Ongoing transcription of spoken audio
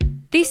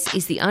This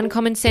is the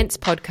Uncommon Sense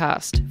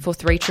podcast for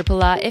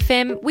 3RRR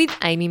FM with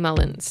Amy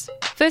Mullins.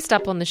 First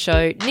up on the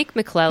show, Nic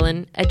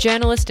Maclellan, a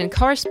journalist and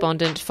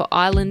correspondent for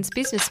Island's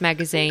business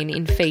magazine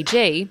in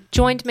Fiji,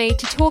 joined me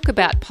to talk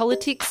about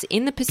politics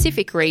in the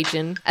Pacific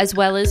region as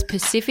well as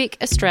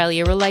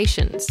Pacific-Australia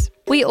relations.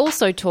 We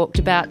also talked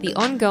about the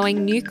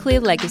ongoing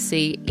nuclear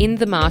legacy in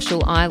the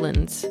Marshall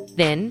Islands.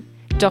 Then,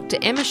 Dr.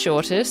 Emma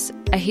Shortis,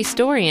 a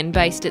historian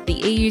based at the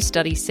EU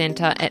Studies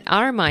Centre at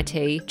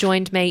RMIT,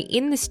 joined me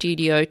in the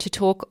studio to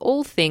talk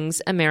all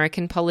things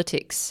American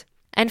politics.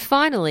 And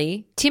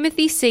finally,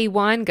 Timothy C.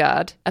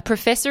 Winegard, a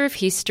professor of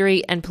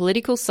history and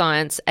political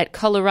science at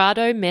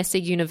Colorado Mesa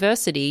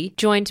University,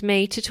 joined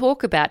me to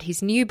talk about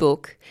his new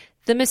book,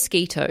 The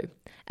Mosquito,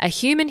 A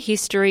Human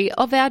History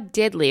of Our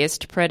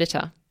Deadliest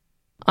Predator.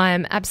 I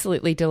am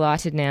absolutely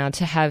delighted now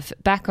to have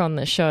back on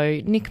the show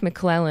Nic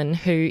Maclellan,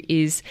 who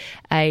is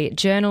a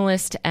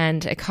journalist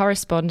and a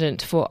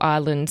correspondent for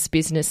Island's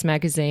business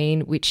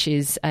magazine, which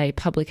is a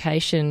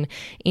publication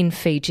in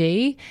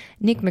Fiji.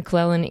 Nic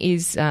Maclellan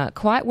is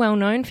quite well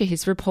known for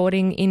his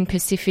reporting in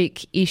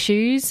Pacific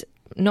issues,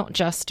 not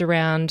just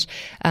around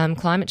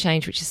climate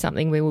change, which is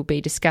something we will be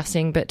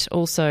discussing, but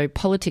also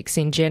politics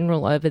in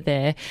general over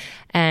there,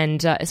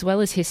 and as well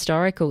as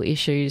historical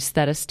issues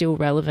that are still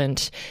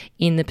relevant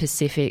in the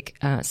Pacific,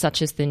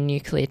 such as the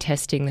nuclear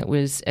testing that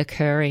was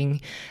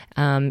occurring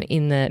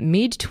in the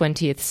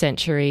mid-20th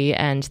century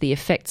and the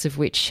effects of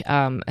which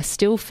are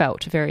still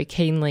felt very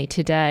keenly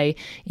today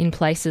in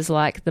places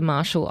like the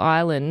Marshall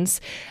Islands.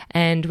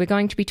 And we're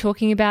going to be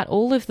talking about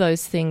all of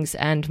those things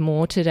and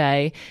more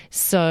today.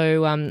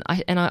 So,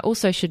 I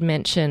also should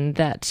mention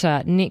that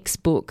Nic's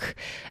book,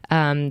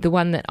 the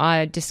one that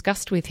I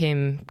discussed with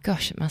him,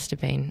 it must have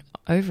been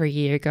over a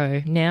year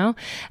ago now,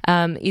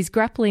 is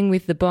Grappling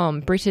with the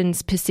Bomb,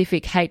 Britain's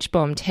Pacific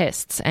H-Bomb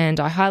Tests. And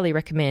I highly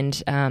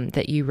recommend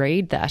that you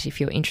read that if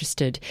you're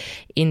interested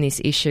in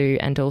this issue.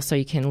 And also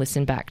you can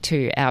listen back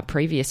to our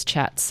previous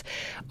chats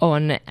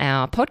on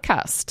our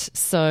podcast.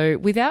 So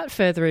without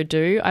further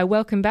ado, I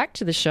welcome back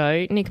to the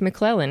show Nic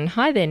Maclellan.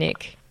 Hi there,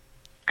 Nic.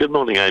 Good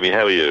morning, Amy.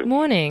 How are you?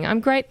 Morning. I'm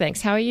great,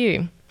 thanks. How are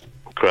you?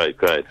 Great.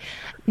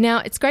 Now,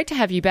 it's great to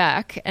have you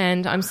back,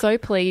 and I'm so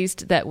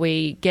pleased that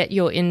we get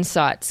your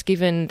insights,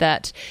 given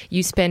that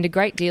you spend a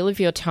great deal of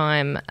your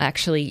time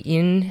actually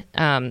in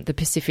the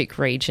Pacific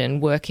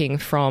region, working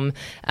from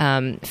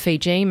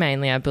Fiji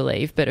mainly, I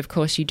believe, but of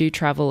course you do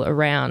travel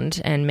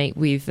around and meet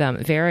with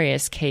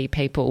various key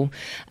people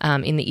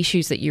in the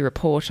issues that you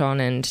report on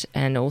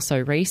and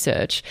also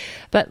research.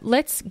 But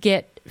let's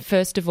get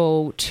first of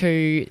all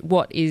to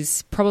what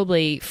is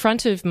probably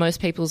front of most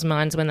people's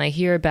minds when they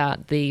hear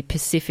about the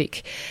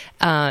Pacific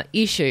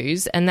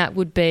issues, and that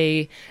would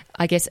be,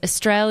 I guess,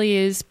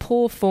 Australia's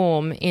poor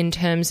form in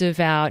terms of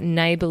our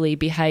neighbourly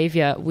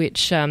behaviour,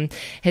 which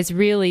has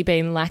really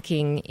been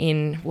lacking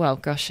in,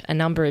 a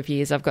number of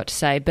years, I've got to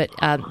say. But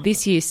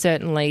this year,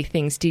 certainly,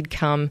 things did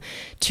come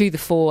to the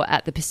fore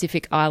at the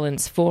Pacific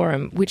Islands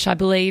Forum, which I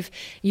believe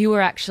you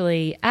were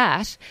actually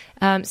at.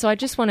 So I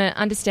just want to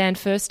understand,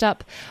 first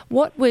up,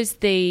 what was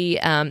the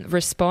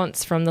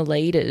response from the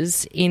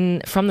leaders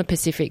from the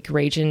Pacific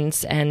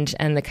regions and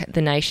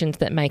the nations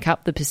that make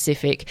up the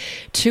Pacific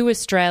to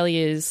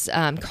Australia's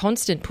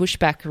constant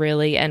pushback,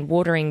 really, and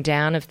watering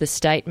down of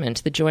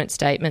the joint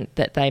statement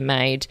that they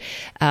made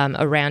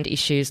around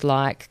issues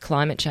like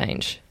climate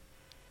change?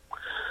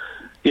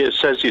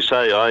 Yes, as you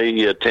say, I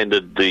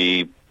attended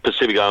the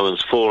Pacific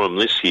Islands Forum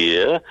this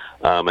year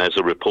as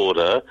a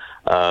reporter.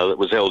 That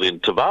was held in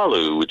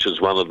Tuvalu, which is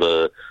one of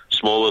the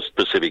smallest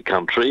Pacific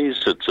countries.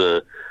 It's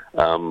a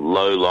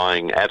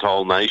low-lying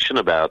atoll nation,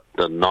 about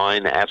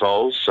 9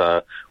 atolls,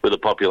 with a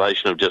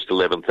population of just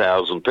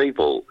 11,000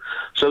 people.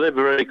 So they're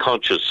very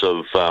conscious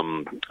of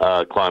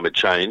climate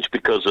change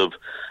because of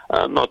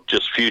not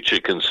just future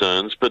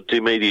concerns, but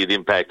immediate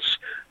impacts,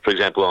 for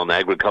example, on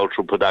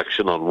agricultural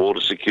production, on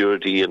water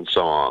security, and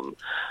so on.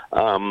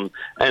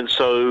 And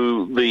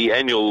so the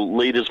annual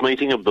leaders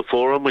meeting of the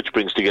forum, which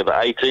brings together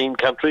 18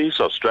 countries,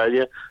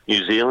 Australia,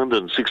 New Zealand,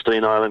 and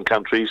 16 island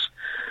countries,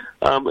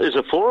 is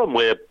a forum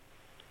where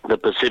the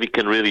Pacific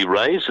can really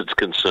raise its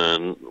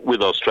concern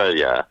with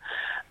Australia.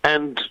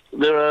 And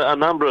there are a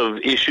number of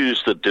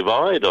issues that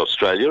divide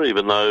Australia,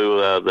 even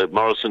though the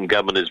Morrison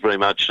government is very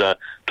much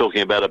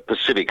talking about a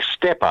Pacific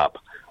step-up,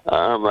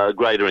 a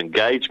greater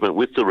engagement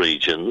with the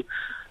region.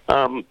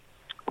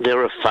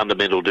 There are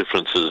fundamental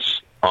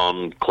differences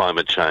on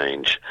climate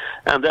change,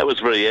 and that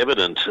was very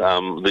evident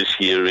this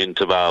year in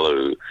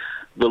Tuvalu.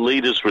 The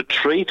leaders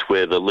retreat,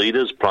 where the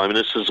leaders, prime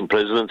ministers and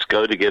presidents,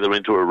 go together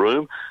into a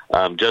room,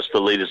 just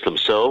the leaders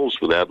themselves,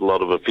 without a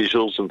lot of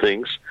officials and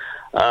things.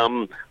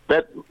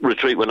 That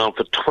retreat went on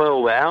for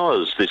 12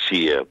 hours this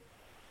year,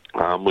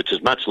 which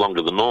is much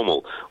longer than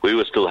normal. We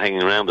were still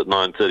hanging around at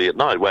 9:30 at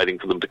night waiting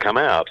for them to come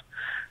out.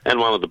 And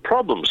one of the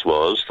problems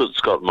was that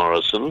Scott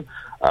Morrison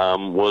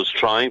was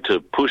trying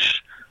to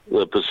push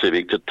the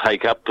Pacific to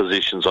take up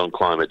positions on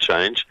climate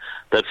change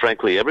that,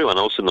 frankly, everyone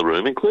else in the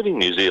room, including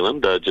New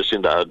Zealand,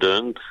 Jacinda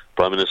Ardern,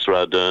 Prime Minister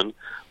Ardern,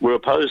 were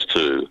opposed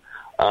to.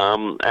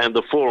 and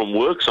the forum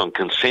works on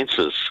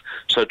consensus.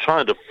 So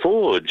trying to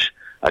forge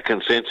a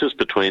consensus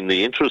between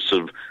the interests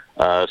of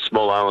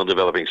small island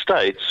developing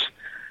states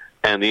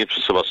and the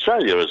interests of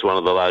Australia as one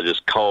of the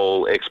largest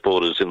coal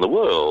exporters in the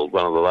world,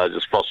 one of the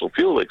largest fossil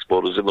fuel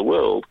exporters in the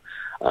world,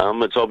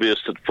 it's obvious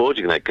that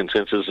forging that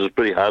consensus is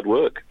pretty hard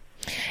work.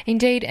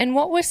 Indeed. And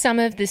what were some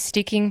of the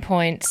sticking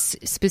points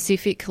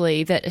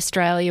specifically that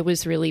Australia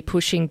was really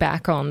pushing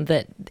back on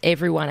that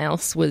everyone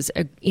else was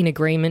in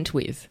agreement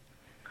with?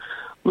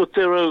 Look,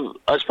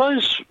 I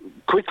suppose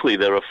quickly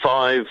there are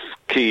 5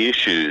 key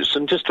issues,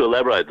 and just to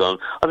elaborate on,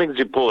 I think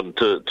it's important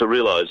to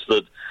realise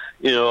that,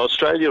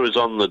 Australia is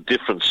on the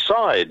different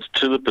sides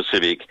to the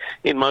Pacific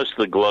in most of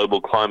the global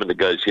climate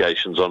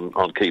negotiations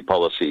on key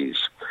policies.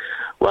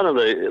 One of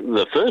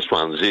the first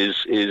ones is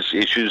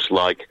issues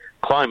like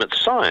climate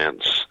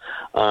science.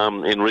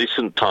 In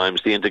recent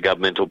times, the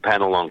Intergovernmental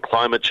Panel on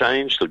Climate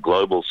Change, the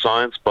global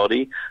science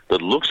body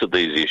that looks at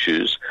these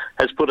issues,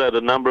 has put out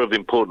a number of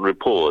important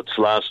reports.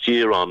 Last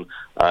year on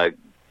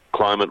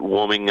climate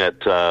warming at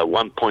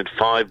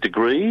 1.5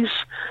 degrees,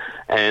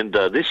 and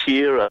this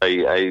year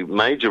a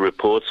major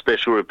report,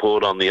 special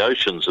report on the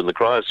oceans and the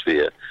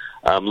cryosphere,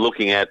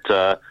 looking at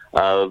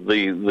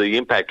the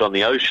impact on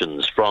the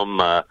oceans from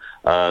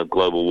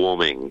global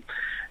warming.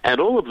 And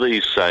all of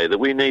these say that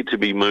we need to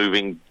be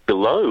moving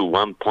below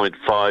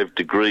 1.5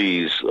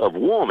 degrees of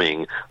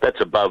warming. That's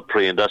above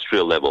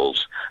pre-industrial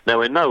levels. Now,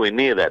 we're nowhere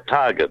near that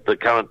target. The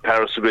current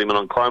Paris Agreement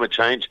on climate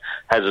change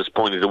has us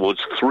pointing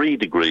towards 3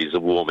 degrees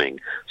of warming.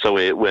 So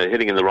we're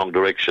heading in the wrong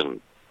direction.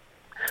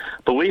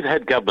 But we've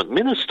had government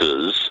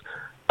ministers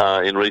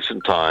in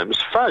recent times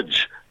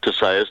fudge to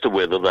say as to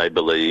whether they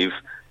believe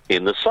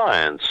in the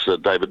science.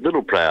 David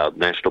Littleproud,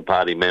 National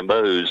Party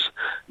member, who's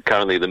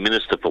currently the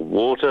Minister for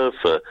Water,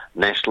 for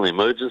National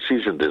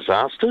Emergencies and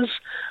Disasters,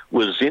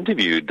 was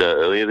interviewed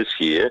earlier this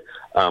year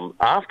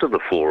after the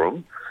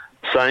forum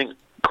saying,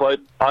 quote,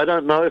 "I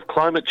don't know if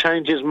climate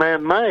change is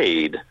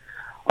man-made.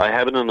 I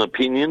haven't an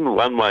opinion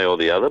one way or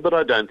the other, but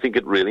I don't think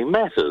it really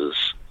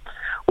matters."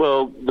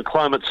 Well, the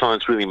climate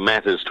science really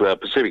matters to our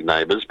Pacific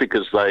neighbours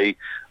because they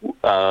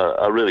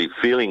are really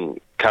feeling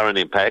current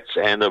impacts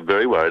and are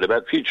very worried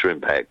about future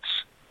impacts.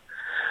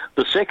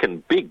 The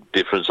second big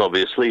difference,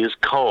 obviously, is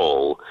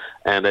coal.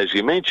 And as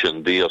you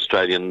mentioned, the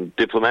Australian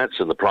diplomats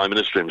and the Prime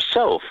Minister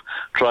himself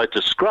tried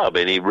to scrub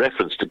any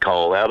reference to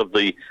coal out of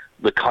the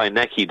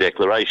Kainaki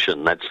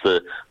Declaration. That's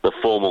the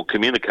formal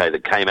communique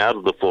that came out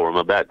of the forum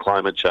about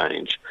climate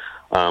change.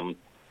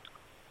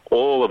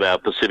 All of our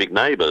Pacific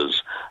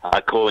neighbours are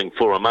calling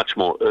for a much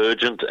more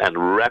urgent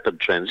and rapid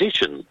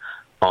transition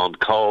on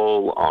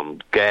coal,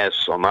 on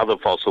gas, on other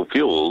fossil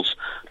fuels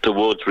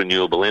towards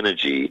renewable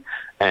energy.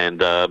 And,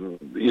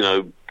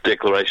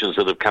 declarations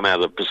that have come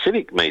out of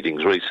Pacific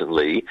meetings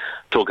recently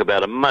talk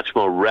about a much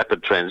more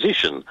rapid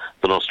transition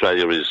than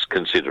Australia is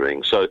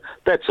considering. So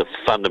that's a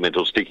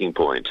fundamental sticking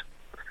point.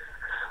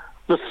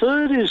 The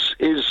third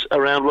is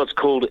around what's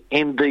called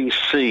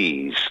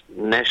NDCs,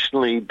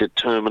 Nationally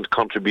Determined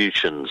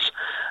Contributions.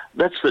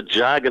 That's the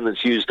jargon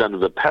that's used under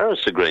the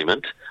Paris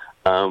Agreement,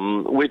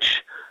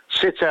 which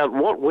sets out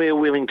what we're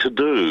willing to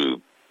do.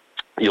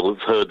 You'll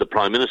have heard the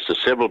Prime Minister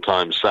several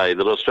times say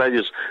that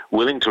Australia's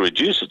willing to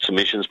reduce its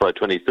emissions by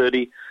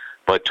 2030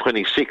 by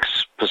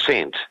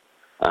 26%,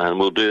 and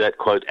we'll do that,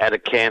 quote, at a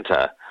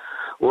canter.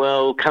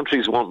 Well,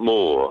 countries want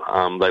more.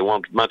 They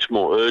want much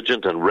more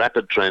urgent and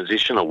rapid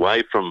transition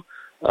away from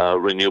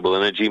renewable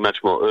energy,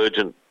 much more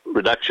urgent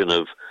reduction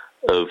of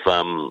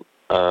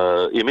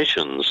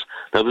emissions.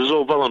 Now, this is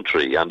all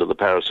voluntary under the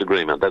Paris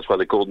Agreement. That's why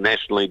they're called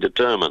nationally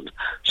determined.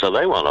 So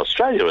they want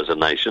Australia as a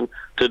nation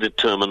to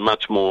determine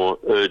much more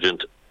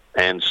urgent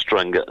and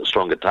stronger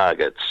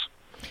targets.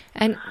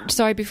 And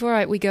sorry,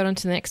 before we go on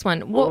to the next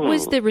one, what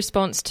was the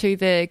response to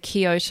the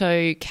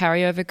Kyoto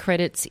carryover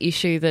credits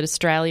issue that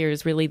Australia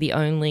is really the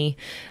only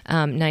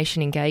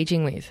nation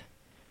engaging with?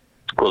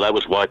 Well, that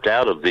was wiped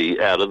out of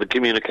the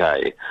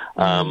communique.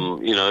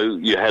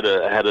 You had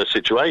a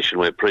situation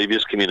where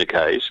previous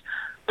communiques,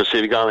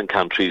 Pacific Island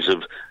countries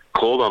have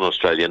called on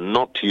Australia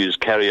not to use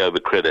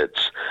carryover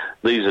credits.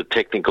 These are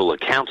technical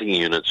accounting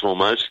units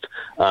almost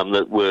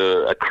that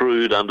were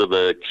accrued under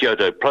the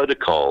Kyoto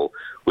Protocol,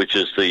 which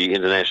is the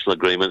international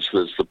agreements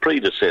that's the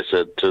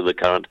predecessor to the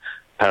current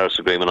Paris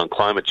Agreement on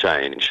climate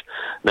change.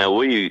 Now,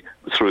 we,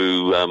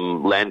 through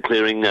land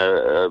clearing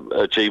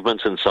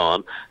achievements and so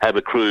on, have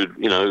accrued,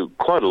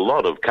 quite a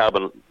lot of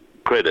carbon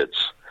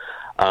credits.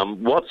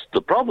 What's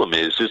the problem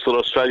is that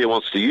Australia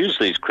wants to use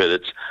these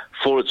credits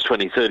for its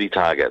 2030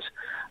 target.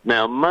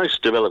 Now,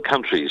 most developed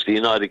countries, the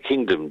United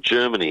Kingdom,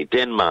 Germany,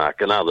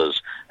 Denmark and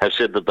others, have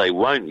said that they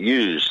won't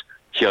use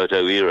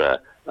Kyoto-era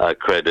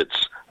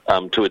credits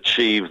to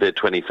achieve their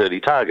 2030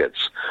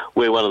 targets.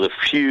 We're one of the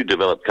few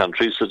developed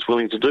countries that's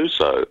willing to do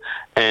so.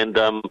 And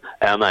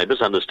our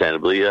neighbours,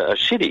 understandably, are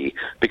shitty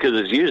because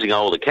it's using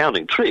old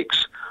accounting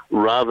tricks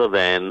rather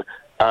than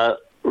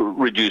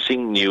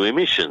reducing new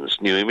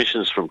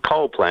emissions from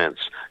coal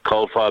plants,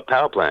 coal-fired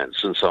power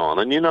plants and so on.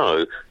 And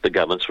the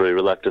government's very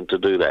reluctant to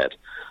do that.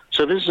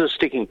 So this is a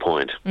sticking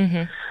point.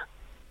 Mm-hmm.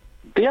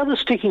 The other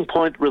sticking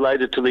point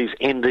related to these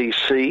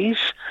NDCs,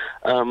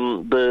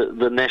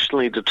 the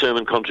nationally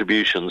determined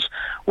contributions,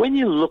 when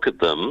you look at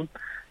them,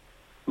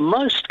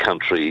 most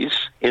countries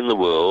in the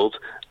world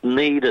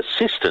need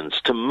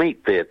assistance to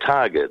meet their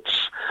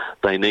targets.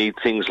 They need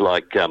things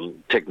like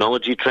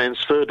technology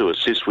transfer to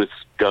assist with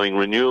going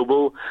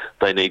renewable.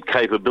 They need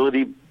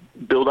capability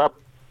build-up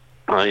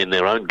in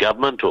their own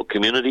government or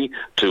community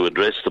to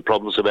address the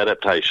problems of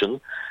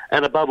adaptation.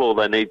 And above all,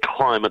 they need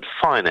climate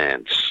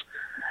finance.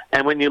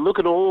 And when you look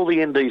at all the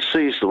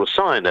NDCs that were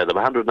signed out of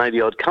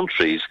 180-odd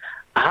countries,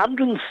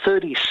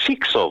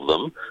 136 of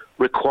them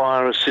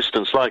require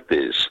assistance like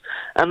this.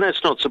 And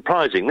that's not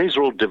surprising. These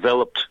are all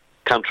developed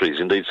countries.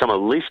 Indeed, some of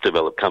the least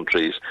developed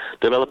countries,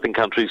 developing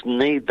countries,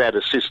 need that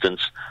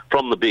assistance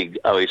from the big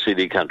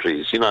OECD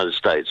countries, United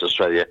States,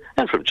 Australia,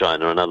 and from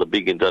China and other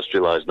big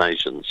industrialised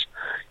nations.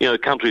 You know,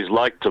 countries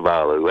like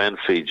Tuvalu and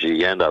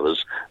Fiji and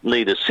others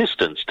need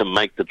assistance to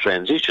make the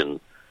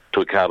transition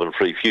to a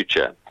carbon-free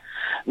future.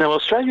 Now,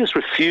 Australia's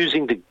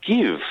refusing to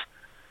give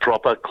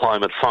proper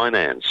climate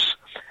finance.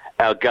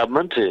 Our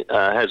government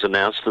has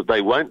announced that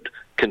they won't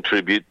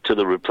contribute to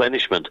the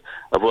replenishment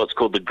of what's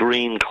called the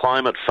Green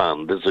Climate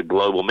Fund. There's a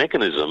global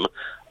mechanism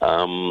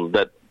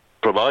that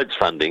provides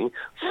funding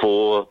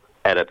for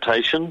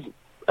adaptation,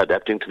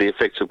 adapting to the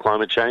effects of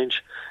climate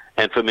change,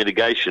 and for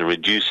mitigation,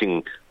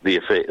 reducing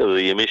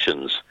the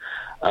emissions.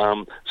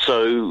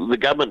 So the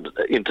government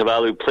in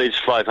Tuvalu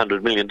pledged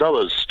 $500 million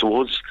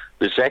towards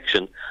this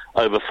action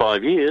over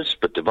 5 years,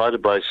 but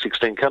divided by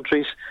 16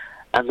 countries.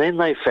 And then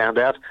they found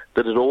out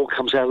that it all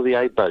comes out of the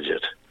aid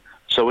budget.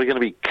 So we're going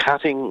to be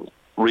cutting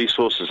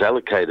resources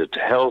allocated to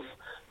health,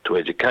 to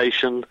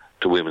education,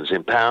 to women's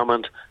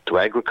empowerment, to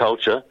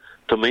agriculture,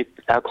 to meet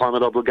our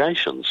climate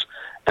obligations.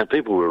 And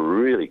people were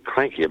really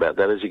cranky about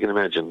that, as you can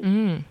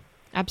imagine.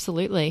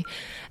 Absolutely.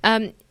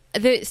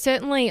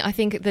 Certainly, I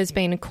think there's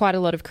been quite a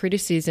lot of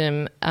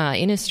criticism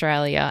in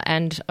Australia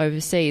and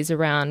overseas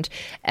around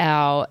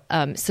our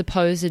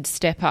supposed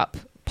step-up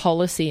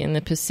policy in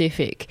the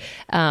Pacific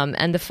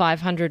and the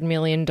 $500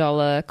 million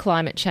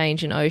climate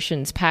change and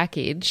oceans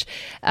package.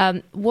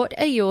 What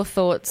are your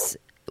thoughts,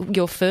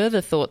 your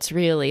further thoughts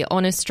really,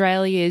 on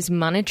Australia's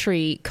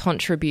monetary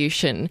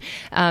contribution?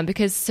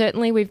 Because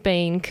certainly we've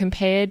been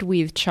compared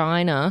with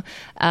China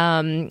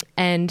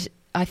and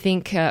I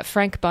think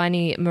Frank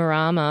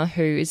Bainimarama,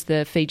 who is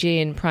the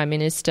Fijian Prime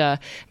Minister,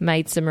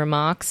 made some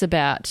remarks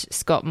about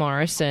Scott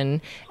Morrison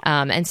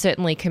and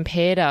certainly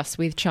compared us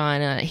with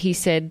China. He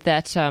said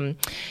that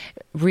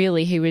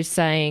really he was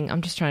saying,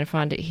 I'm just trying to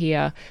find it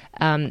here,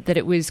 that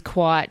it was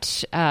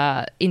quite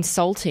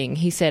insulting.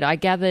 He said, I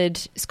gathered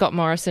Scott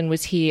Morrison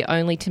was here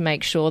only to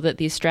make sure that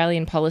the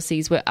Australian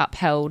policies were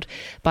upheld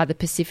by the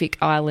Pacific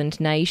Island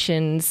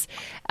nations,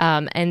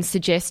 and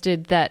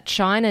suggested that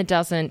China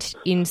doesn't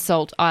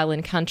insult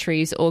island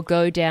countries or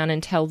go down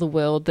and tell the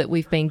world that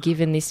we've been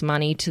given this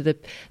money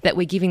that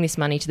we're giving this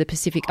money to the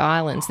Pacific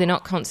Islands. They're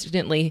not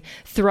constantly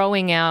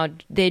throwing out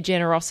their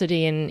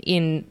generosity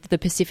in the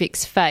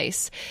Pacific's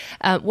face.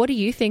 What do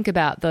you think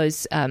about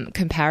those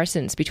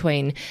comparisons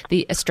between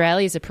the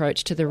Australia's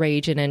approach to the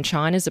region and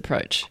China's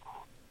approach?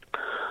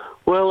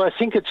 Well, I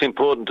think it's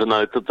important to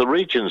note that the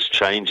region's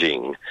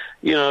changing.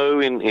 You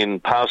know, in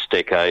past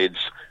decades,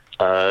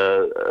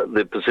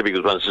 the Pacific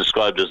was once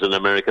described as an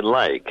American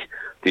lake.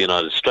 The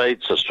United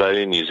States,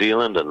 Australia, New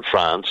Zealand and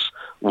France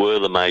were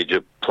the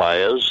major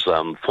players,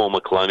 former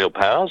colonial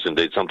powers,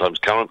 indeed sometimes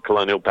current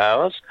colonial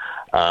powers,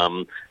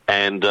 and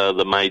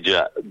the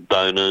major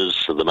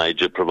donors, the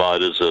major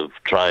providers of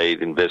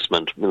trade,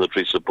 investment,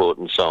 military support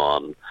and so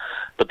on.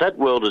 But that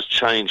world has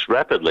changed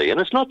rapidly. And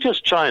it's not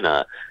just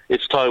China.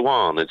 It's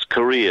Taiwan, it's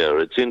Korea,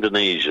 it's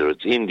Indonesia,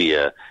 it's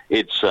India,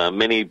 it's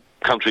many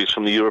countries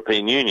from the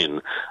European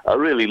Union are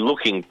really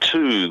looking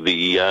to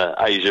the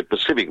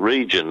Asia-Pacific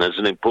region as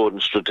an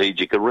important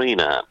strategic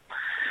arena.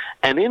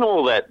 And in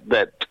all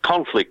that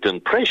conflict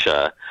and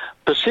pressure,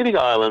 Pacific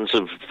Islands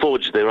have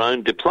forged their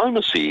own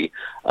diplomacy.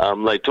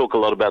 They talk a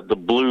lot about the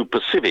blue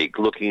Pacific,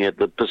 looking at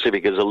the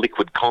Pacific as a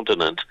liquid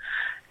continent,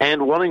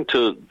 and wanting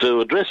to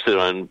address their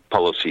own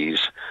policies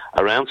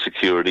around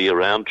security,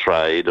 around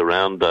trade,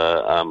 around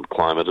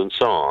climate and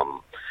so on.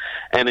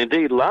 And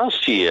indeed,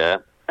 last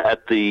year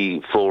at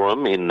the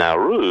forum in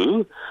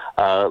Nauru,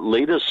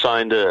 leaders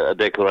signed a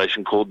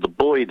declaration called the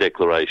Boy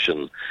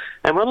Declaration.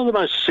 And one of the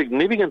most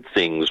significant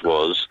things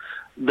was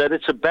that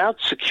it's about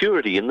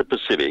security in the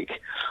Pacific,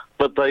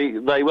 but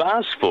they were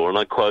asked for, and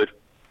I quote,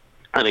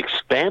 an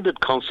expanded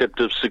concept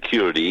of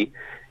security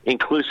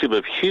inclusive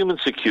of human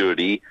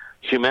security,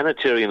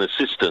 humanitarian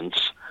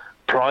assistance,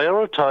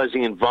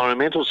 prioritizing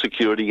environmental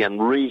security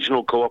and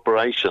regional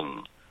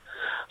cooperation.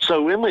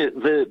 So when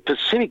the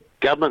Pacific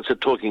governments are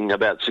talking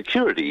about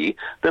security,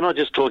 they're not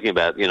just talking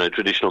about,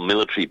 traditional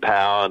military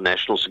power,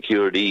 national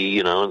security,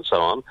 and so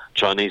on,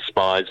 Chinese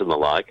spies and the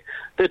like.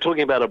 They're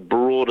talking about a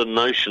broader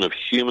notion of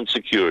human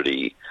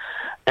security.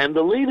 And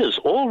the leaders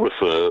all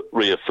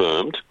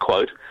reaffirmed,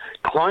 quote,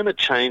 climate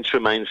change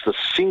remains the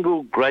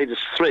single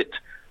greatest threat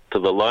to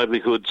the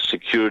livelihood,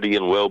 security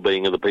and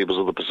well-being of the peoples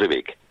of the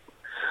Pacific.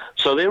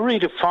 So they're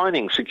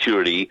redefining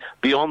security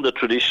beyond the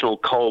traditional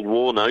Cold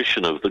War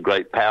notion of the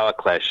great power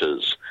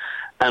clashes.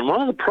 And one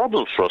of the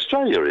problems for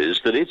Australia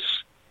is that its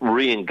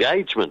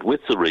re-engagement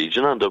with the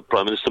region under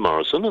Prime Minister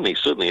Morrison, and he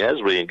certainly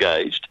has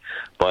re-engaged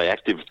by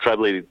active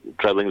travelling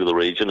to the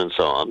region and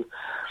so on,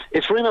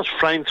 it's very much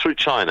framed through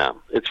China.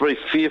 It's very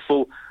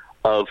fearful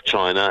of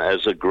China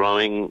as a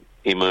growing,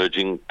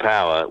 emerging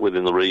power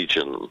within the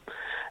region.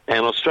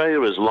 And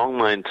Australia has long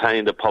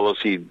maintained a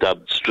policy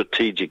dubbed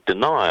strategic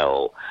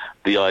denial,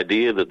 the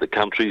idea that the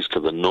countries to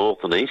the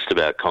north and east of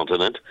our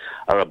continent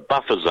are a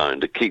buffer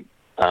zone to keep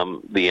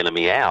the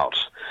enemy out.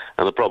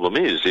 And the problem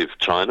is, if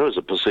China as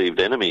a perceived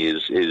enemy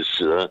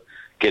is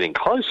getting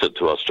closer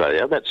to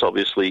Australia, that's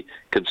obviously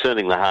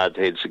concerning the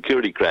hard-head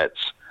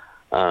security-crats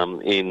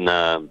in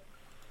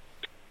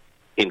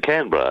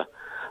Canberra.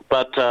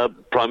 But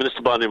Prime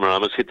Minister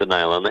Bainimarama's hit the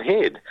nail on the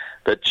head,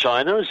 that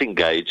China is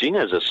engaging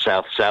as a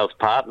South-South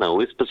partner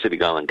with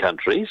Pacific Island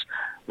countries.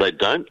 They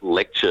don't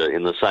lecture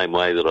in the same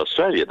way that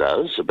Australia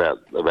does about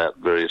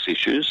various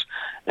issues,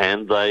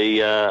 and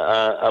they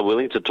are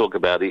willing to talk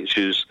about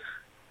issues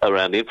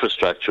around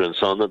infrastructure and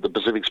so on that the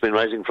Pacific's been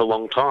raising for a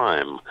long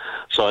time.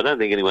 So I don't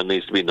think anyone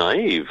needs to be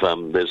naive.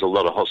 There's a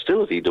lot of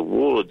hostility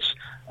towards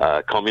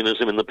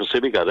communism in the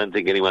Pacific. I don't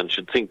think anyone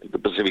should think that the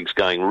Pacific's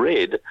going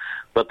red,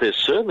 but they're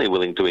certainly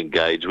willing to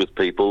engage with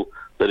people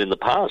that in the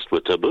past were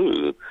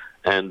taboo.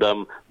 And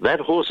that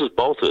horse has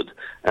bolted,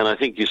 and I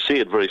think you see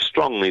it very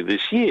strongly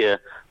this year.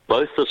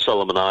 Both the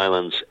Solomon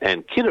Islands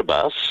and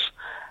Kiribati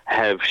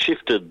have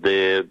shifted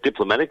their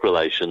diplomatic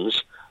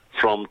relations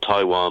from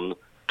Taiwan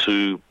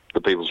to the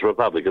People's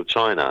Republic of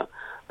China.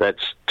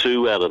 That's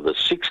 2 out of the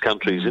 6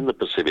 countries in the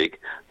Pacific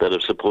that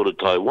have supported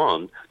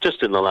Taiwan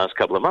just in the last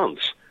couple of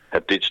months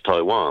have ditched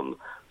Taiwan.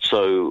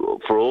 So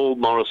for all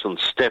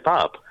Morrison's step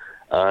up,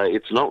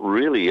 it's not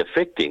really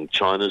affecting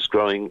China's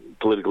growing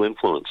political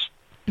influence.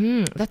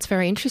 That's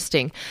very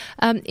interesting.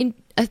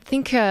 I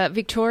think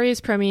Victoria's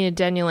Premier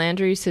Daniel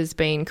Andrews has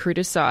been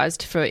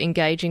criticised for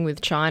engaging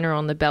with China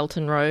on the Belt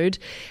and Road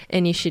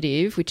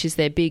initiative, which is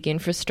their big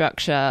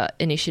infrastructure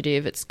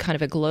initiative. It's kind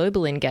of a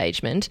global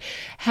engagement.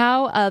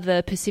 How are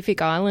the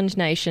Pacific Island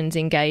nations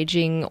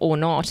engaging or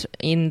not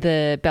in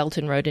the Belt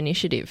and Road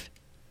initiative?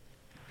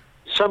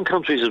 Some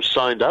countries have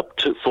signed up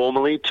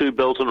formally to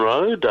Belt and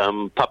Road,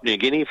 Papua New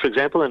Guinea, for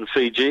example, and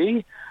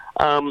Fiji.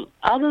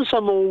 Others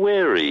are more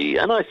wary,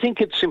 and I think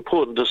it's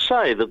important to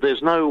say that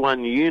there's no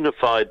one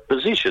unified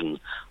position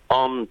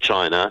on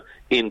China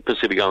in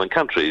Pacific Island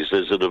countries.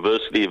 There's a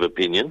diversity of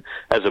opinion.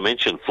 As I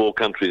mentioned, 4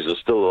 countries are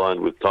still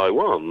aligned with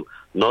Taiwan,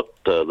 not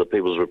the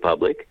People's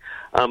Republic.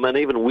 And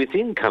even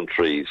within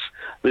countries,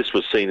 this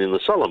was seen in the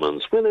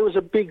Solomons, where there was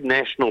a big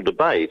national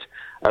debate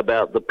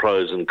about the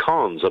pros and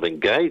cons of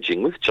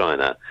engaging with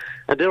China.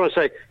 And dare I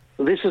say,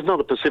 this is not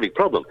a Pacific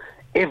problem.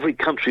 Every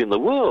country in the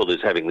world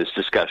is having this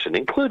discussion,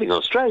 including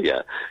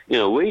Australia. You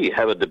know, we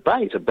have a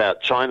debate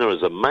about China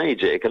as a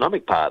major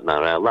economic partner,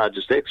 our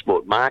largest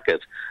export market,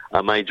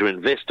 a major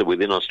investor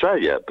within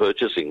Australia,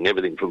 purchasing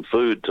everything from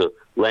food to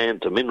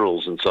land to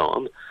minerals and so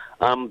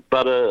on.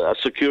 But a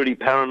security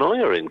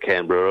paranoia in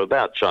Canberra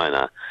about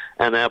China,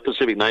 and our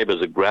Pacific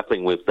neighbours are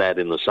grappling with that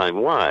in the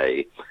same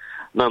way.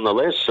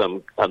 Nonetheless,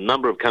 a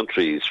number of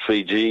countries,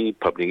 Fiji,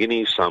 Papua New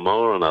Guinea,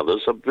 Samoa and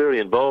others, are very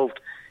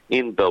involved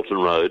in Belt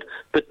and Road,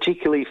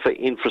 particularly for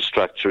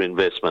infrastructure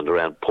investment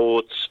around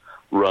ports,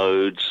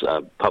 roads,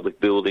 public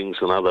buildings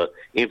and other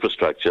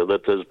infrastructure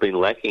that has been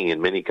lacking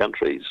in many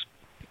countries.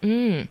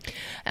 You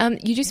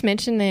just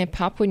mentioned there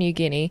Papua New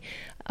Guinea.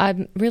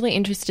 I'm really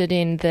interested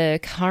in the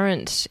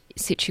current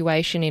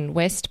situation in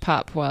West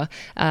Papua,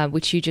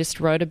 which you just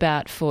wrote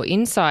about for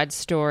Inside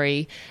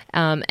Story,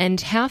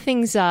 and how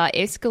things are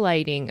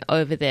escalating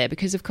over there.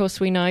 Because, of course,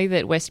 we know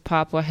that West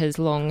Papua has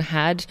long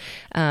had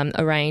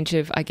a range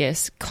of, I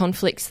guess,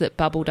 conflicts that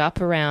bubbled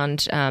up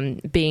around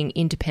being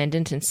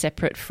independent and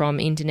separate from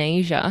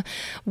Indonesia.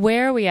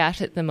 Where are we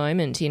at the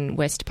moment in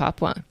West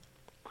Papua?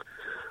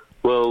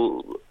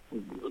 Well,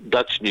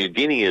 Dutch New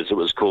Guinea, as it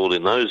was called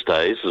in those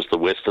days, as the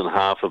western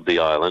half of the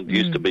island,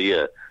 used to be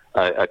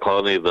a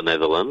colony of the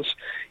Netherlands.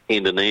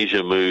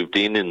 Indonesia moved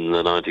in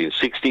the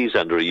 1960s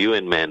under a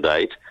UN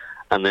mandate,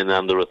 and then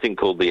under a thing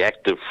called the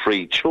Act of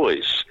Free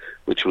Choice,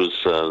 which was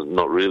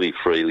not really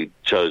freely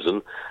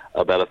chosen.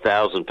 About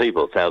 1,000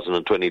 people,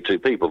 1,022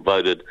 people,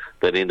 voted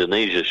that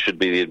Indonesia should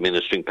be the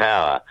administering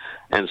power.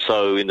 And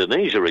so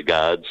Indonesia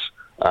regards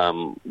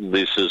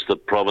this as the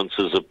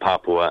provinces of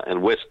Papua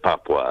and West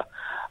Papua.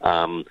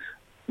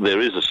 There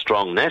is a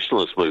strong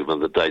nationalist movement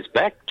that dates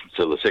back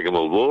to the Second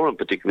World War, and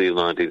particularly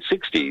the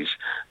 1960s,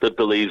 that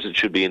believes it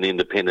should be an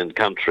independent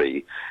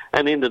country.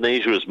 And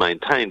Indonesia has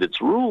maintained its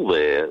rule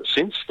there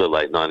since the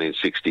late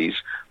 1960s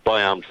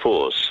by armed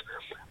force.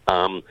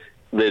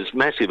 There's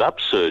massive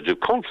upsurge of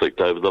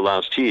conflict over the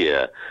last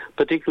year,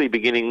 particularly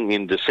beginning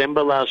in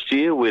December last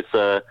year with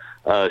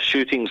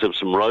shootings of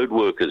some road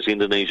workers,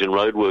 Indonesian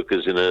road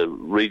workers in a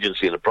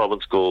regency in a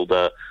province called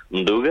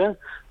Nduga.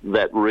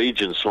 That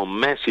region saw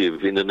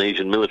massive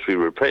Indonesian military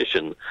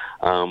repression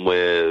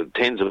where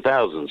tens of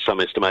thousands, some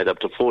estimate up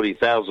to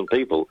 40,000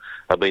 people,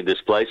 have been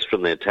displaced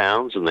from their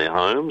towns and their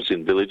homes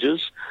in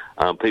villages,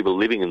 people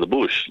living in the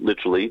bush,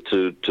 literally,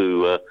 to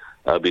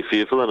be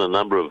fearful, and a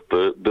number of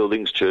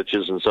buildings,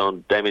 churches and so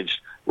on damaged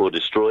or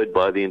destroyed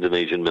by the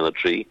Indonesian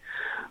military.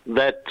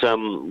 That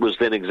was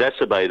then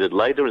exacerbated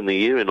later in the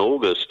year in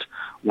August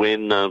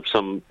when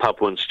some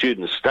Papuan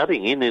students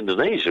studying in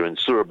Indonesia, in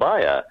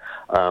Surabaya,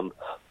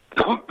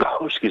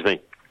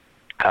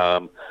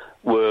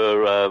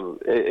 were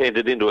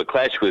entered into a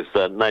clash with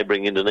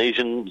neighbouring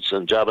Indonesians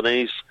and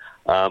Javanese.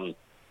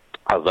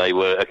 They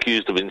were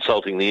accused of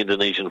insulting the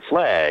Indonesian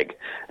flag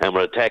and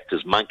were attacked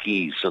as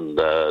monkeys and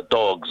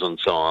dogs and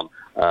so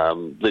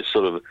on. This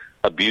sort of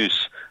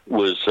abuse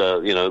was,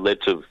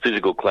 led to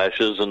physical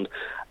clashes,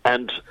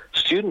 and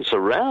students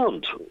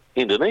around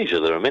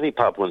Indonesia, there are many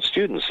Papuan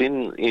students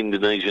in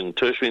Indonesian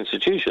tertiary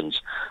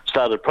institutions,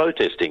 started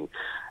protesting.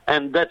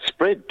 And that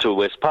spread to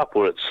West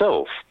Papua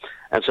itself.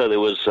 And so there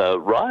was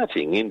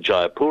rioting in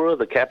Jayapura,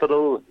 the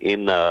capital,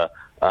 in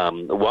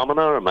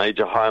Wamena, a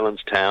major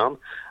highlands town,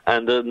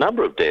 and a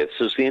number of deaths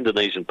as the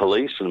Indonesian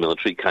police and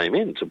military came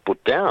in to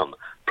put down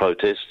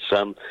protests.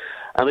 And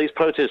these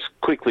protests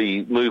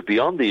quickly moved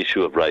beyond the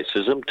issue of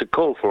racism to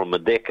call for a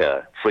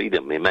Merdeka,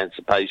 freedom,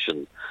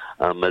 emancipation.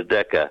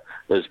 Merdeka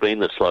has been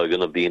the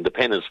slogan of the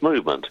independence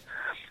movement.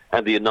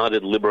 And the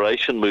United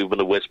Liberation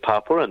Movement of West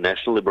Papua, a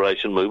national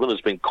liberation movement,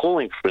 has been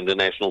calling for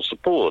international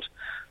support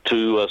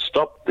to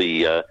stop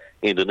the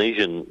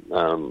Indonesian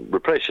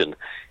repression.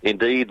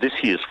 Indeed, this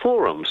year's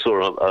forum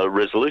saw a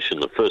resolution,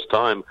 the first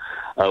time,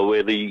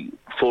 where the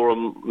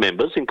forum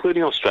members,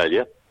 including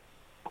Australia,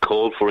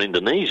 called for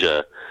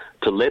Indonesia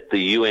to let the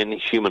UN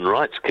Human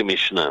Rights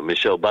Commissioner,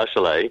 Michelle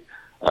Bachelet,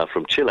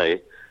 from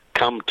Chile,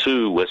 come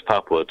to West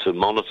Papua to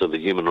monitor the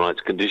human rights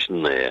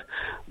condition there.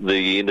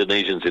 The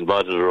Indonesians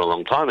invited her a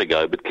long time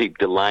ago, but keep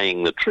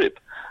delaying the trip.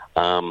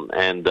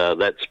 And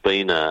that's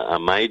been a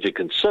major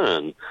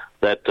concern,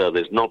 that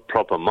there's not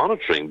proper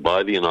monitoring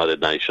by the United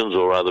Nations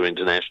or other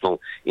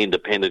international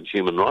independent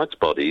human rights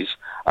bodies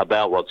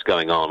about what's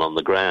going on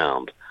the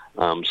ground.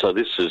 So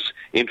this is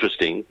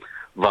interesting.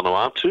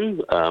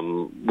 Vanuatu,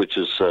 which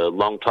is a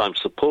long-time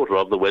supporter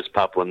of the West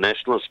Papuan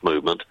nationalist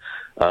movement,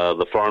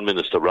 the Foreign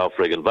Minister Ralph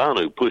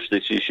Regenvanu pushed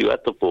this issue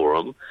at the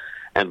forum,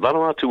 and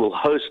Vanuatu will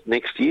host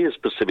next year's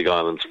Pacific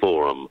Islands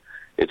Forum.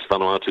 It's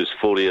Vanuatu's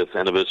 40th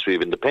anniversary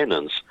of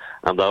independence,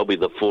 and they'll be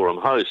the forum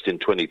host in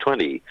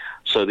 2020.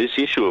 So this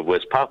issue of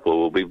West Papua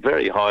will be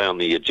very high on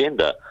the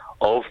agenda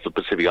of the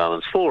Pacific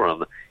Islands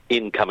Forum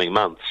in coming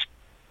months.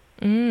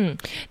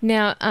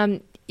 Now,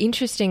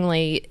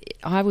 interestingly,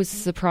 I was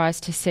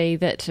surprised to see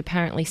that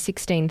apparently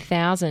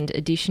 16,000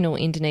 additional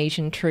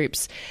Indonesian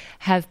troops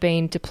have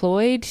been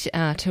deployed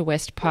to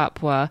West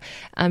Papua.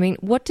 I mean,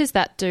 what does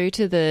that do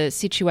to the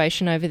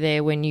situation over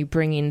there when you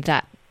bring in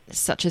that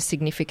such a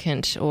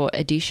significant or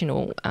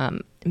additional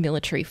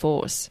military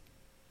force?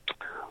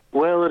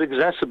 Well, it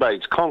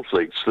exacerbates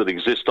conflicts that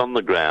exist on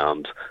the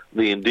ground.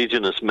 The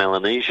indigenous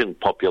Melanesian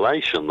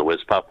population, the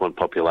West Papuan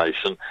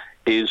population,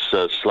 is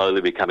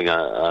slowly becoming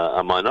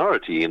a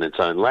minority in its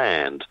own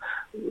land.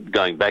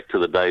 Going back to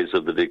the days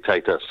of the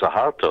dictator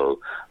Suharto,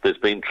 there's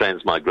been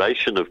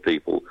transmigration of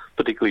people,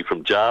 particularly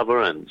from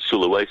Java and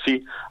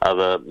Sulawesi,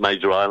 other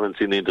major islands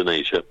in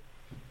Indonesia.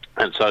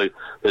 And so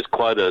there's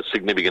quite a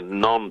significant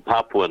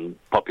non-Papuan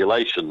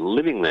population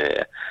living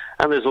there.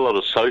 And there's a lot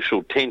of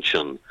social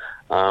tension.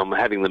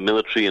 Having the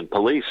military and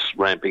police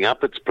ramping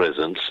up its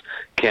presence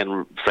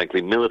can,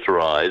 frankly,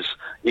 militarise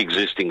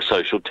existing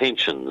social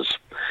tensions.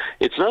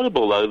 It's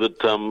notable, though,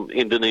 that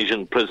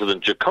Indonesian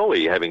President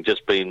Jokowi, having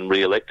just been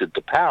re-elected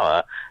to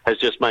power, has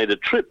just made a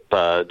trip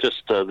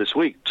this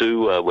week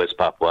to West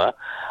Papua.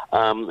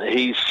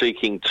 He's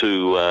seeking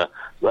to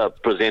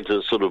present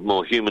a sort of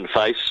more human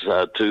face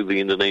to the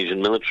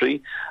Indonesian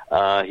military.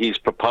 He's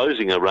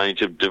proposing a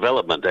range of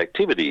development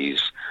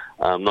activities,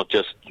 not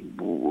just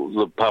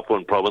the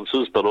Papuan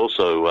provinces, but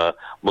also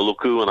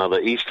Maluku and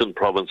other eastern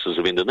provinces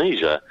of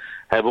Indonesia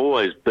have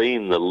always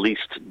been the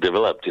least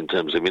developed in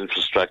terms of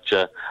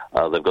infrastructure.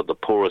 They've got the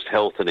poorest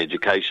health and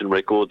education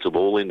records of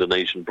all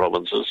Indonesian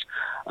provinces.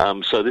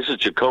 So this is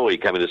Jokowi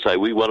coming to say,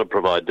 we want to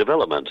provide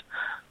development.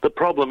 The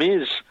problem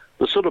is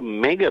the sort of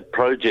mega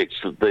projects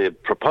that they're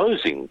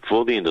proposing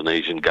for the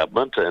Indonesian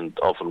government, and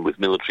often with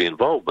military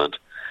involvement,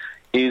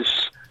 is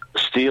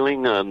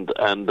stealing and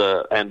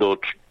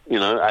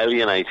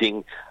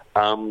alienating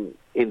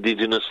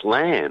indigenous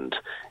land.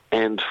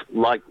 And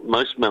like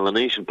most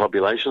Melanesian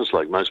populations,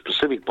 like most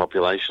Pacific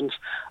populations,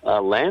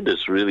 land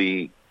is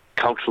really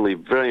culturally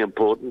very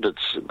important.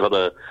 It's got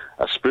a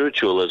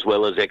spiritual as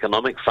well as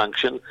economic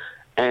function.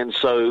 And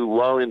so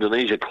while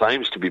Indonesia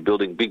claims to be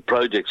building big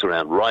projects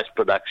around rice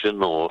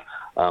production or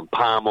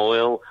palm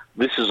oil,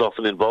 this has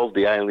often involved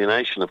the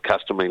alienation of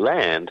customary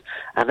land,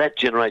 and that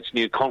generates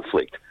new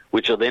conflict,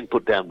 which are then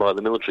put down by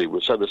the military.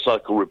 So the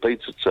cycle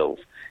repeats itself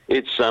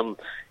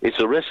It's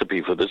a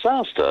recipe for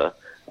disaster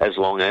as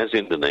long as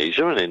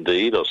Indonesia and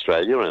indeed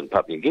Australia and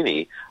Papua New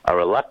Guinea are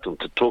reluctant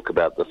to talk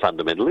about the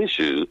fundamental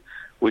issue,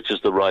 which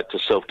is the right to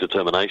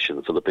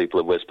self-determination for the people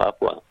of West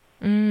Papua.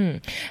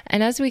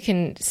 And as we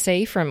can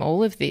see from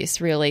all of this,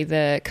 really,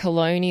 the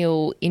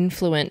colonial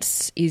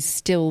influence is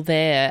still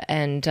there,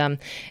 and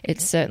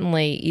it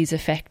certainly is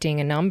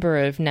affecting a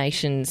number of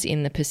nations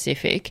in the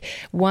Pacific.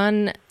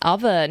 One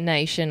other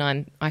nation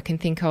I can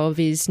think of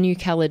is New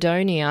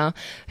Caledonia,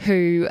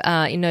 who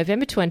in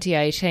November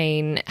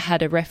 2018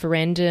 had a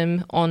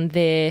referendum on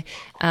their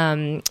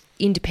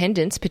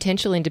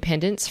potential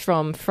independence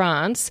from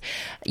France.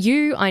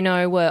 You, I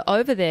know, were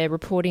over there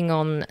reporting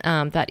on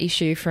that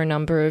issue for a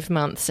number of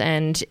months,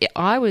 and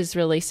I was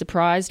really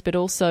surprised, but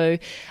also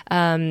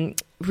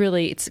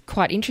really it's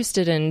quite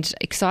interested and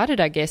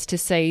excited, I guess, to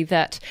see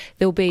that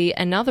there'll be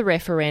another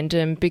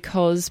referendum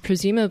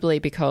presumably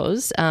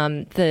because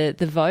the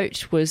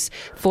vote was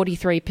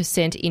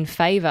 43% in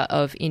favour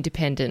of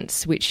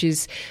independence, which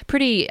is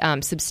pretty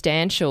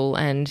substantial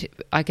and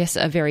I guess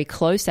a very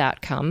close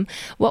outcome.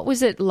 What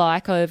was it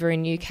like over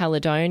in New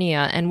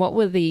Caledonia, and what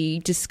were the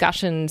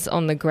discussions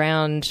on the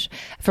ground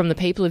from the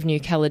people of New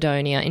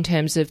Caledonia in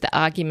terms of the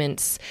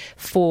arguments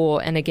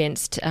for and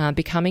against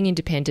becoming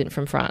independent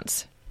from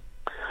France?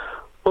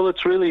 Well,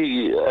 it's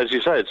really, as you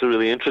say, it's a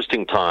really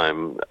interesting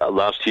time.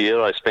 Last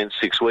year I spent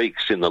 6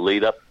 weeks in the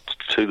lead-up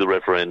to the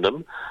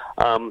referendum.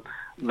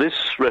 This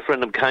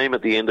referendum came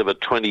at the end of a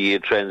 20-year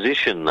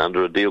transition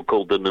under a deal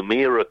called the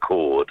Namur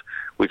Accord,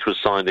 which was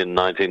signed in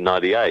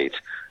 1998.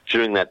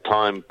 During that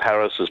time,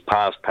 Paris has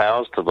passed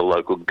powers to the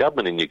local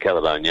government in New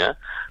Caledonia,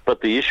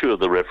 but the issue of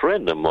the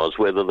referendum was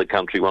whether the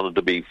country wanted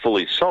to be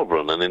fully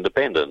sovereign and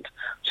independent,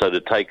 so to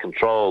take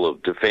control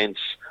of defence,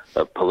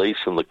 of police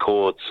and the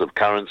courts, of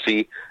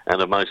currency, and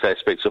of most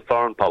aspects of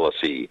foreign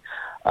policy.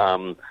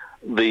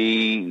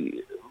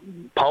 The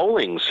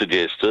polling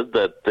suggested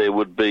that there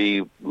would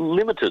be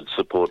limited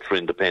support for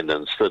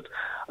independence, that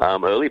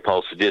early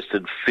polls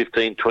suggested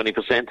 15,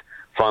 20%,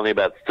 finally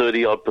about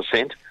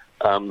 30-odd%.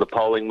 The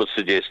polling was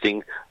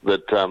suggesting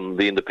that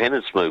the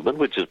independence movement,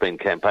 which has been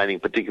campaigning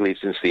particularly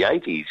since the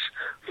 80s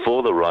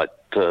for the right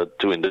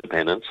to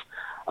independence,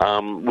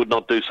 would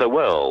not do so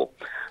well.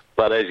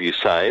 But as you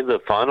say, the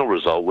final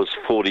result was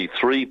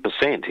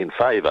 43% in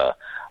favour.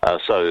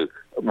 So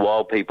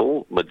while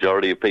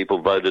majority of people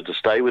voted to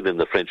stay within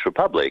the French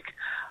Republic,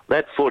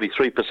 that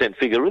 43%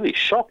 figure really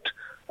shocked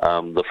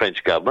the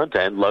French government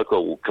and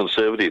local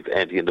conservative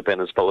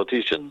anti-independence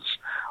politicians.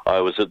 I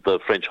was at the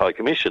French High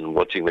Commission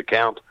watching the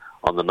count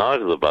on the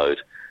night of the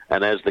vote,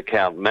 and as the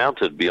count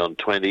mounted beyond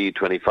 20,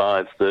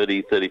 25,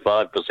 30,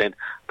 35%,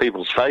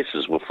 people's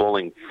faces were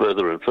falling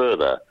further and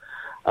further.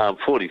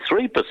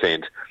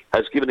 43%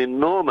 has given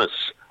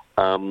enormous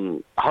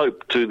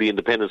hope to the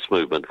independence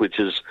movement, which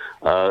has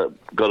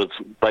got its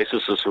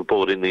basis of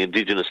support in the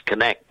indigenous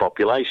Kanak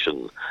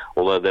population.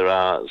 Although there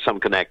are some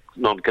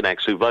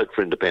non-Kanaks who vote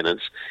for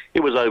independence,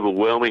 it was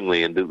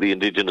overwhelmingly the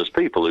indigenous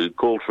people who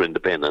called for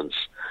independence.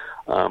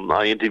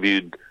 I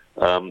interviewed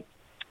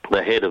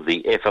the head of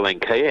the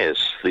FLNKS,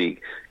 the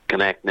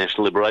Kanak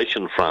National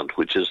Liberation Front,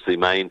 which is the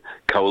main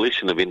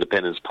coalition of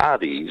independence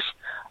parties,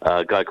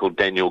 a guy called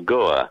Daniel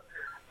Goa,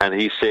 and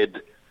he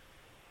said,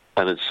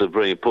 and it's a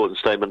very important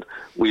statement,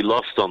 we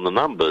lost on the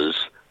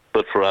numbers,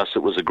 but for us it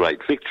was a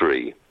great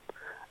victory.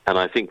 And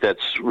I think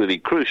that's really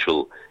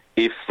crucial.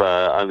 If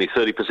only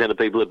 30% of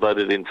people had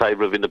voted in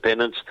favour of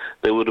independence,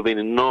 there would have been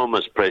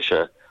enormous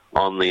pressure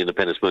on the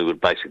independence movement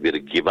basically to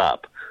give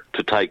up,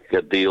 to take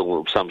a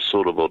deal of some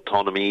sort of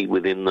autonomy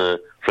within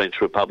the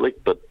French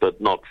Republic, but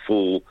not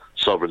full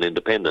sovereign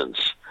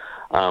independence.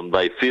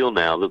 They feel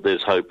now that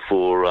there's hope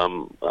for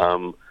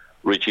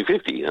reaching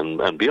 50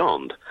 and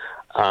beyond.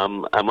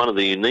 And one of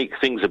the unique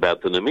things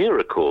about the Namur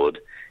Accord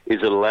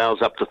is it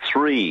allows up to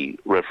 3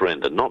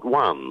 referenda, not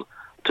one,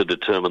 to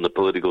determine the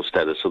political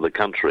status of the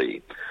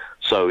country.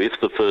 So if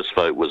the first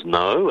vote was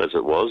no, as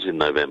it was in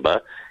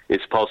November,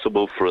 it's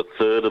possible for a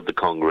third of the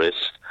Congress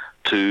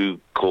to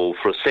call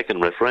for a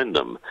second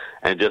referendum.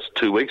 And just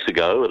 2 weeks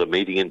ago at a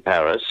meeting in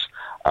Paris,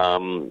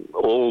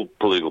 all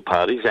political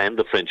parties and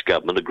the French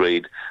government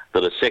agreed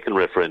that a second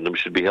referendum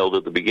should be held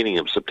at the beginning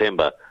of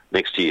September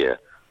next year.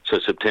 So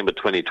September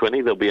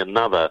 2020, there'll be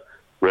another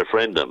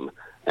referendum,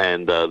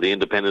 and the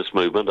independence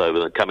movement over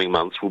the coming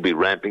months will be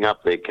ramping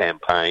up their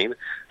campaign,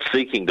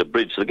 seeking to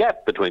bridge the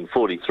gap between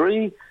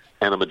 43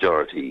 and a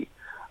majority.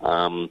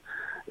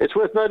 It's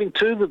worth noting,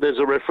 too, that there's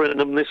a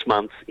referendum this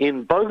month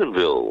in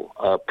Bougainville,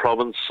 a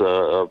province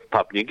of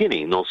Papua New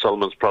Guinea, North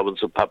Solomon's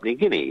province of Papua New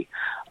Guinea.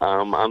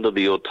 Under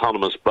the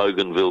autonomous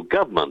Bougainville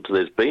government,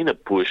 there's been a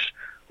push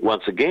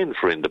once again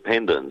for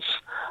independence.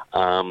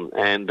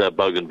 And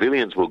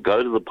Bougainvillians will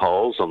go to the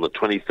polls on the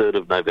 23rd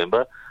of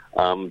November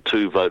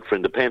to vote for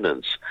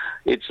independence.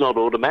 It's not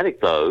automatic,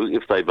 though,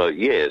 if they vote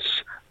yes,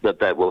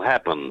 that will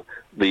happen.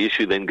 The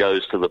issue then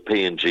goes to the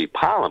PNG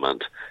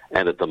Parliament,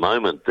 and at the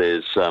moment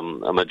there's a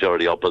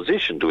majority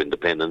opposition to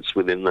independence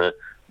within the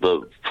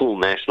full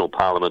national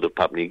parliament of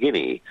Papua New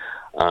Guinea.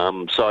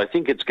 So I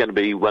think it's going to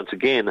be, once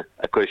again,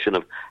 a question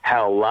of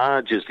how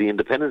large is the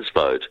independence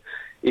vote.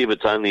 If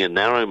it's only a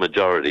narrow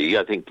majority,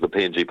 I think the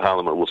PNG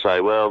Parliament will say,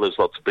 well, there's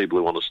lots of people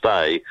who want to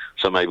stay,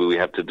 so maybe we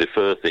have to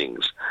defer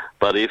things.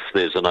 But if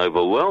there's an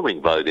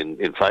overwhelming vote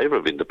in favour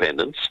of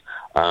independence,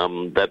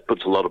 that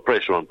puts a lot of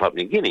pressure on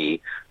Papua New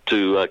Guinea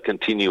to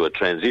continue a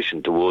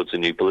transition towards a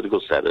new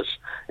political status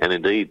and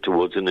indeed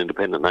towards an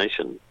independent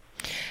nation.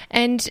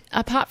 And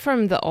apart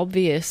from the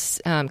obvious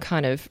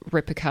kind of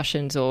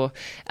repercussions or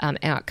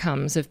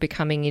outcomes of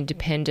becoming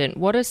independent,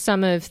 what are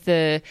some of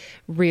the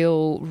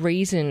real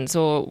reasons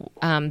or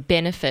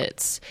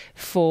benefits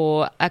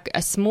for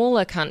a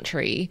smaller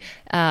country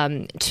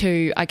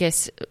to, I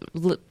guess,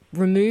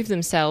 remove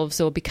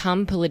themselves or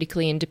become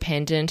politically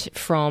independent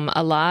from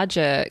a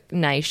larger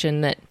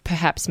nation that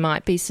perhaps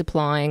might be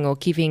supplying or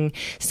giving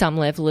some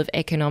level of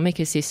economic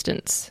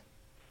assistance?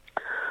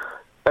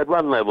 At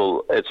one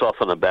level, it's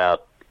often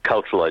about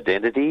cultural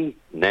identity,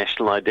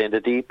 national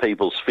identity,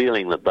 people's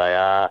feeling that they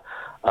are,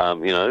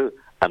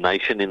 a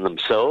nation in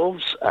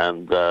themselves,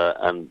 and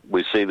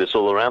we see this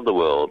all around the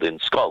world, in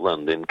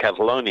Scotland, in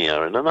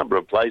Catalonia, in a number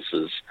of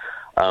places,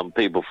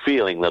 people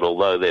feeling that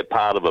although they're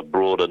part of a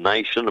broader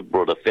nation, a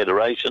broader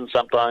federation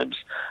sometimes,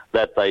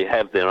 that they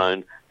have their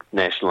own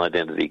national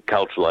identity,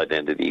 cultural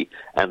identity,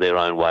 and their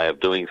own way of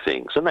doing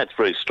things. And that's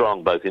very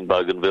strong both in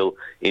Bougainville,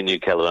 in New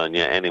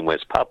Caledonia, and in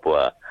West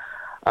Papua.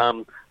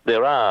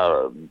 There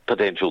are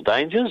potential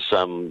dangers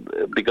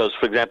because,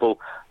 for example,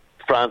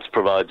 France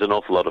provides an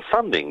awful lot of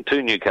funding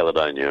to New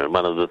Caledonia, and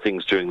one of the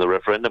things during the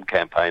referendum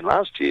campaign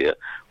last year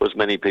was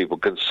many people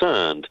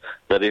concerned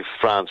that if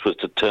France was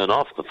to turn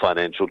off the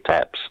financial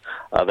taps,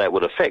 that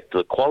would affect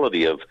the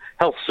quality of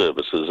health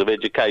services, of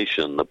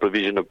education, the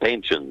provision of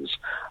pensions,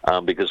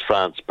 because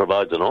France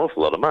provides an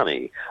awful lot of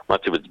money,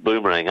 much of it's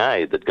boomerang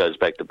aid that goes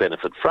back to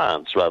benefit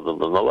France rather than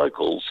the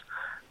locals.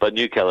 But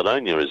New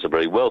Caledonia is a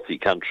very wealthy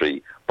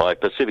country by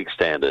Pacific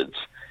standards.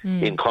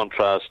 In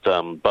contrast,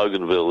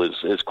 Bougainville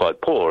is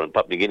quite poor, and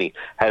Papua New Guinea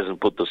hasn't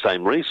put the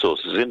same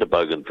resources into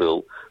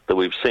Bougainville that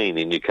we've seen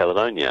in New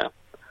Caledonia.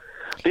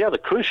 The other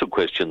crucial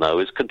question, though,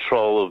 is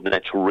control of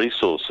natural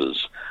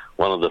resources.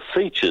 One of the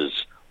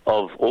features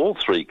of all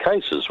three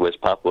cases, West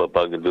Papua,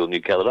 Bougainville,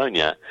 New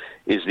Caledonia,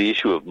 is the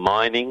issue of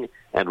mining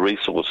and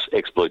resource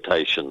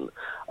exploitation.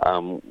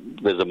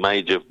 There's a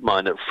major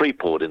mine at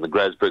Freeport in the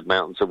Grasberg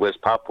Mountains of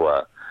West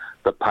Papua.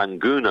 The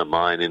Panguna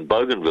mine in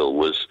Bougainville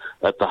was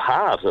at the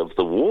heart of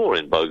the war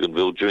in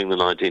Bougainville during the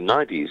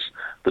 1990s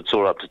that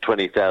saw up to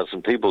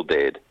 20,000 people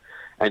dead.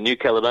 And New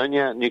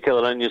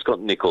Caledonia's got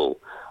nickel.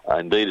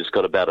 Indeed, it's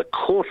got about a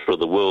quarter of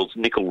the world's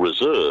nickel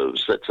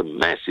reserves. That's a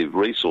massive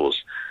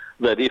resource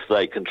that, if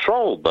they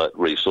controlled that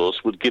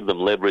resource, would give them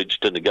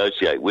leverage to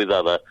negotiate with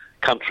other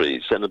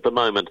countries. And at the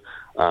moment,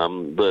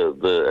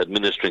 the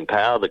administering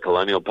power, the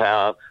colonial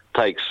power,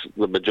 takes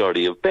the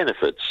majority of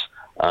benefits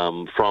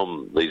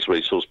from these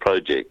resource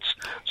projects.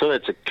 So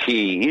that's a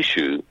key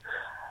issue.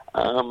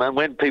 And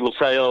when people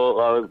say,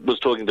 I was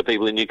talking to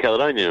people in New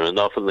Caledonia, and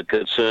often the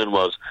concern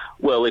was,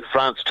 well, if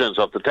France turns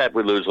off the tap,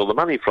 we lose all the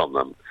money from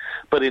them.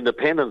 But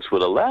independence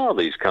would allow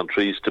these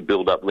countries to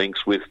build up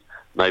links with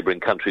neighbouring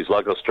countries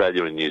like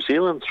Australia and New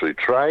Zealand through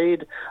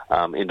trade.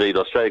 Indeed,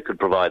 Australia could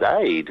provide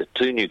aid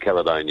to New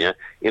Caledonia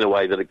in a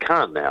way that it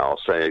can't now.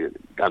 Australia,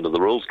 under the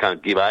rules,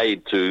 can't give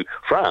aid to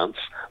France,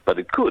 but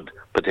it could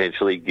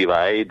potentially give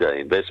aid,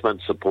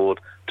 investment support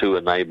to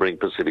a neighbouring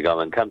Pacific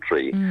Island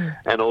country.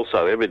 And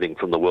also everything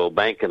from the World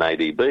Bank and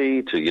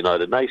ADB to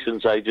United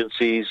Nations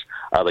agencies,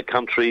 other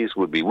countries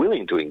would be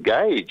willing to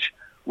engage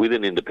with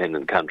an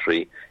independent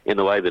country in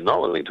the way they're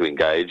not willing to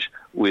engage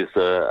with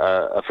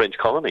a French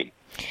colony.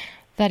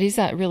 That is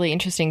a really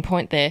interesting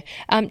point there.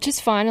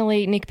 Just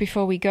finally, Nic,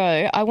 before we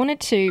go, I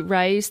wanted to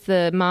raise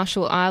the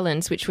Marshall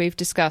Islands, which we've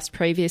discussed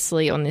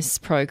previously on this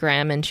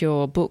program, and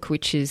your book,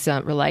 which is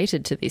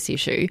related to this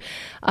issue.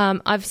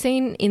 I've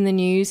seen in the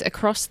news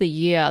across the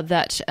year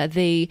that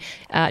the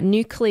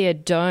nuclear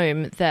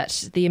dome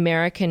that the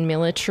American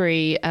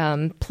military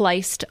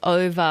placed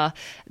over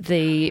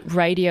the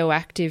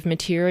radioactive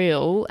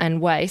material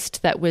and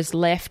waste that was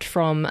left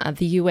from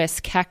the US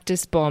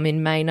Cactus bomb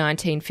in May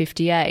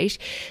 1958,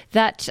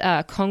 that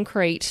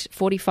concrete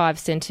 45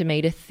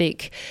 centimetre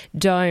thick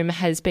dome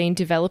has been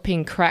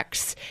developing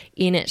cracks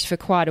in it for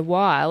quite a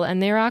while,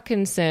 and there are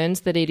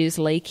concerns that it is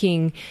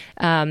leaking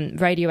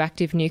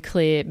radioactive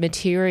nuclear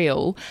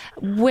material.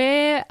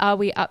 Where are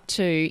we up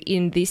to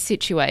in this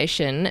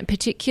situation,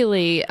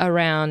 particularly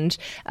around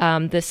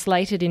the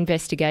slated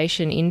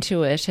investigation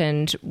into it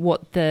and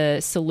what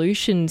the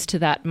solutions to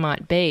that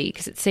might be?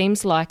 Because it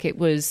seems like it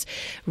was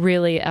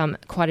really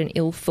quite an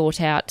ill thought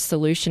out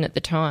solution at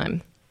the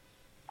time.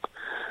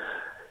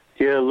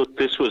 Yeah, look,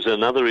 this was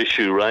another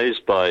issue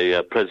raised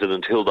by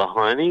President Hilda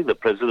Heine, the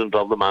president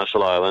of the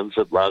Marshall Islands,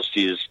 at last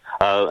year's,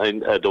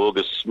 at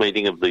August's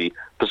meeting of the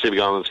Pacific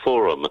Islands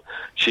Forum.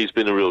 She's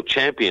been a real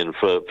champion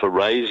for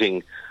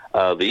raising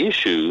the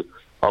issue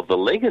of the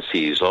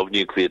legacies of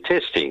nuclear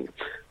testing.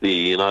 The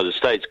United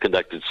States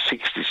conducted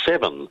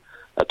 67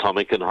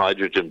 atomic and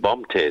hydrogen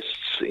bomb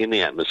tests in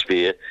the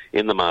atmosphere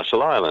in the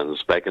Marshall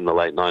Islands back in the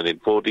late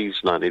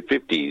 1940s,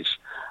 1950s.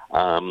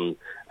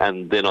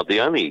 And they're not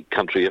the only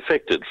country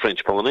affected.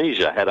 French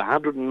Polynesia had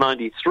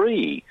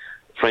 193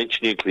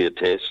 French nuclear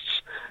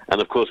tests.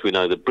 And, of course, we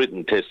know that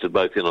Britain tested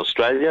both in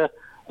Australia,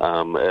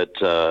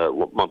 at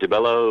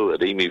Montebello,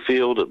 at Emu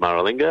Field, at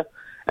Maralinga,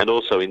 and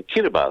also in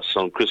Kiribati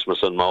on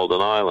Christmas and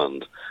Malden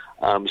Island.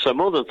 So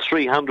more than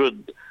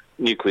 300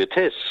 nuclear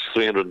tests,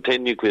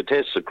 310 nuclear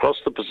tests across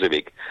the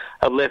Pacific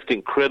have left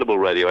incredible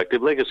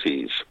radioactive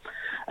legacies.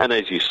 And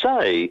as you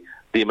say,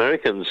 the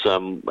Americans,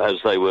 as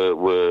they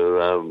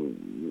were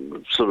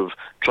sort of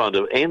trying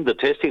to end the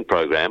testing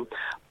program,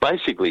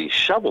 basically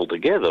shoveled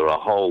together a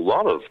whole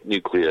lot of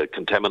nuclear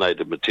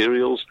contaminated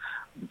materials,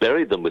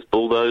 buried them with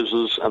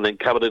bulldozers, and then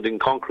covered it in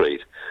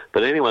concrete.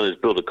 But anyone who's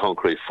built a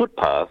concrete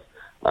footpath,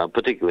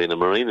 particularly in a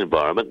marine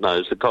environment,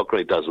 knows that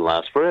concrete doesn't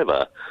last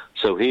forever.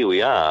 So here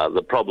we are,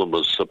 the problem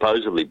was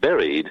supposedly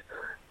buried,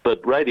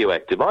 but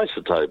radioactive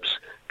isotopes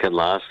can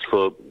last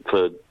for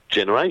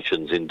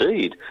generations.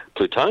 Indeed,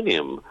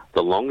 plutonium,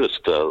 the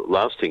longest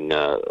lasting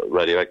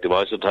radioactive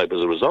isotope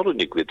as a result of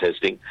nuclear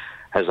testing,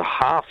 has a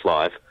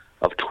half-life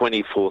of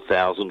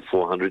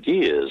 24,400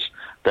 years.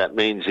 That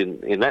means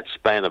in that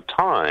span of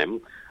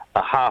time,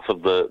 a half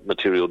of the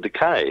material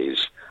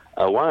decays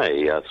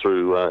away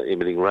through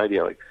emitting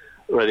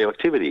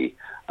radioactivity.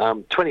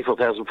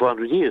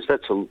 24,400 years,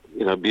 that's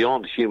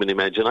beyond human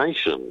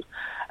imagination.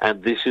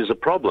 And this is a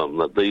problem,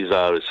 that these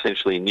are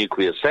essentially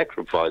nuclear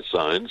sacrifice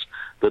zones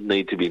that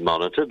need to be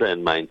monitored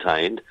and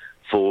maintained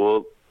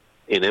for,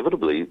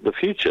 inevitably, the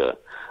future.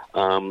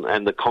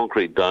 And the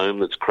concrete dome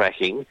that's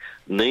cracking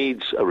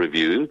needs a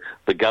review.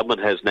 The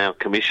government has now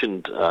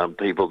commissioned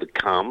people to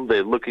come.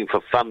 They're looking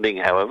for funding,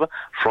 however,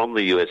 from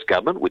the US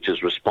government, which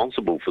is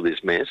responsible for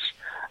this mess,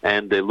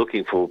 and they're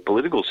looking for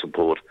political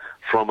support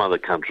from other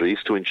countries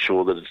to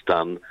ensure that it's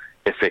done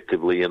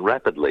effectively and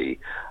rapidly.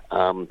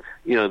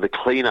 The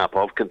cleanup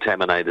of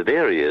contaminated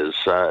areas,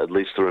 at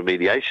least the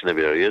remediation of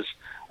areas,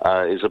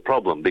 is a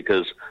problem,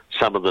 because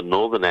some of the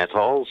northern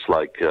atolls,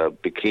 like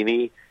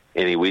Bikini,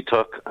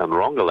 Eniwetok and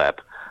Rongelap,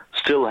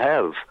 still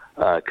have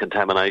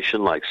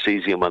contamination like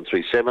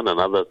cesium-137 and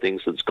other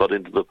things that's got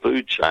into the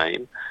food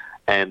chain.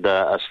 And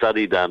a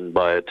study done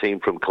by a team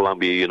from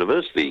Columbia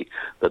University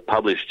that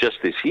published just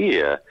this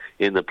year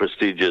in the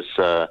prestigious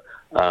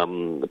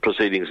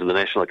Proceedings of the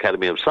National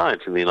Academy of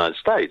Science in the United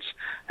States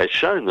has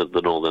shown that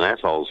the northern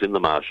atolls in the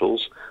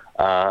Marshalls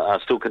are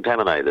still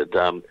contaminated,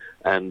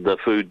 and the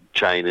food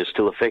chain is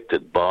still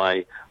affected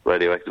by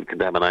radioactive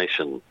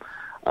contamination.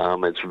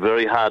 It's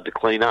very hard to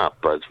clean up,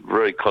 but it's a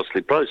very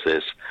costly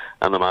process,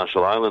 and the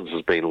Marshall Islands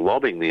has been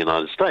lobbying the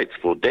United States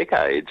for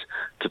decades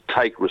to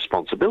take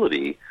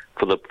responsibility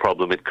for the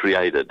problem it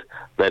created.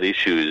 That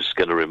issue is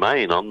going to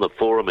remain on the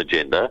forum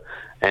agenda,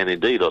 and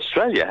indeed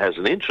Australia has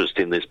an interest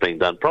in this being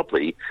done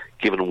properly,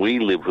 given we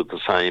live with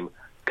the same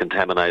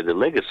contaminated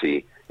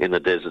legacy in the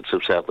deserts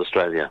of South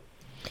Australia.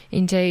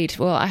 Indeed.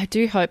 Well, I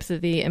do hope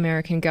that the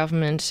American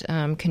government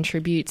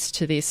contributes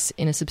to this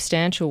in a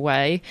substantial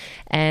way,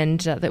 and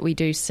that we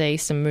do see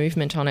some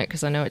movement on it,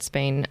 because I know it's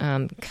been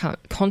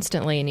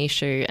constantly an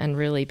issue and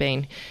really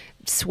been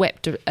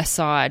swept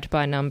aside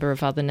by a number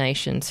of other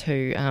nations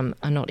who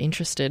are not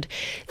interested.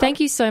 Thank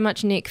you so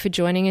much, Nic, for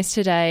joining us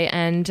today,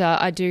 and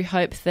I do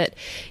hope that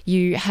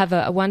you have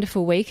a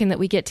wonderful week and that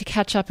we get to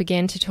catch up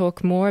again to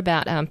talk more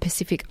about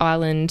Pacific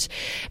Island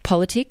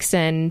politics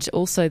and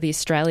also the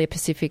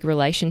Australia-Pacific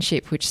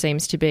relationship, which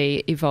seems to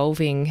be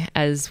evolving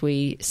as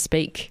we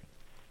speak.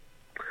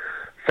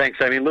 Thanks,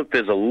 Amy. Look,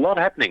 there's a lot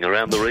happening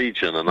around the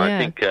region, and I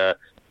think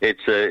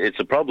it's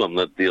a problem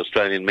that the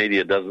Australian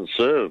media doesn't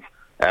serve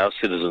our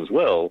citizens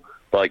well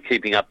by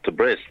keeping up to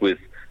breast with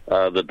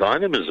the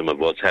dynamism of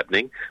what's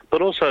happening,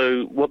 but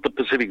also what the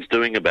Pacific's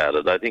doing about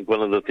it. I think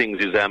one of the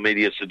things is our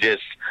media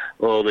suggests,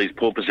 these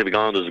poor Pacific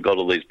Islanders have got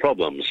all these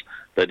problems.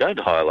 They don't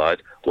highlight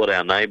what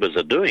our neighbours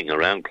are doing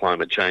around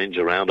climate change,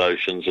 around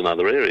oceans and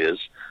other areas.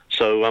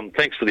 So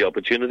thanks for the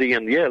opportunity,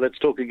 and let's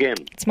talk again.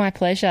 It's my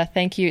pleasure.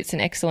 Thank you. It's an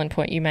excellent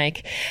point you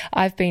make.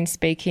 I've been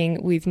speaking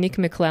with Nic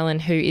Maclellan,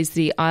 who is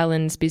the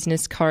Islands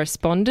business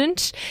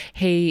correspondent.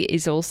 He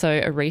is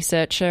also a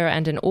researcher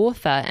and an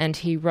author, and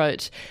he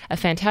wrote a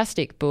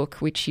fantastic book,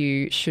 which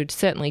you should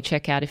certainly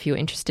check out if you're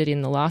interested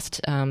in the last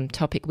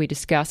topic we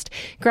discussed,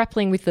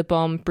 Grappling with the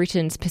Bomb,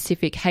 Britain's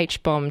Pacific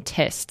H-Bomb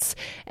Tests.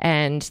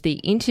 And the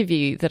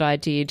interview that I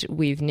did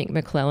with Nic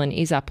Maclellan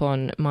is up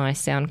on my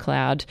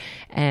SoundCloud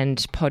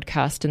and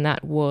podcast, and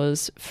that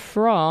was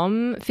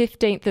from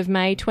 15th of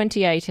May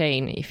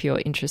 2018, if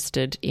you're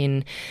interested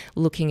in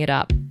looking it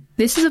up.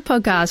 This is a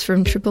podcast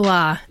from Triple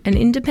R, an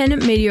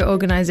independent media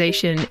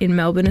organisation in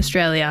Melbourne,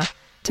 Australia.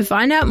 To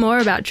find out more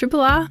about Triple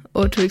R,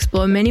 or to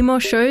explore many more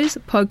shows,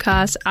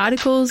 podcasts,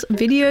 articles,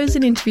 videos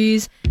and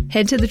interviews,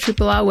 head to the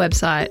Triple R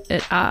website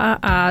at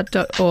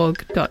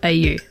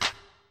rrr.org.au.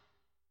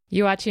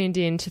 You are tuned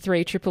in to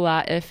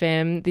 3RRR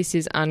FM. This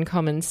is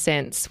Uncommon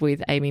Sense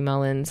with Amy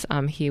Mullins.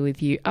 I'm here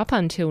with you up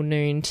until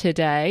noon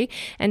today.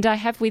 And I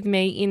have with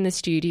me in the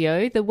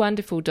studio the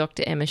wonderful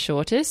Dr. Emma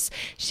Shortis.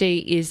 She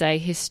is a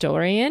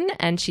historian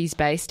and she's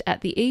based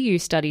at the EU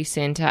Studies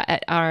Centre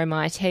at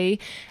RMIT.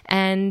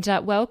 And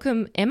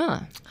welcome,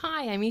 Emma.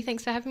 Hi, Amy.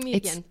 Thanks for having me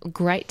again. It's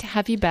great to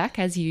have you back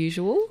as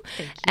usual.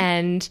 Thank you.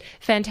 And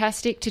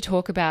fantastic to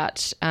talk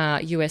about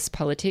US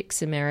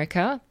politics,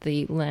 America,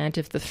 the land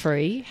of the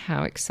free.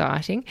 How exciting.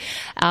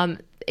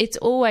 It's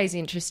always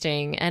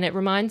interesting, and it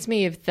reminds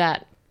me of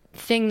that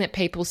thing that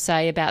people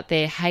say about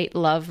their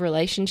hate-love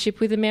relationship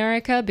with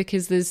America,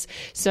 because there's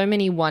so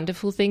many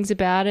wonderful things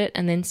about it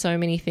and then so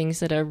many things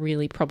that are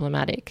really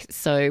problematic.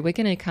 So we're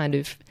going to kind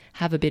of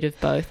have a bit of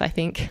both, I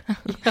think,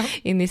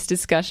 in this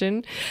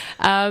discussion.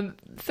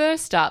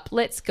 First up,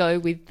 let's go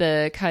with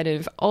the kind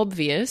of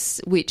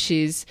obvious, which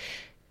is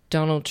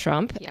Donald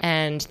Trump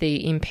and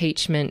the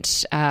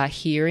impeachment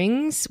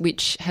hearings,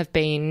 which have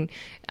been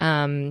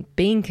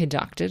being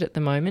conducted at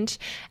the moment.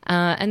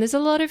 And there's a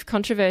lot of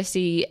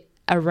controversy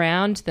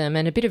around them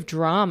and a bit of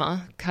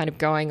drama kind of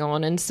going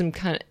on, and some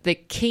kind of the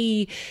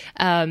key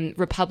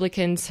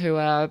Republicans who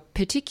are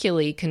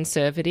particularly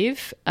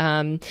conservative,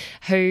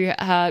 who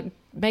are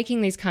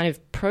making these kind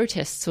of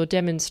protests or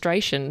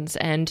demonstrations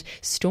and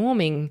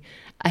storming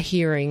a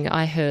hearing,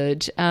 I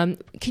heard. Can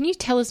you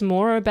tell us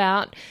more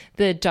about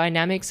the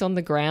dynamics on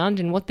the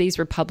ground and what these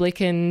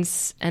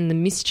Republicans and the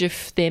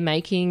mischief they're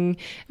making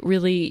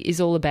really is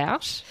all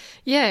about?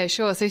 Yeah,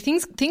 sure. So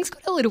things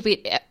got a little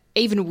bit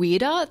even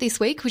weirder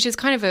this week, which is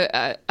kind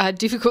of a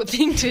difficult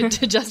thing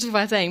to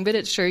justify saying, but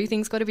it's true.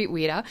 Things got a bit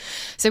weirder.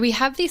 So we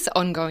have this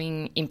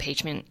ongoing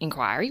impeachment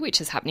inquiry,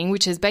 which is happening,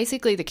 which is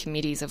basically the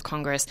committees of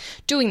Congress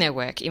doing their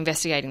work,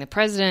 investigating the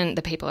president,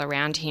 the people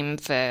around him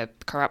for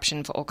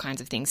corruption, for all kinds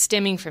of things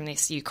stemming from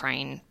this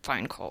Ukraine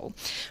phone call,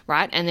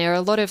 right? And there are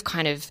a lot of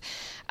kind of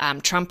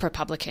Trump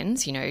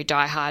Republicans, you know,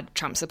 diehard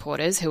Trump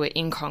supporters who are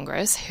in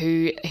Congress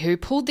who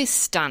pulled this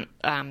stunt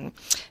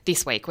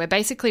this week, where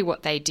basically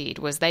what they did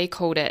was they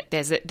called it,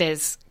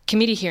 there's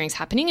committee hearings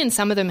happening, and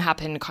some of them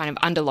happen kind of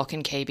under lock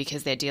and key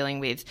because they're dealing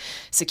with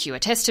secure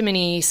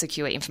testimony,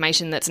 secure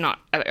information that's not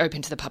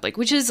open to the public,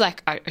 which is,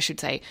 like, I should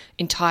say,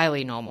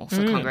 entirely normal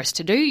for Congress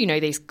to do. You know,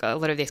 a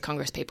lot of these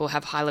Congress people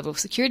have high-level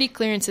security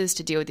clearances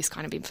to deal with this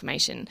kind of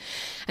information.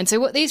 And so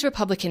what these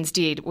Republicans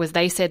did was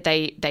they said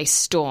they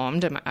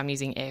stormed, I'm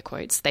using air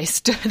quotes, they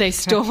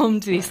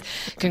stormed this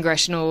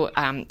congressional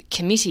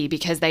committee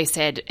because they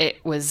said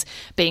it was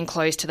being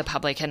closed to the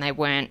public and they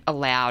weren't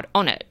allowed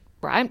on it.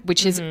 Right,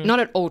 which is not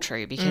at all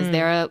true, because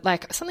there are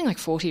something like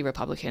 40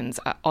 Republicans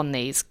on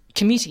these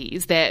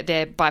committees.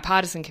 They're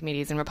bipartisan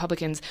committees, and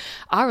Republicans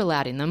are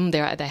allowed in them. They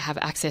have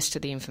access to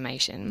the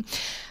information.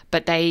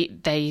 But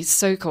they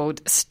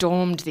so-called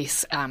stormed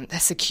this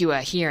secure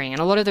hearing,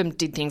 and a lot of them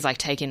did things like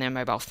take in their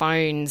mobile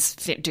phones,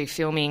 do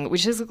filming,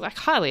 which is like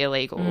highly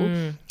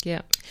illegal.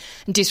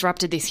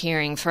 Disrupted this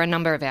hearing for a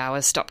number of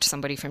hours, stopped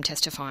somebody from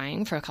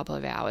testifying for a couple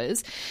of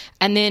hours,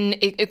 and then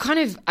it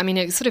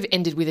sort of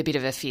ended with a bit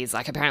of a fizz.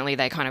 Like, apparently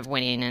they kind of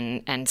went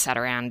in and sat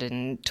around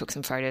and took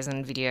some photos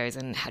and videos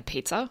and had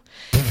pizza.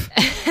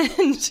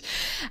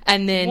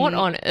 and then what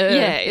on earth?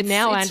 Yeah,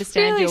 now I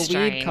understand really your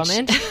strange. weird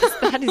comment.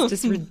 That is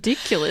just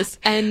ridiculous.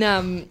 And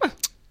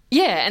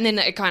and then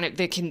it kind of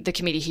the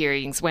committee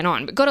hearings went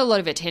on, but got a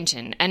lot of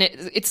attention. And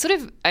it's sort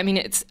of, I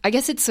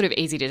guess it's sort of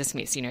easy to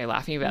dismiss, you know,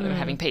 laughing about them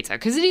having pizza,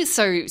 because it is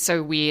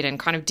so weird and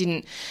kind of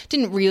didn't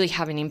really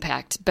have an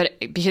impact. But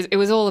because it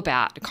was all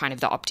about kind of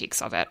the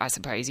optics of it, I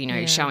suppose, you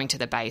know, showing to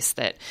the base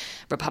that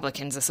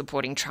Republicans are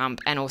supporting Trump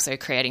and also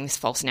creating this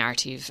false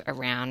narrative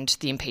around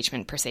the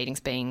impeachment proceedings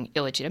being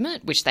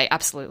illegitimate, which they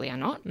absolutely are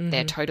not.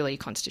 They're totally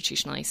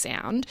constitutionally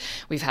sound.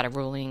 We've had a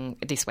ruling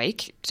this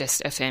week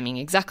just affirming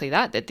exactly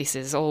that this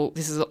is all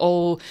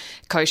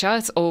kosher,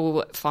 it's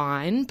all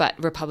fine, but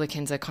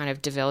Republicans are kind of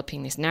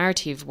developing this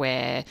narrative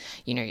where,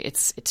 you know,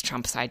 it's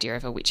Trump's idea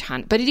of a witch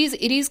hunt. But it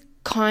is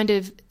kind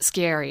of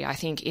scary, I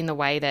think, in the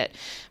way that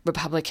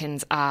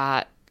Republicans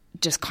are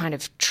just kind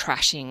of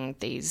trashing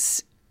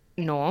these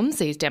norms,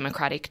 these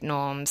democratic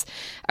norms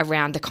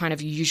around the kind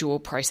of usual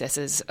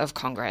processes of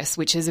Congress,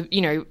 which is, you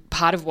know,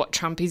 part of what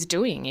Trump is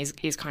doing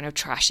is kind of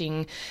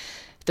trashing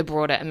the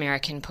broader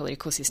American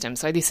political system.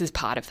 So this is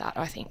part of that,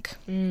 I think.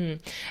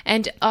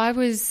 And I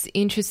was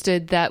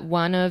interested that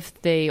one of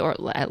or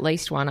at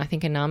least one, I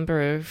think a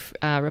number of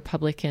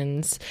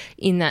Republicans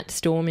in that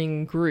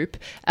storming group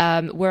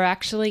were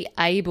actually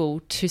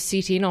able to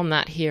sit in on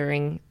that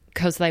hearing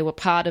because they were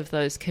part of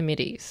those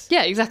committees.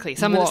 Yeah, exactly.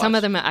 Some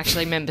of them are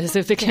actually members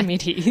of the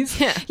committees.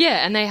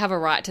 Yeah, and they have a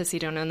right to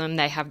sit in on them.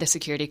 They have the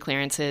security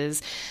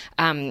clearances.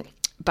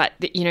 But,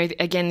 you know,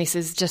 again, this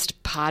is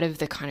just part of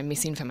the kind of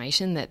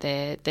misinformation that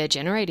they're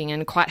generating,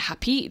 and quite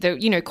happy to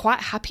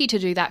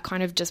do that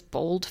kind of just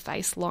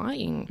bald-faced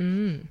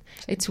lying.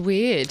 It's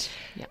weird.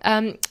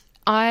 Yeah.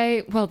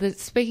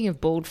 Speaking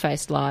of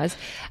bald-faced lies,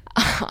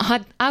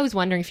 I was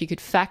wondering if you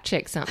could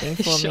fact-check something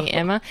for Sure. me,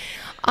 Emma.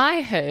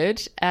 I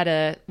heard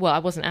I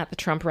wasn't at the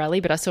Trump rally,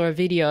 but I saw a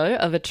video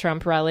of a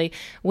Trump rally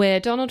where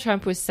Donald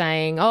Trump was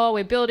saying,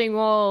 we're building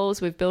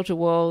walls. We've built a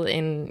wall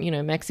in,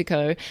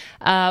 Mexico.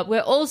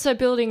 We're also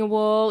building a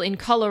wall in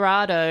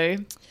Colorado.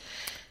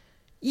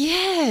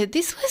 Yeah,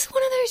 this was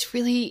one of those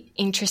really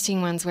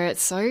interesting ones where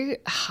it's so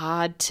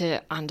hard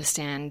to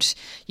understand,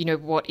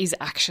 what is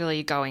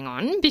actually going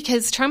on,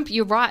 because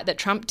you're right that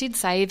Trump did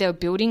say they're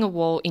building a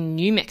wall in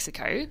New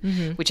Mexico,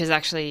 which is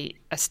actually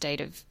a state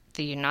of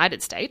the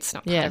United States,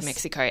 not part of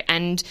Mexico,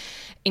 and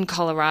in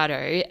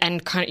Colorado,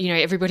 and kind of,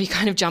 everybody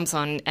kind of jumps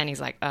on and he's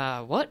like,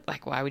 what?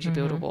 Like, why would you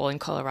build a wall in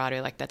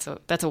Colorado? Like, that's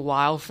a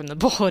while from the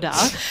border.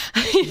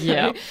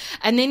 Yeah.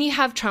 And then you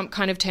have Trump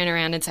kind of turn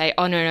around and say,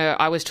 no,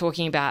 I was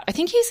talking about, I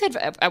think he said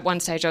at one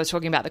stage I was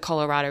talking about the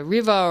Colorado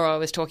River, or I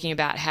was talking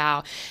about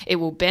how it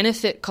will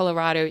benefit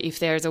Colorado if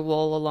there is a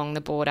wall along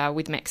the border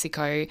with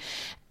Mexico.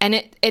 And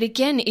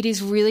it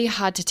is really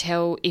hard to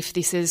tell if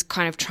this is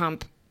kind of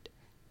Trump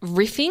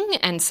riffing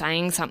and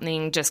saying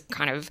something just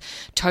kind of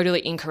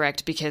totally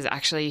incorrect because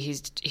actually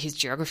his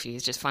geography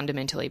is just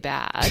fundamentally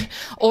bad,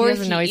 or he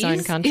doesn't know his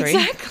own country.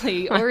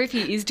 Exactly. Or if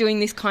he is doing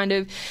this kind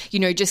of,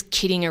 just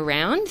kidding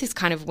around, this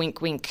kind of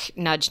wink, wink,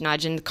 nudge,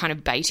 nudge, and kind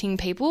of baiting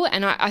people.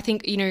 And I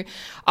think,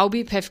 I'll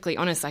be perfectly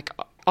honest, like,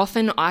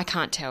 often I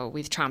can't tell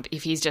with Trump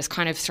if he's just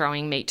kind of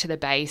throwing meat to the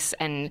base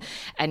and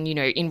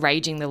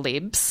enraging the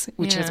libs,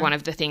 which is one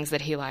of the things that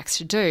he likes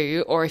to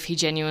do, or if he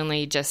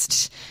genuinely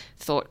just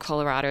thought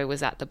Colorado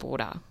was at the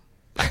border.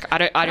 Like,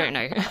 I don't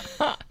know.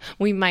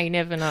 We may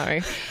never know.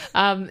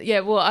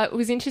 It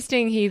was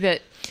interesting here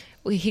that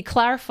he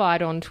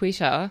clarified on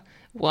Twitter.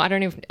 Well,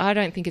 I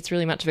don't think it's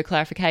really much of a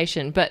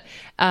clarification, but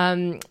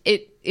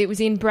it was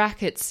in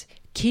brackets,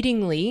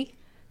 kiddingly,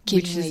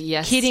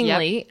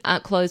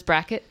 close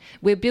bracket.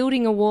 We're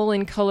building a wall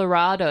in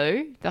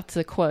Colorado. That's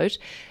a quote.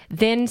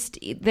 Then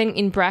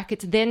in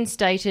brackets, then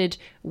stated,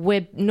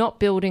 we're not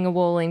building a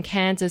wall in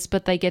Kansas,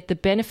 but they get the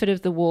benefit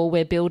of the wall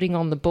we're building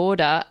on the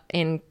border,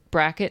 in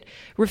bracket,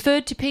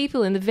 referred to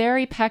people in the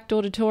very packed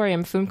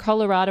auditorium from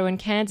Colorado and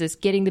Kansas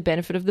getting the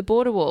benefit of the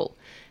border wall.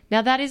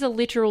 Now, that is a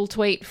literal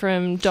tweet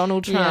from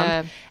Donald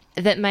Trump.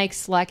 That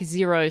makes like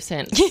zero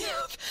sense.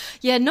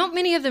 Yeah, not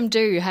many of them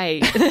do. Hey,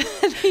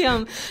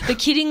 the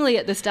kiddingly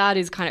at the start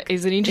is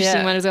an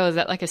interesting one as well. Is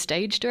that like a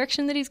stage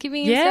direction that he's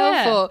giving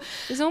himself? Or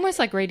it's almost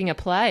like reading a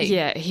play.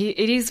 Yeah,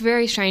 it is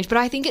very strange. But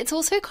I think it's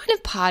also kind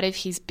of part of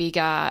his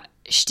bigger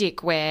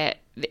shtick where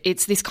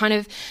it's this kind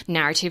of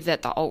narrative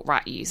that the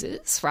alt-right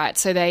uses, right?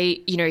 So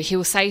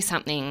he'll say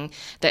something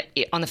that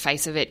on the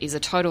face of it is a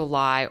total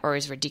lie or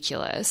is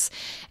ridiculous,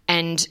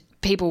 and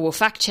people will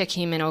fact check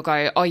him and he'll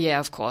go, oh yeah,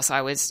 of course,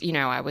 I was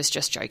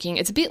just joking.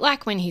 It's a bit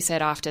like when he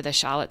said after the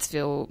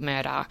Charlottesville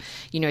murder,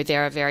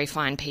 there are very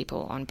fine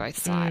people on both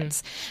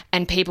sides.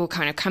 And people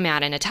kind of come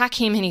out and attack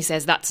him and he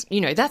says, that's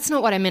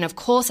not what I meant. Of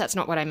course, that's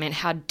not what I meant.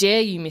 How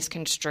dare you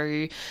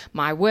misconstrue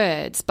my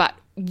words? But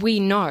we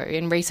know,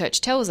 and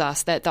research tells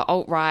us, that the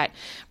alt-right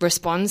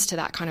responds to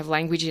that kind of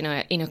language in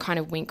a kind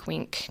of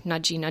wink-wink,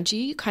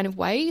 nudgy-nudgy kind of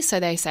way.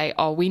 So they say,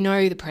 we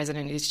know the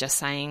president is just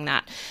saying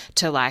that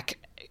to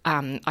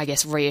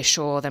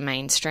reassure the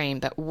mainstream,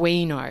 but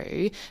we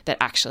know that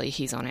actually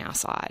he's on our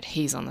side.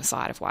 He's on the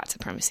side of white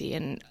supremacy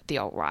and the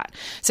alt-right.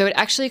 So it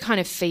actually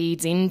kind of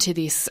feeds into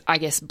this,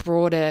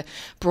 broader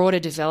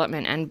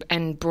development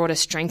and broader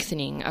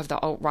strengthening of the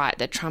alt-right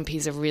that Trump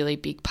is a really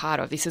big part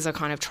of. This is a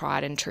kind of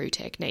tried and true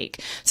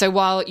technique. So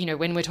while,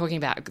 when we're talking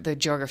about the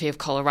geography of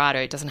Colorado,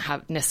 it doesn't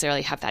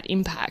necessarily have that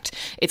impact,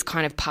 it's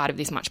kind of part of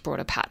this much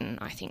broader pattern,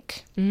 I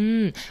think.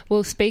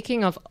 Well,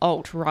 speaking of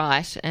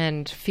alt-right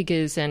and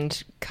figures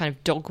and kind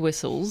of dog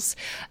whistles,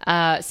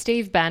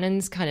 Steve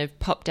Bannon's kind of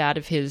popped out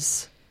of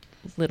his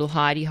little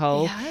hidey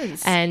hole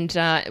and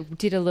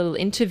did a little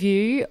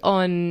interview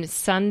on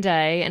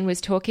Sunday and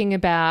was talking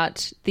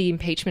about the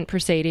impeachment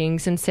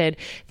proceedings and said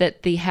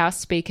that the House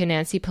Speaker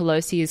Nancy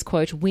Pelosi is,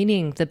 quote,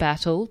 winning the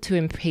battle to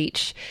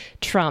impeach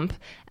Trump.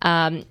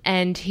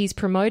 And he's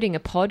promoting a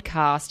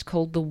podcast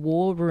called The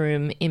War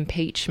Room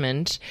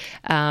Impeachment,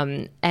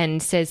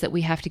 and says that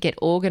we have to get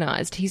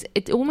organised.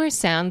 It almost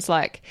sounds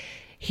like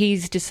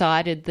he's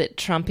decided that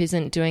Trump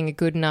isn't doing a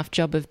good enough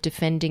job of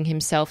defending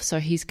himself,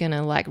 so he's going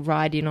to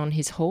ride in on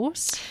his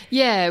horse.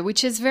 Yeah,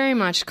 which is very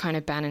much kind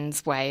of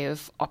Bannon's way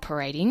of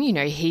operating.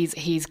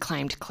 He's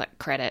claimed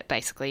credit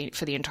basically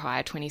for the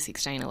entire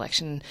 2016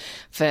 election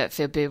for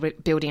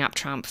building up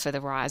Trump, for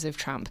the rise of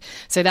Trump.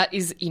 So that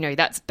is,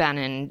 that's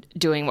Bannon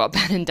doing what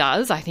Bannon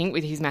does, I think,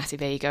 with his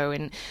massive ego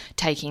and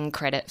taking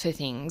credit for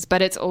things.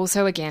 But it's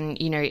also, again,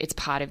 it's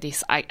part of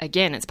this,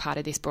 it's part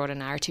of this broader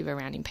narrative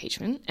around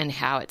impeachment and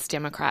how it's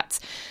Democrats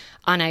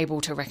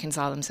unable to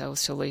reconcile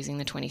themselves to losing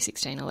the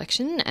 2016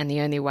 election, and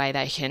the only way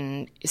they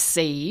can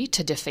see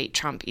to defeat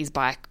Trump is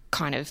by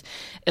kind of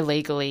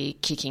illegally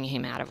kicking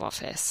him out of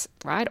office,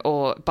 right?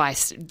 Or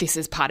this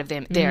is part of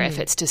their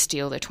efforts to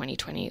steal the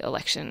 2020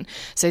 election.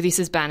 So this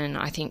is Bannon,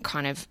 I think,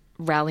 kind of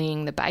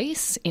rallying the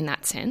base in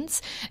that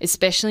sense,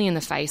 especially in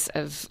the face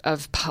of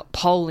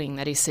polling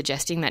that is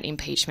suggesting that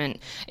impeachment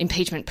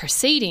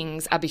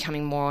proceedings are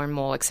becoming more and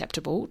more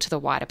acceptable to the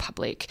wider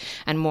public,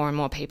 and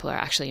more people are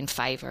actually in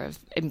favour of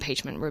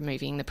impeachment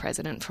removing the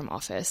president from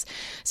office.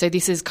 So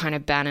this is kind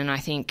of Bannon, I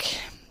think,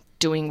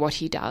 doing what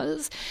he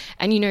does.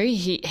 And,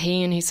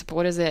 he and his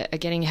supporters are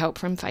getting help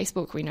from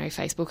Facebook. We know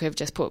Facebook have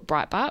just put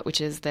Breitbart, which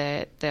is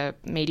the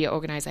media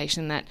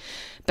organisation that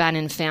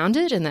Bannon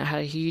founded and that had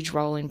a huge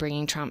role in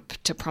bringing Trump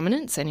to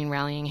prominence and in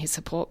rallying his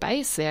support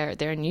base. They're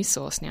a news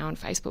source now on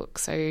Facebook.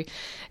 So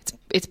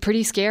it's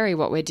pretty scary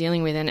what we're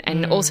dealing with.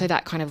 And also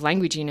that kind of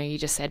language, you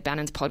just said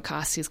Bannon's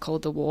podcast is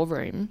called The War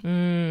Room.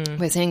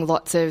 We're seeing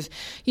lots of,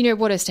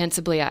 what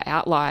ostensibly are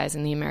outliers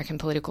in the American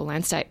political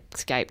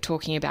landscape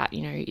talking about,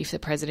 if the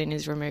president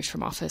is removed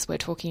from office, we're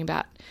talking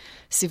about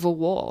civil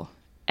war.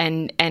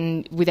 And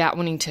without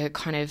wanting to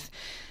kind of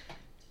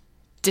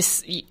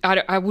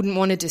I wouldn't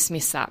want to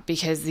dismiss that,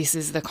 because this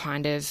is the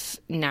kind of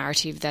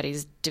narrative that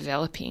is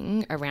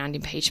developing around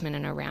impeachment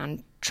and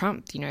around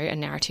Trump, a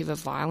narrative of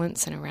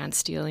violence and around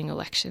stealing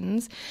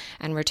elections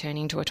and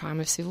returning to a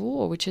time of civil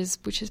war, which is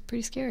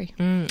pretty scary.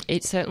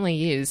 It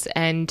certainly is.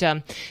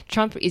 And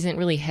Trump isn't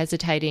really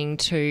hesitating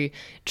to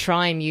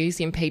try and use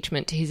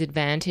impeachment to his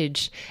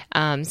advantage,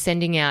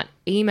 sending out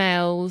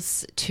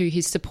emails to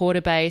his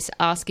supporter base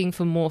asking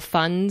for more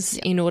funds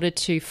in order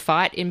to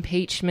fight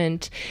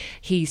impeachment.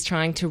 He's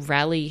trying to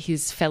rally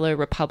his fellow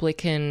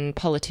Republican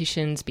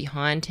politicians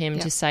behind him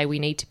to say we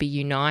need to be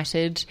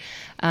united,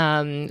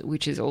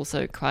 which is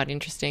also quite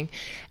interesting.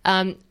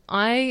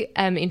 I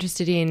am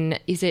interested in,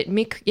 is it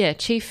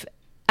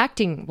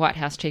acting White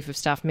House Chief of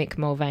Staff Mick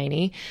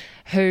Mulvaney,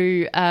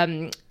 who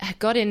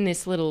got in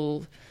this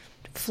little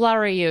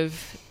flurry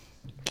of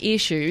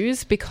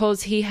issues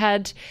because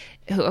the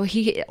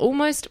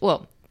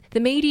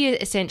media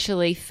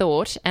essentially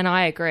thought, and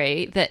I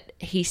agree, that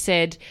he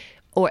said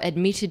or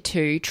admitted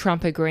to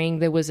Trump agreeing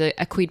there was a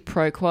quid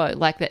pro quo,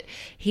 like that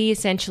he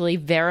essentially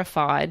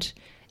verified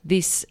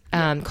this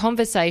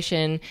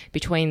conversation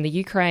between the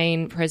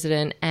Ukraine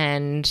president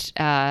and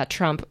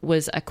Trump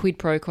was a quid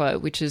pro quo,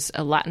 which is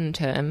a Latin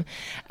term.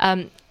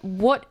 Then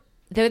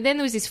there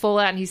was this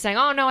fallout, and he's saying,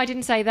 "Oh no, I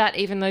didn't say that,"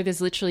 even though there's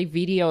literally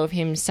video of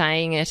him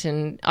saying it,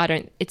 and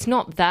it's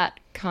not that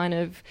kind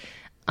of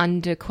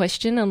under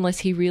question unless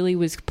he really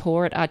was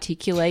poor at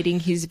articulating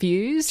his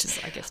views. Which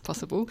is, I guess,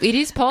 possible. It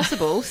is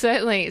possible,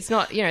 certainly. It's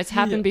not, it's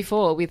happened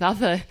before with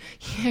other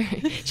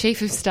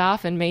chief of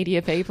staff and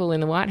media people in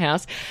the White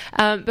House.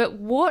 But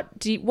what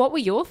were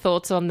your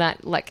thoughts on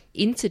that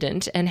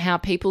incident, and how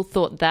people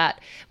thought that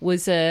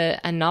was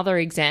another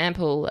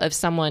example of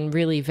someone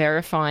really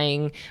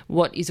verifying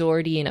what is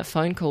already in a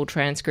phone call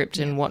transcript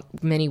and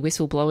what many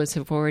whistleblowers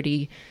have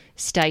already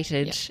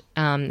stated,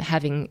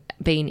 having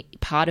been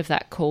part of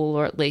that call,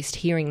 or at least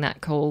hearing that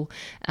call,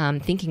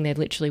 thinking there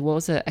literally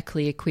was a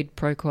clear quid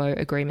pro quo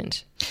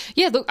agreement?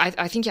 Yeah, look,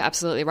 I think you're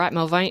absolutely right.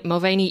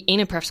 Mulvaney, in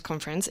a press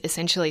conference,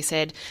 essentially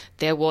said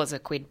there was a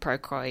quid pro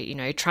quo.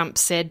 Trump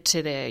said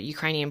to the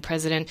Ukrainian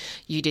president,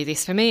 "You do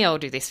this for me, I'll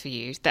do this for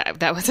you."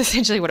 That was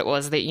essentially what it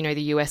was, that,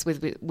 the US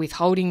with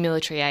withholding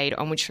military aid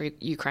on which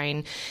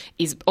Ukraine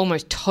is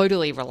almost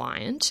totally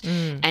reliant.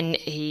 And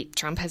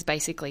Trump has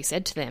basically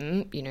said to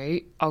them,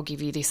 "I'll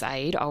give you this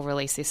aid, I'll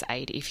release this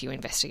aid if you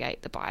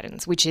investigate the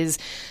Bidens," which is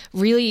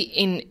really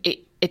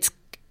it's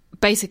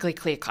basically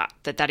clear-cut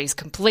that is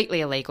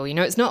completely illegal.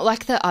 It's not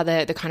like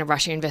the kind of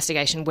Russia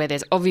investigation where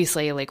there's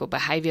obviously illegal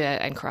behaviour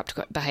and corrupt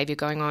behaviour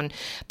going on,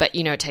 but,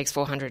 it takes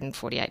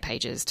 448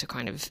 pages to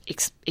kind of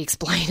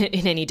explain it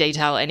in any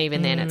detail, and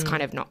even then it's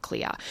kind of not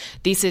clear.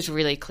 This is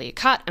really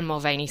clear-cut, and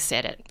Mulvaney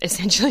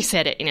essentially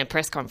said it in a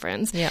press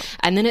conference. Yep.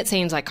 And then it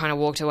seems like kind of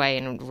walked away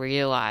and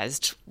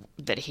realised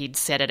that he'd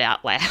said it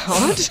out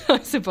loud, I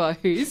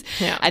suppose.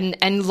 Yeah.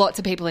 And lots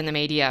of people in the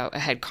media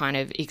had kind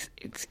of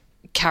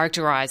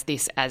characterised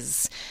this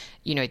as,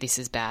 this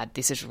is bad,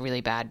 this is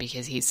really bad,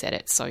 because he said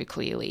it so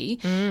clearly.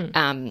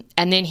 And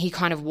then he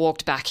kind of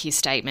walked back his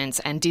statements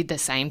and did the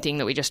same thing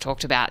that we just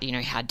talked about,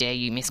 how dare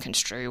you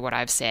misconstrue what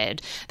I've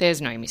said.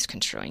 There's no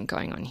misconstruing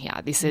going on here.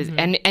 This is,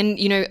 and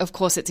of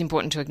course it's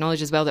important to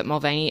acknowledge as well that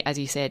Mulvaney, as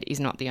you said, is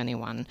not the only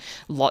one.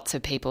 Lots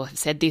of people have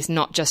said this,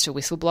 not just a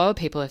whistleblower.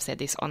 People have said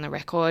this on the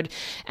record,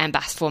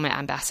 former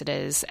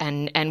ambassadors,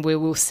 and we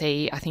will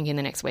see, I think in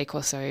the next week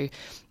or so,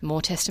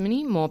 more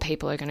testimony. More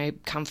people are going to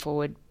come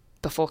forward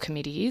before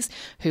committees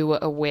who were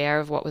aware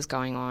of what was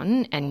going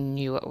on and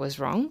knew it was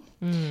wrong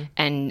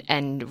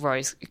and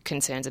rose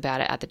concerns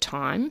about it at the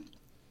time.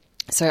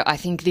 So I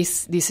think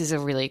this is a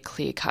really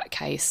clear-cut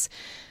case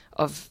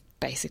of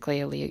basically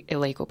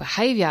illegal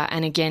behaviour.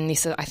 And again,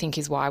 this I think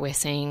is why we're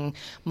seeing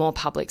more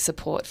public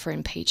support for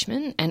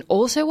impeachment, and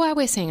also why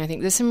we're seeing, I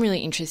think there's some really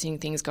interesting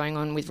things going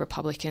on with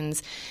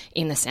Republicans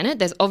in the Senate.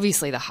 There's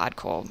obviously the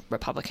hardcore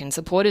Republican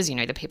supporters, you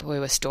know, the people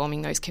who are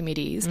storming those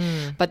committees,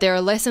 but there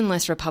are less and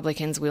less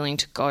Republicans willing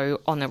to go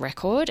on the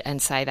record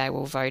and say they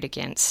will vote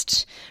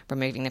against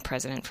removing the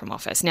president from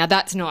office. Now,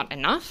 that's not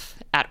enough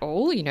at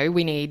all. You know,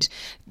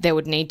 there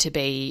would need to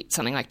be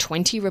something like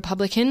 20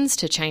 Republicans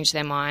to change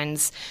their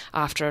minds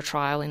after a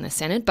trial in the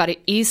Senate, but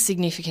it is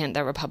significant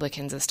that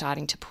Republicans are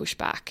starting to push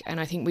back. And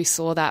I think we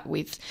saw that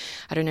with,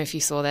 I don't know if you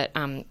saw that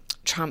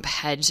Trump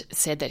had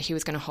said that he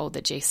was going to hold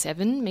the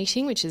G7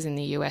 meeting, which is in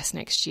the US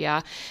next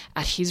year,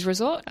 at his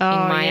resort in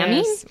Miami.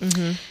 Yes.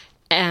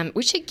 Mm-hmm.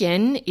 Which,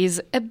 again,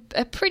 is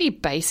a pretty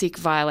basic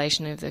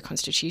violation of the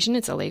Constitution.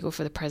 It's illegal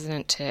for the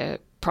president to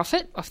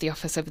profit off the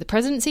office of the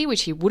presidency,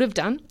 which he would have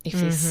done if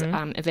this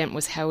event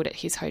was held at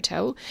his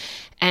hotel.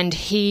 And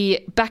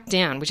he backed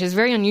down, which is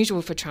very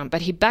unusual for Trump,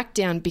 but he backed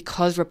down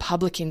because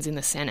Republicans in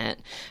the Senate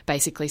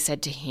basically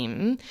said to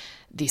him,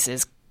 this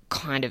is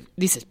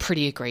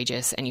pretty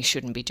egregious and you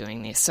shouldn't be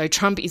doing this. So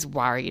Trump is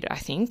worried, I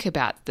think,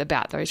 about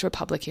those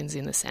Republicans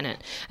in the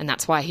Senate. And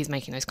that's why he's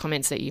making those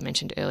comments that you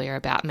mentioned earlier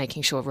about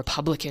making sure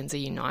Republicans are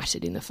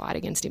united in the fight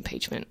against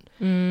impeachment.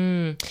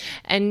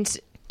 And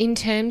in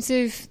terms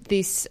of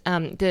this,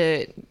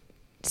 the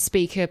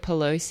Speaker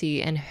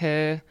Pelosi and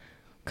her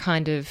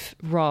kind of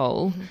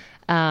role,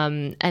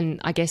 and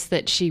I guess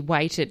that she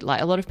waited,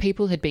 like a lot of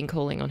people had been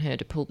calling on her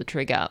to pull the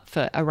trigger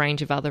for a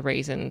range of other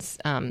reasons,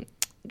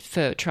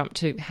 for Trump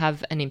to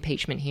have an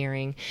impeachment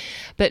hearing.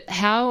 But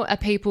how are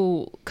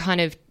people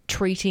kind of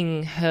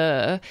treating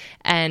her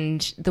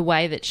and the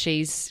way that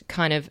she's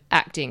kind of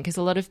acting? Because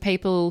a lot of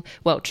people,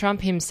 well, Trump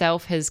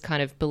himself has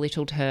kind of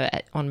belittled her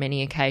on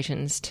many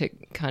occasions to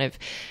kind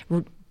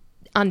of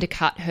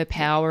undercut her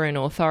power and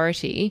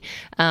authority.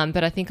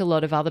 But I think a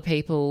lot of other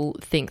people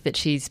think that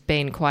she's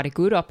been quite a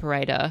good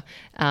operator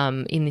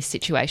in this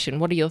situation.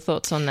 What are your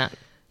thoughts on that?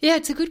 Yeah,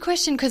 it's a good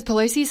question because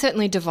Pelosi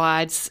certainly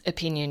divides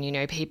opinion. You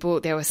know,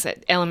 there were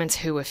elements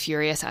who were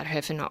furious at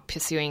her for not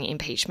pursuing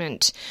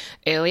impeachment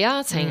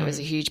earlier, saying it was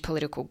a huge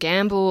political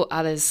gamble.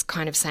 Others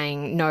kind of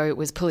saying, no, it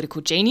was political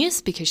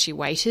genius because she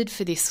waited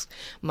for this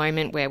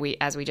moment where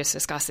as we just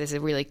discussed, there's a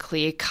really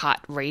clear-cut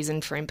reason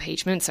for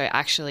impeachment. So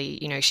actually,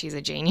 you know, she's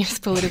a genius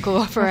political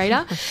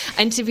operator.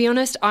 And to be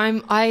honest,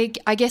 I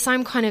guess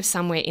I'm kind of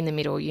somewhere in the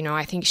middle. You know,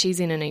 I think she's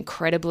in an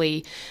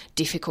incredibly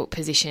difficult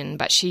position,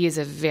 but she is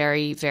a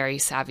very, very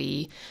savvy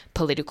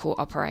political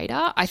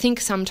operator. I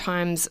think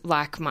sometimes,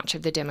 like much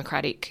of the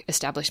Democratic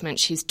establishment,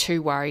 she's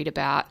too worried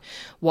about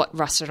what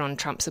rusted on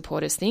Trump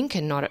supporters think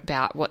and not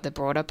about what the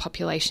broader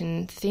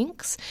population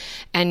thinks.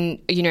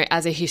 And, you know,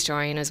 as a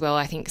historian as well,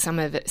 I think some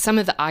of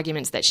the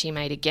arguments that she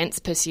made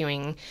against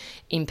pursuing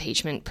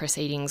impeachment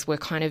proceedings were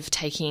kind of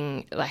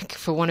taking, like,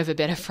 for want of a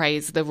better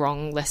phrase, the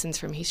wrong lessons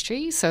from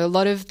history. So a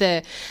lot of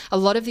the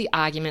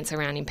arguments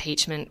around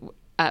impeachment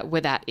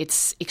were that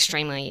it's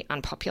extremely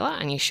unpopular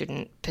and you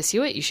shouldn't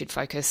pursue it. You should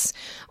focus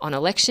on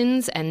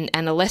elections. And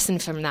a lesson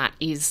from that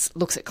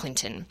looks at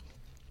Clinton.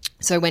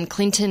 So when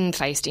Clinton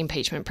faced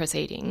impeachment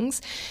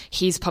proceedings,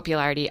 his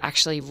popularity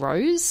actually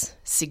rose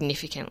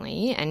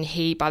significantly, and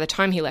by the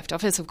time he left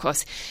office, of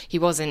course, he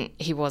wasn't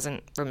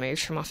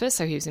removed from office,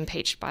 so he was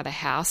impeached by the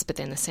House, but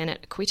then the Senate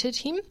acquitted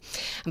him.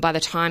 And by the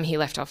time he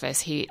left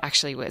office, he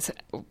actually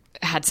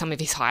had some of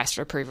his highest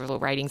approval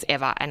ratings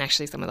ever, and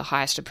actually some of the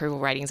highest approval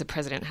ratings a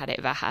president had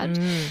ever had.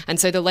 And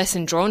so the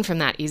lesson drawn from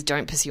that is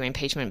don't pursue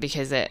impeachment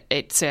because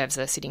it serves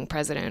a sitting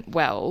president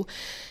well.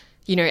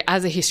 You know,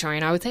 as a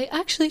historian, I would say,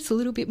 actually, it's a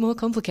little bit more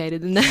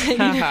complicated than that. You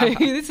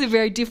know, this is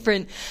very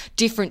different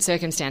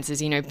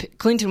circumstances. You know,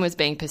 Clinton was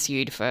being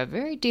pursued for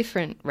very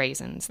different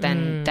reasons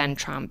than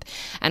Trump.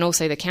 And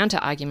also the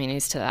counter-argument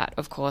is to that,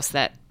 of course,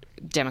 that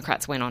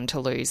Democrats went on to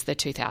lose the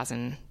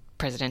 2000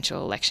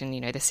 presidential election.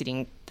 You know, the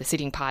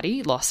sitting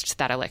party lost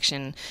that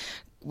election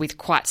with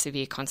quite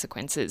severe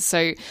consequences.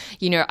 So,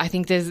 you know, I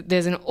think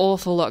there's an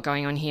awful lot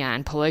going on here,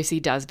 and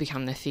Pelosi does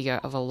become the figure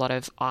of a lot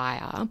of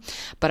ire.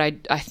 But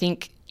I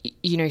think,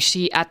 you know,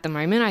 she at the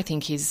moment, I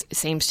think,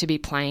 seems to be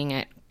playing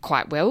it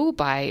quite well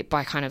by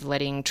kind of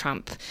letting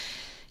Trump,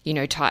 you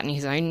know, tighten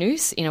his own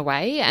noose in a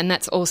way. And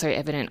that's also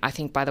evident, I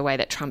think, by the way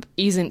that Trump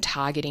isn't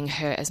targeting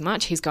her as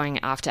much. He's going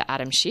after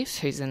Adam Schiff,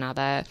 who's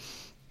another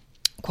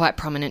quite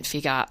prominent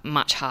figure,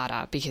 much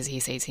harder because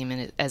he sees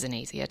him as an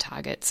easier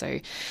target.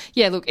 So,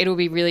 yeah, look, it'll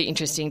be really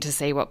interesting to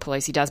see what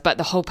Pelosi does. But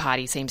the whole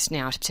party seems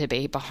now to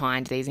be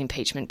behind these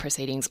impeachment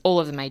proceedings. All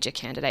of the major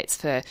candidates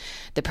for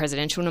the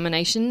presidential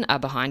nomination are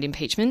behind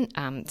impeachment.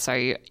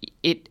 So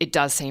it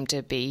does seem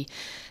to be,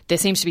 there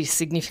seems to be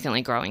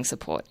significantly growing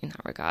support in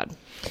that regard.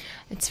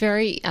 It's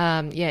very,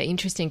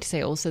 interesting to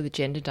see also the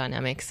gender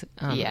dynamics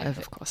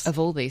of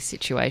all these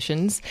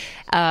situations.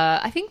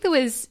 I think there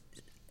was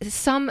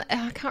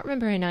I can't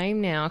remember her name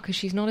now because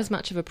she's not as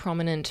much of a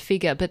prominent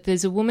figure, but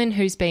there's a woman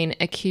who's been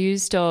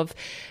accused of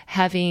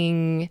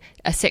having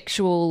a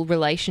sexual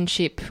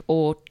relationship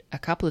or a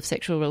couple of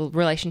sexual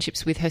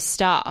relationships with her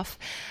staff.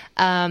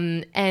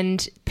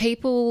 And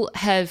people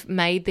have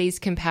made these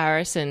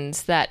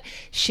comparisons that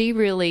she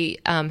really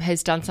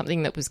has done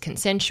something that was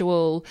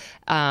consensual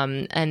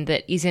and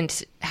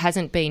that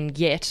hasn't been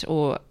yet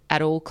or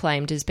at all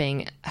claimed as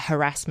being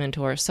harassment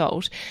or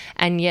assault.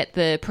 And yet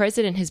the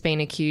president has been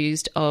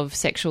accused of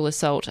sexual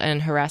assault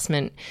and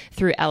harassment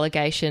through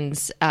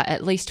allegations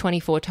at least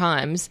 24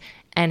 times.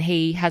 And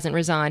he hasn't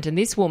resigned. And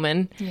this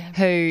woman,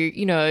 who,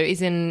 you know,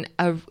 is in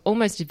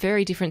almost a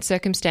very different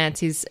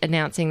circumstance, is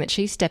announcing that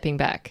she's stepping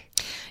back.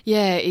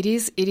 Yeah, it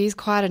is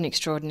quite an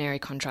extraordinary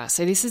contrast.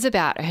 So this is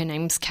about, her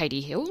name's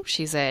Katie Hill.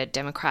 She's a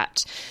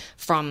Democrat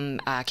from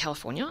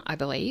California, I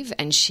believe,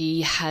 and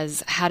she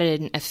has had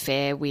an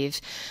affair with,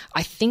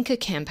 I think, a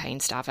campaign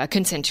staff, a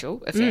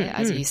consensual affair,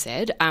 as you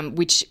said,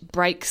 which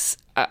breaks...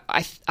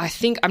 I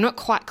think, I'm not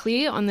quite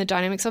clear on the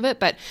dynamics of it,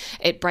 but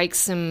it breaks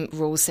some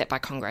rules set by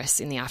Congress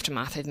in the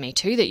aftermath of Me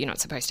Too that you're not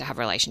supposed to have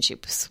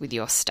relationships with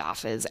your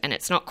staffers, and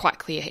it's not quite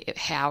clear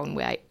how and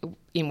where,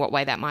 in what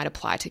way that might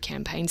apply to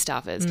campaign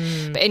staffers.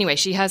 But anyway,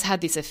 she has had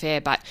this affair,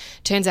 but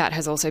turns out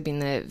has also been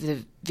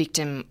the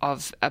victim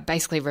of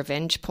basically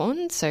revenge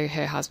porn. So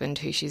her husband,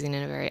 who she's in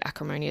a very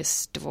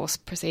acrimonious divorce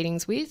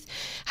proceedings with,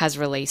 has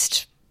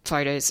released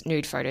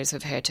nude photos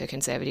of her to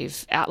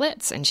conservative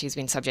outlets, and she's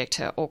been subject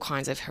to all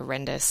kinds of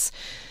horrendous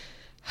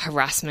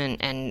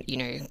harassment and, you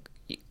know,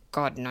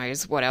 God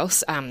knows what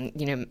else,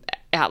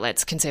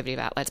 conservative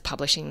outlets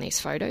publishing these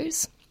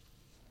photos.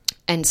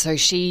 And so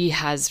she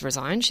has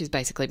resigned. She's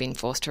basically been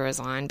forced to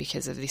resign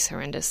because of this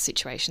horrendous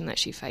situation that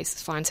she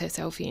finds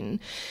herself in.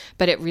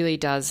 But it really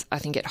does, I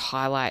think it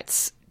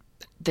highlights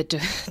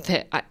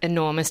the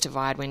enormous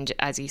divide when,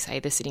 as you say,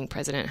 the sitting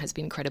president has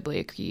been credibly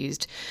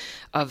accused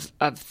of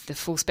the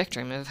full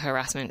spectrum of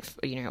harassment,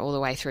 you know, all the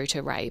way through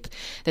to rape.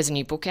 There's a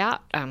new book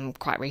out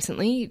quite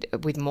recently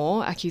with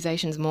more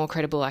accusations, more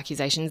credible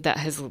accusations that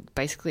has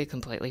basically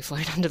completely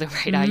flown under the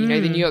radar. You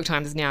know, the New York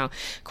Times now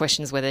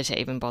questions whether to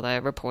even bother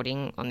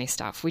reporting on this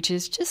stuff, which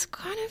is just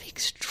kind of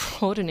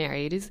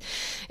extraordinary.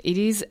 It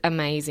is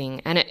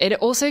amazing. And it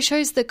also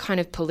shows the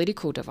kind of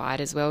political divide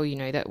as well, you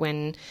know, that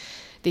when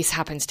this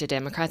happens to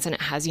Democrats, and it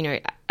has, you know,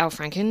 Al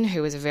Franken,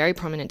 who was a very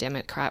prominent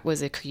Democrat,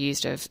 was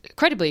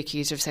credibly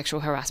accused of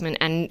sexual harassment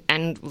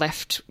and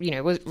left, you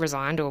know, was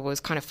resigned or was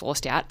kind of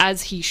forced out,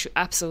 as he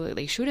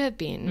absolutely should have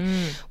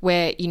been,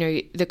 where, you know,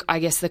 I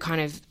guess the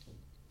kind of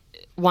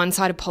one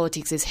side of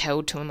politics is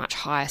held to a much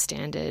higher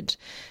standard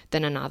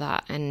than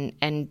another.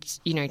 And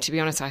you know, to be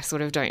honest, I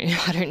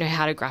don't know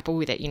how to grapple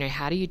with it. You know,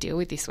 how do you deal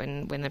with this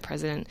when the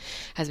president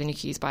has been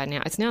accused by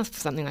it's now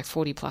something like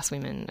 40 plus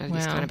women of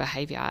this kind of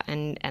behaviour,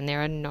 and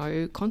there are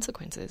no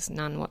consequences,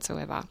 none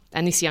whatsoever.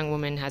 And this young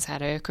woman has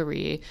had her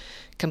career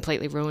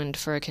completely ruined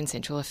for a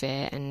consensual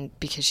affair, and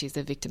because she's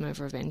the victim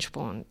of revenge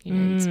porn. You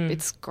know,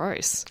 it's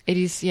gross. It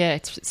is, yeah,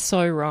 it's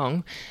so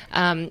wrong.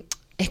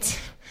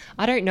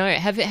 I don't know.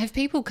 Have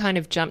people kind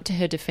of jumped to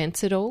her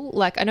defence at all?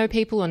 Like, I know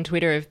people on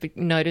Twitter have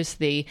noticed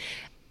the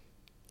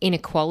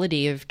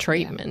inequality of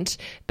treatment,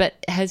 but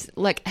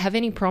have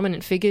any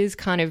prominent figures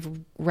kind of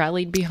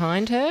rallied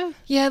behind her?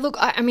 Yeah, look,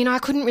 I mean, I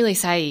couldn't really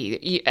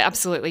say.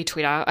 Absolutely,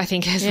 Twitter, I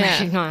think, has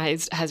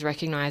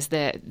recognised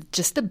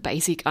just the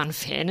basic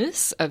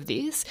unfairness of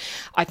this.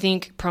 I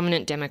think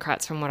prominent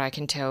Democrats, from what I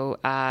can tell,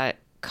 are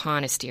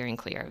kind of steering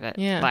clear of it.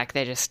 Yeah. Like,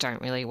 they just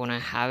don't really want to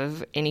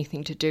have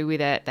anything to do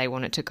with it. They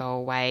want it to go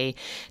away.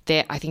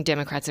 I think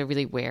Democrats are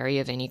really wary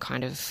of any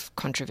kind of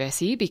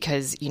controversy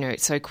because, you know,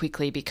 it so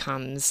quickly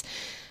becomes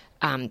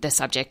the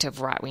subject of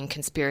right-wing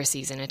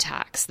conspiracies and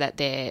attacks that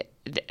they're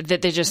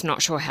just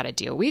not sure how to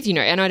deal with, you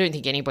know, and I don't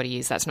think anybody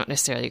is. That's not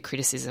necessarily a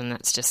criticism.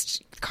 That's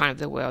just kind of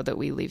the world that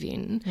we live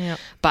in. Yeah.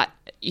 But,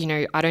 you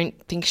know, I don't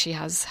think she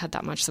has had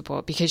that much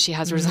support because she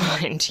has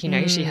resigned. You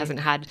know, she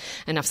hasn't had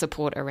enough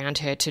support around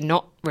her to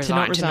not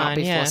resign, to not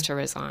be forced to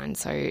resign.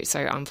 So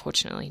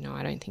unfortunately, no,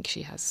 I don't think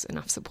she has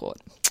enough support.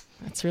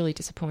 That's really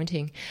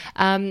disappointing.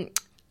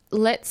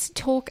 Let's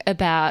talk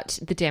about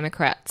the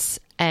Democrats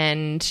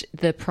and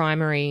the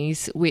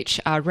primaries,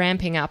 which are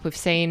ramping up. We've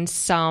seen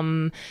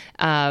some,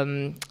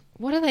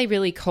 what are they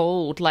really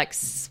called? Like,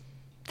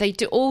 they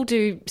all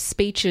do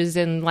speeches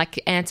and,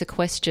 like, answer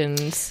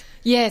questions.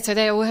 Yeah, so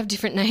they all have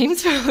different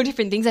names for all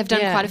different things. They've done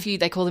quite a few.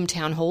 They call them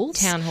town halls.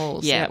 Town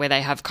halls, yeah. Where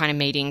they have kind of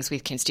meetings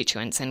with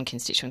constituents and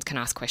constituents can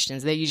ask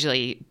questions. They're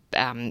usually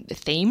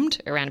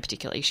themed around a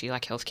particular issue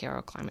like healthcare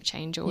or climate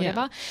change or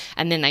whatever.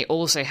 And then they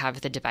also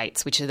have the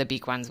debates, which are the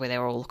big ones where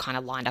they're all kind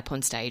of lined up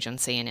on stage on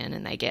CNN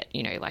and they get,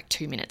 you know, like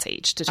 2 minutes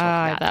each to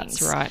talk about things.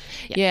 That's right.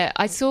 Yeah,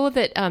 I saw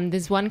that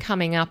there's one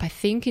coming up, I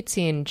think it's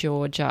in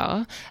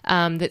Georgia,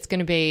 that's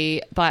going to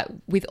be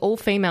with all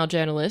female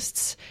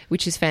journalists,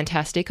 which is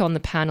fantastic, on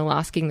the panel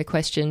asking the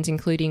questions,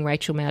 including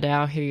Rachel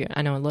Maddow, who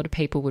I know a lot of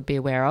people would be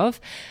aware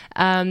of.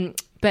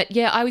 But,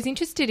 yeah, I was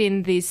interested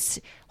in this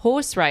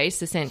horse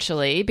race,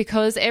 essentially,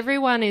 because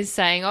everyone is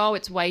saying, oh,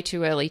 it's way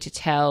too early to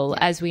tell.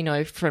 As we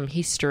know from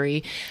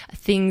history,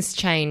 things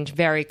change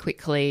very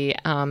quickly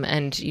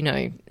and, you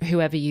know,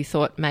 whoever you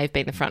thought may have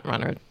been the front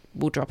runner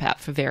will drop out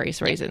for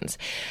various reasons.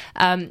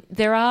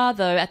 There are,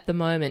 though, at the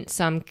moment,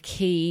 some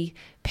key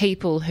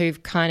people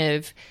who've kind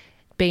of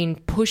been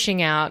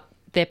pushing out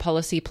their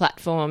policy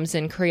platforms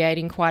and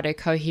creating quite a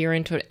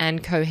coherent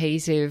and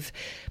cohesive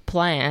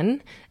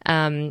plan.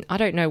 I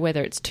don't know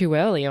whether it's too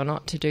early or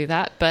not to do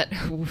that, but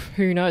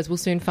who knows? We'll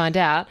soon find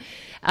out.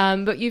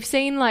 But you've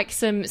seen like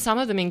some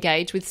of them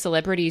engage with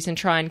celebrities and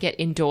try and get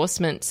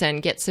endorsements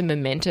and get some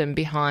momentum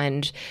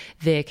behind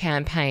their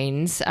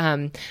campaigns.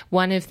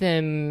 One of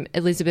them,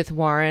 Elizabeth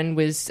Warren,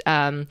 was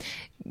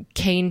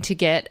keen to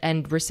get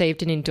and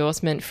received an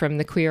endorsement from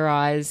the Queer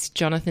Eye's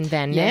Jonathan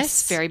Van Ness.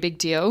 Yes, very big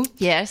deal.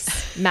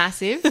 Yes,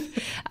 massive.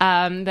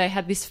 They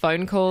had this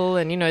phone call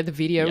and, the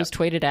video was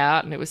tweeted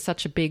out and it was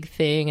such a big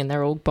thing and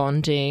they're all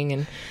bonding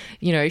and,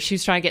 she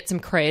was trying to get some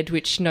cred,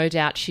 which no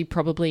doubt she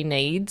probably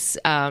needs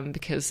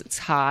because it's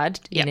hard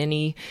in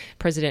any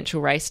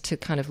presidential race to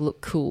kind of look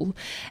cool.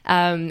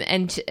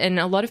 And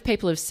a lot of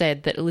people have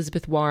said that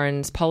Elizabeth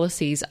Warren's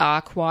policies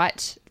are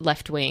quite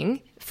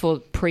left-wing for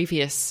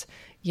previous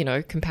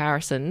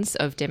comparisons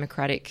of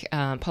Democratic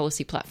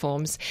policy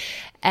platforms.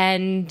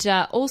 And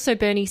also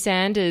Bernie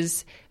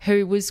Sanders,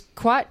 who was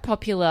quite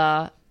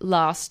popular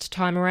last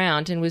time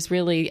around and was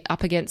really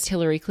up against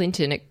Hillary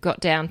Clinton. It got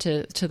down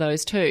to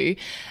those two.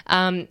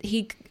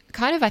 He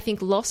kind of, I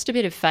think, lost a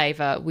bit of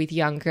favour with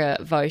younger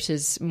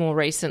voters more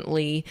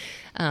recently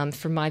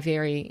from my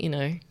very,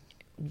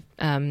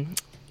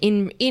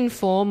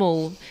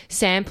 informal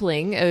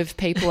sampling of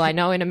people I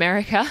know in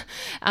America.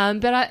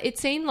 But it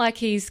seemed like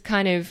he's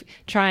kind of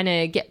trying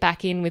to get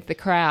back in with the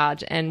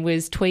crowd and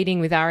was tweeting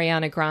with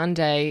Ariana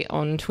Grande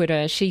on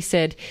Twitter. She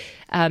said,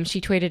 she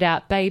tweeted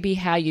out, "Baby,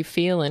 how you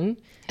feeling?"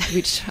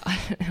 which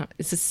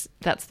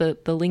that's the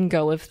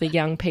lingo of the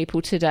young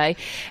people today.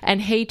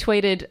 And he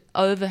tweeted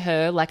over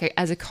her,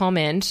 as a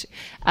comment,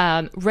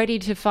 "Ready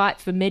to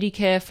fight for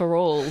Medicare for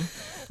all,"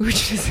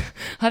 which is,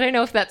 I don't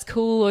know if that's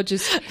cool or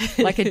just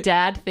like a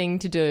dad thing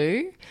to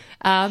do.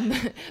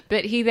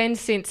 But he then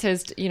since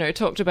has,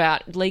 talked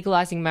about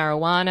legalising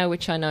marijuana,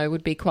 which I know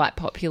would be quite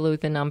popular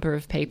with a number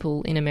of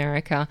people in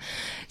America.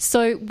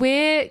 So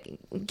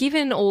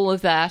given all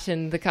of that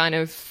and the kind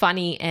of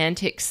funny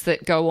antics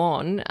that go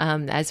on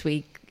as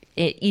we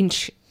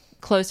inch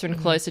closer and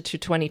closer to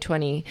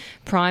 2020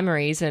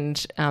 primaries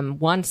and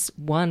once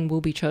one will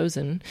be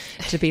chosen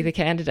to be the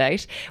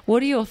candidate,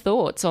 what are your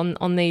thoughts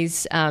on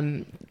these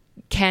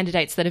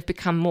candidates that have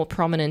become more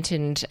prominent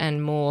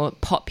and more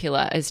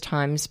popular as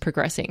time's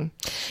progressing?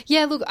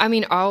 Yeah, look, I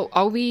mean,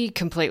 I'll be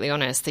completely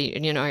honest.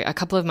 A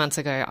couple of months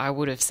ago, I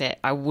would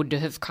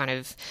have kind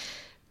of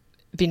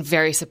been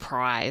very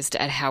surprised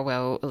at how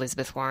well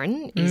Elizabeth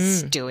Warren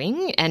is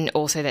doing, and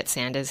also that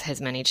Sanders has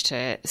managed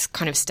to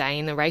kind of stay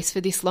in the race for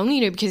this long,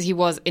 because he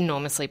was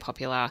enormously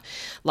popular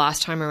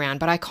last time around.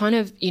 But I kind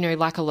of,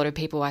 like a lot of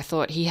people, I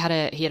thought he had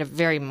a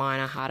very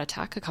minor heart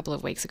attack a couple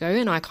of weeks ago,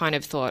 and I kind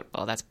of thought,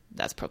 well,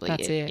 that's probably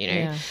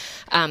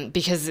it.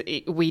 Because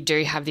we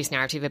do have this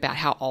narrative about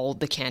how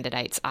old the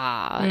candidates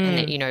are and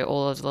that,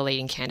 all of the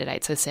leading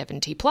candidates are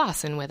 70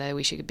 plus and whether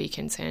we should be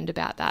concerned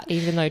about that.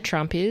 Even though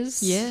Trump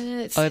is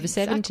over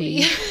 70.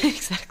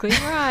 Exactly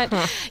right.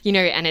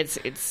 And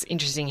it's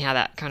interesting how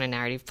that kind of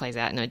narrative plays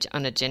out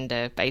on a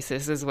gender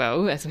basis as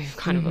well, as we've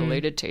kind of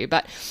alluded to.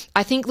 But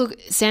I think, look,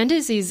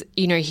 Sanders is,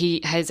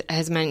 he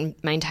has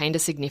maintained a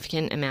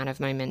significant amount of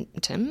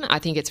momentum. I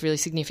think it's really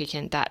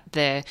significant that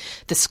the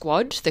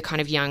squad, the kind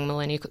of young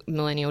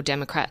millennial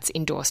Democrats,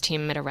 endorsed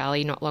him at a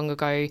rally not long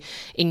ago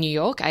in New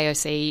York.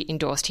 AOC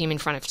endorsed him in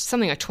front of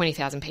something like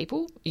 20,000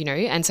 people,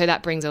 and so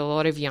that brings a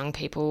lot of young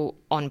people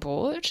on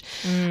board.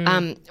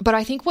 But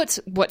I think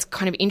what's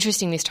kind of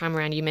interesting this time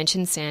around, you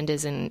mentioned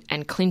Sanders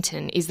and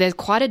Clinton, is there's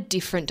quite a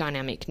different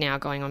dynamic now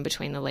going on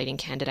between the leading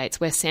candidates,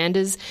 where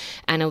Sanders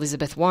and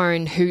Elizabeth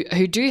Warren,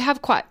 who do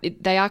have quite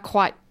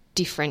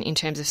different in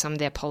terms of some of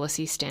their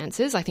policy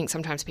stances. I think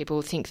sometimes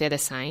people think they're the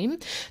same.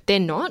 They're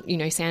not.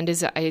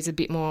 Sanders is a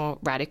bit more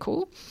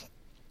radical.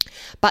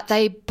 But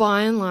they,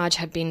 by and large,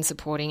 have been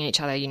supporting each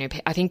other.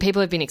 I think people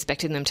have been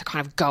expecting them to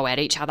kind of go at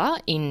each other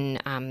in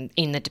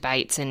the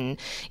debates and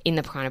in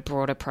the kind of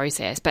broader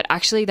process. But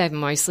actually, they've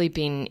mostly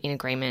been in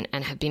agreement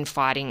and have been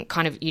fighting,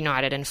 kind of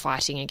united and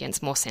fighting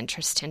against more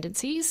centrist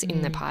tendencies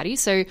in the party.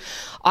 So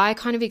I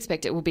kind of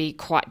expect it will be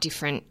quite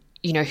different.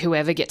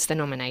 Whoever gets the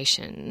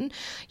nomination,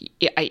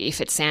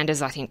 if it's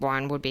Sanders, I think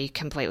Warren would be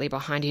completely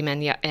behind him,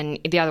 and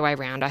the other way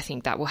around, I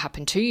think that will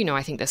happen too.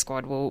 I think the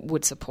squad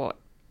would support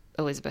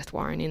Elizabeth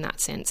Warren in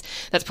that sense.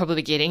 That's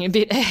probably getting a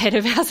bit ahead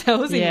of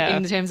ourselves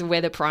in terms of where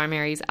the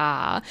primaries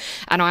are.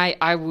 And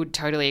I would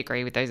totally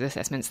agree with those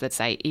assessments that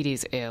say it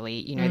is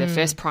early. The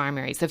first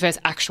primaries, the first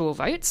actual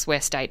votes where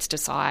states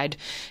decide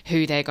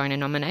who they're going to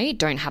nominate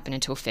don't happen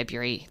until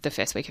February, the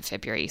first week of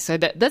February. So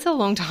that's a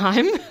long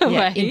time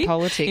away in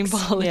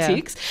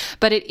politics.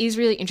 But it is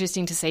really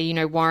interesting to see,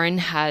 Warren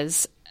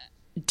has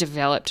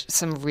developed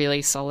some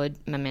really solid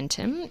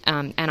momentum.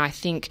 And I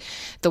think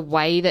the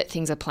way that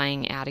things are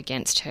playing out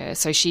against her,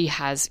 so she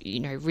has,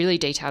 really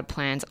detailed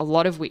plans, a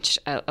lot of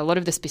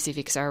the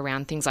specifics are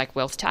around things like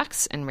wealth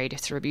tax and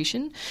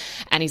redistribution.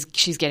 And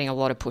she's getting a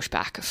lot of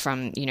pushback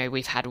from,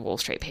 we've had Wall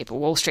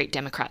Street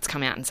Democrats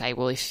come out and say,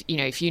 well,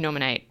 if you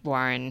nominate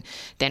Warren,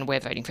 then we're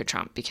voting for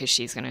Trump because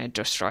she's going to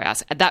destroy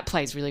us. That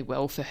plays really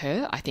well for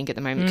her, I think, at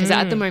the moment, because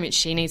at the moment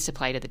she needs to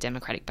play to the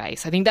Democratic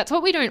base. I think that's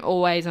what we don't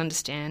always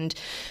understand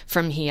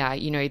from here,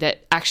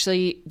 that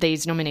actually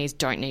these nominees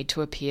don't need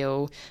to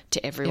appeal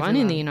to everyone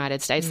in the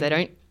United States. They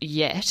don't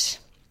yet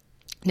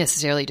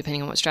necessarily,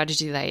 depending on what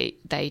strategy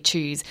they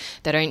choose,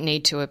 they don't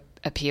need to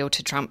appeal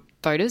to Trump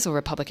voters or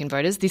Republican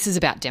voters. This is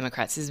about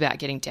Democrats. This is about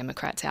getting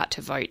Democrats out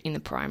to vote in the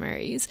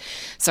primaries.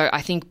 So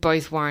I think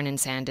both Warren and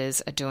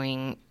Sanders are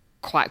doing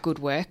quite good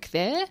work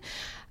there.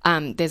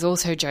 There's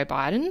also Joe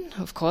Biden,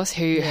 of course,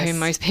 who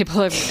most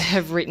people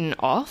have written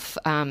off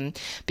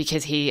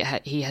because he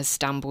has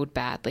stumbled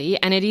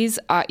badly. And it is,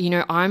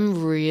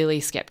 I'm really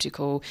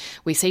sceptical.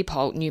 We see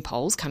new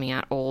polls coming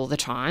out all the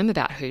time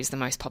about who's the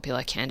most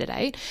popular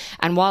candidate.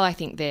 And while I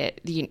think that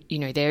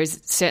there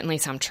is certainly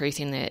some truth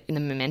in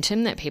the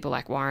momentum that people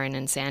like Warren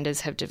and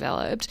Sanders have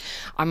developed,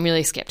 I'm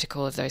really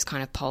sceptical of those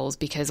kind of polls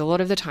because a lot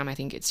of the time I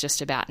think it's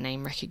just about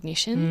name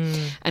recognition,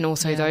 and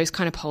also those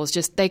kind of polls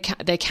just they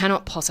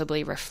cannot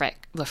possibly reflect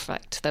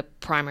the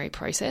primary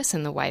process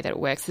and the way that it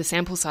works. The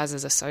sample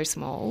sizes are so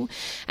small,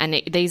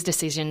 and these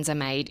decisions are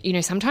made,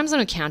 sometimes on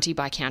a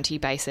county-by-county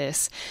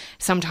basis,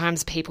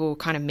 sometimes people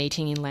kind of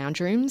meeting in lounge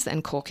rooms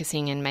and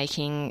caucusing and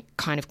making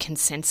kind of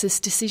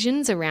consensus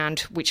decisions around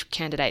which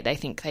candidate they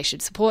think they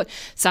should support.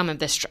 Some of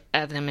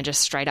them are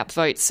just straight-up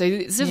votes. So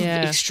it's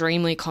an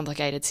extremely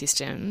complicated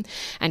system,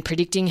 and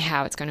predicting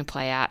how it's going to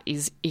play out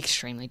is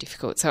extremely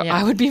difficult. So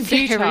I would be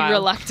very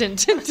reluctant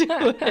to do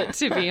it,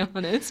 to be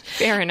honest.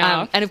 Fair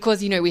enough. And of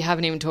course, we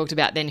haven't even talked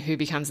about then who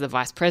becomes the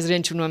vice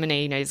presidential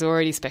nominee. There's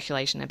already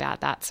speculation about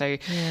that. So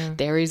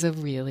there is a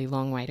really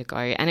long way to go.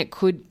 And it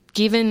could,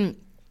 given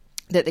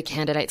that the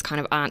candidates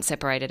kind of aren't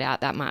separated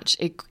out that much,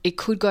 it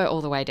could go all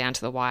the way down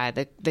to the wire.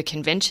 The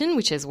convention,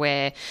 which is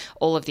where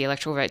all of the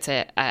electoral votes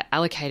are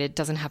allocated,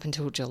 doesn't happen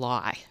until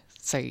July.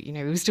 So,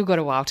 we've still got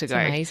a while to go.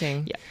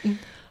 Amazing. Yeah.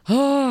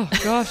 Oh,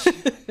 gosh.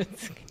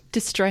 It's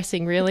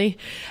distressing, really.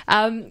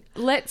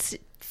 Let's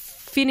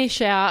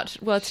finish out.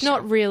 Well, it's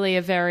not really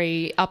a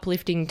very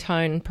uplifting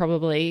tone,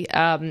 probably,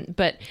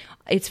 but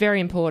it's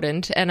very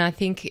important. And I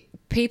think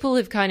people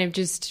have kind of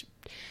just,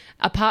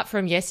 apart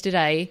from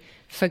yesterday,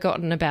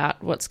 forgotten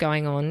about what's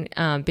going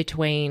on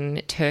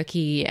between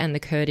Turkey and the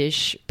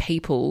Kurdish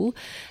people.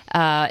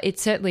 It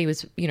certainly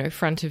was,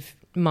 front of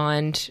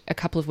mind a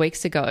couple of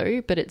weeks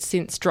ago, but it's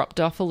since dropped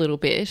off a little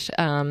bit.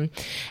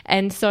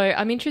 And so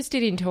I'm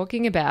interested in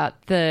talking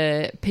about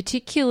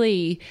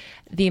particularly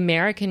the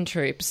American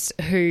troops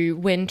who,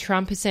 when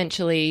Trump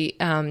essentially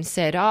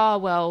said,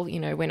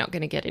 we're not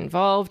going to get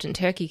involved and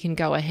Turkey can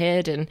go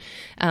ahead and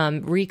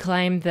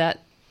reclaim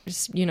that,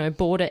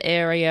 border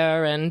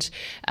area and,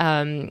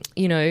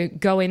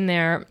 go in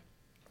there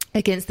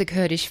against the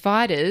Kurdish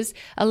fighters,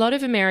 a lot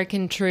of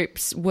American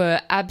troops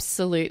were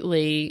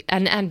absolutely,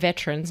 and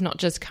veterans, not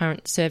just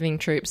current serving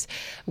troops,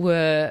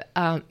 were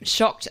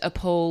shocked,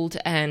 appalled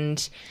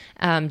and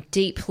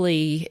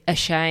deeply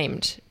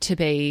ashamed to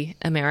be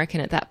American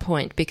at that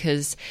point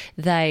because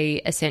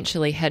they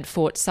essentially had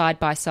fought side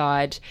by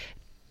side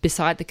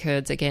beside the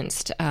Kurds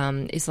against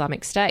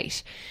Islamic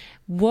State.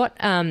 What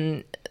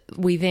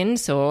we then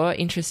saw,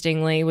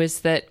 interestingly, was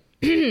that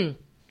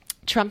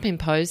Trump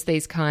imposed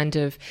these kind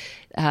of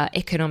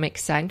economic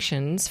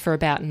sanctions for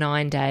about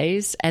 9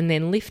 days and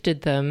then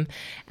lifted them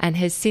and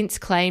has since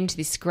claimed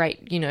this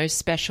great,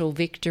 special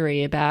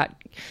victory about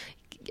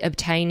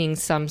obtaining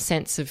some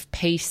sense of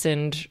peace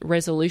and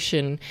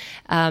resolution,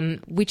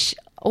 which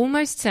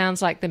almost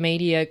sounds like the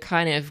media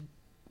kind of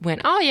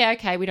went, oh, yeah,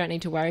 okay, we don't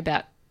need to worry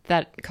about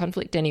that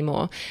conflict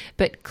anymore.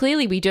 But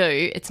clearly we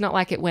do. It's not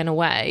like it went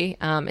away.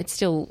 It's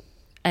still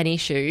an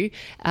issue,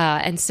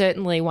 and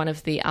certainly one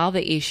of the other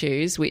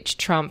issues which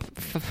Trump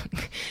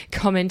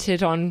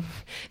commented on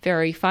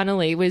very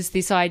funnily was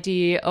this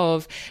idea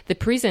of the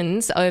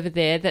prisons over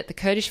there that the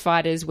Kurdish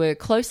fighters were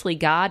closely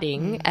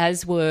guarding,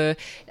 as were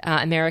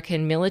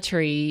American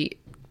military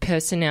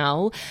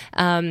personnel.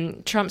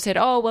 Trump said,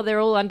 they're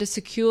all under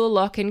secure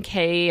lock and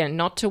key and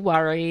not to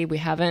worry, we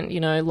haven't,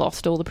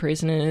 lost all the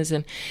prisoners.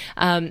 And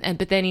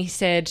but then he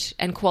said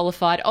and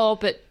qualified,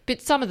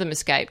 but some of them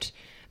escaped,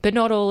 but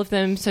not all of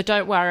them, so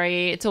don't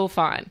worry, it's all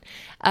fine.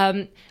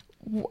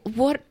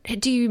 What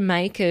do you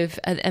make of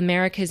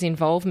America's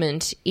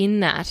involvement in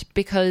that?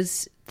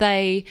 Because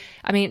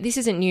this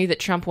isn't new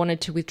that Trump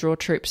wanted to withdraw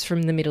troops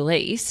from the Middle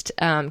East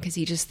because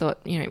he just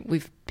thought,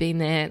 we've been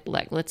there,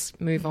 let's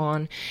move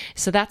on.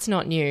 So that's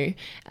not new.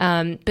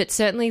 But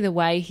certainly the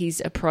way he's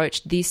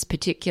approached this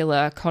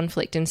particular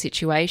conflict and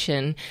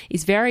situation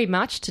is very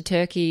much to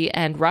Turkey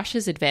and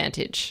Russia's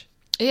advantage.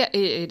 Yeah,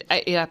 it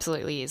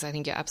absolutely is. I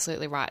think you're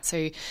absolutely right.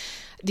 So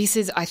this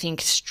is, I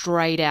think,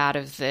 straight out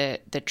of the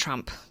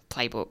Trump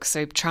playbook.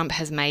 So Trump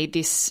has made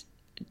this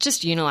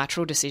just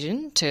unilateral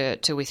decision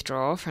to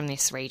withdraw from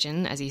this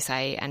region, as you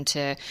say, and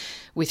to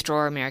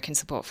withdraw American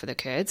support for the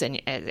Kurds.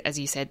 And as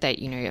you said, that,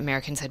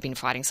 Americans had been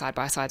fighting side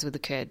by side with the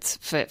Kurds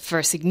for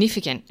a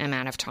significant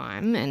amount of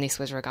time, and this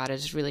was regarded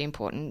as really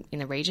important in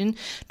the region.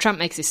 Trump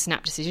makes this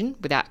snap decision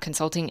without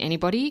consulting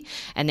anybody,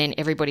 and then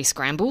everybody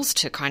scrambles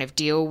to kind of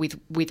deal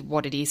with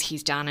what it is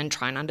he's done and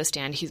try and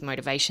understand his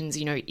motivations,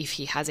 if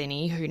he has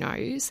any, who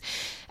knows.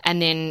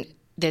 And then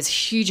there's a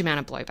huge amount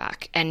of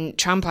blowback. And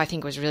Trump, I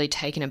think, was really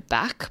taken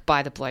aback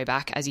by the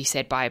blowback, as you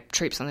said, by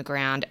troops on the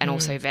ground and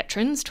also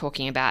veterans,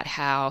 talking about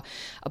how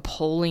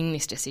appalling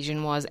this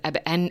decision was.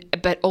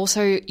 But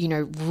also,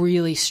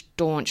 really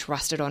staunch,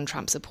 rusted-on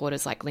Trump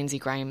supporters like Lindsey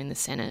Graham in the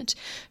Senate,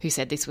 who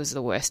said this was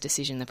the worst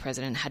decision the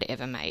president had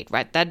ever made,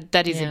 right?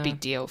 That is a big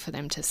deal for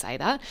them to say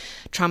that.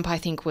 Trump, I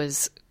think,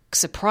 was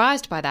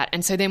surprised by that.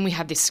 And so then we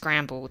have this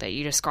scramble that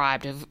you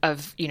described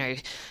of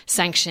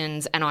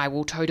sanctions, and I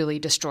will totally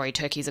destroy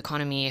Turkey's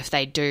economy if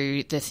they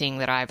do the thing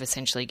that I've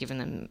essentially given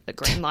them the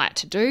green light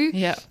to do.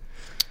 Yeah.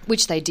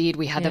 Which they did.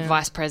 We had the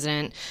Vice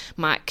President,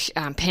 Mike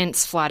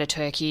Pence, fly to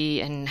Turkey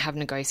and have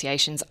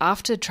negotiations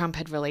after Trump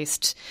had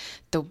released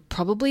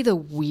probably the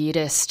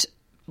weirdest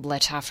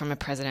letter from a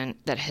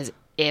president that has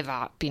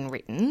ever been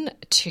written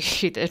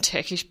to the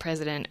Turkish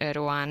President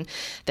Erdogan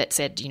that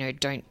said,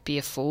 don't be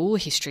a fool.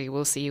 History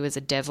will see you as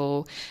a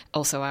devil.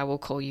 Also, I will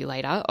call you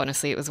later.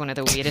 Honestly, it was one of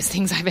the weirdest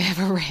things I've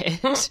ever read.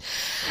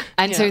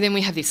 And so then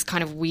we have this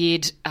kind of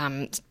weird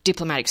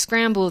diplomatic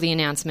scramble, the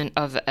announcement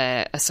of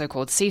a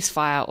so-called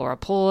ceasefire or a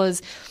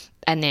pause,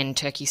 and then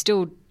Turkey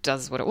still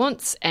does what it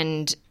wants,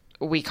 and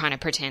we kind of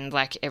pretend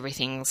like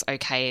everything's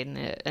okay, and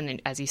then,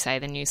 as you say,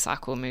 the news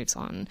cycle moves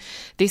on.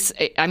 It's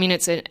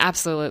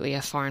absolutely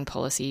a foreign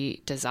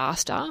policy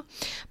disaster,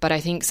 but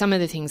I think some of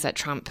the things that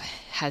Trump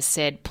has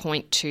said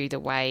point to the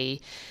way,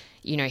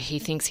 he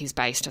thinks his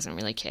base doesn't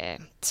really care.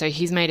 So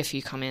he's made a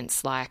few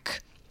comments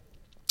like,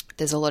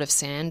 there's a lot of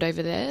sand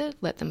over there,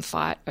 let them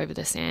fight over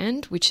the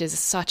sand, which is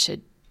such a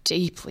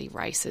deeply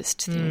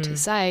racist thing to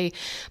say,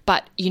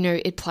 but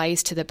it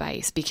plays to the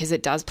base because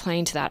it does play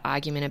into that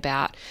argument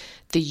about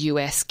the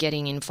US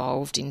getting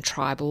involved in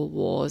tribal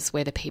wars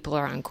where the people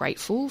are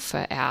ungrateful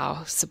for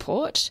our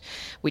support,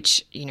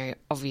 which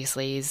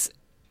obviously is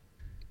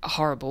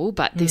horrible,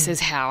 but this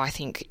is how I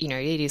think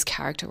it is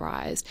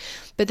characterized.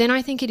 But then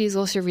I think it is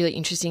also really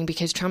interesting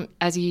because Trump,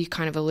 as you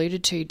kind of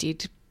alluded to,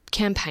 did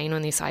campaign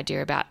on this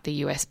idea about the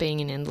US being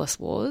in endless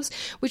wars,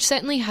 which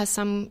certainly has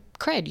some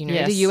cred,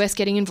 the US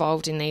getting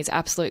involved in these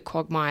absolute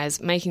quagmires,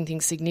 making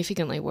things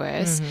significantly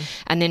worse,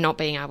 and then not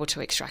being able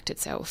to extract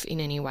itself in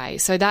any way.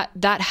 So that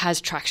has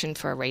traction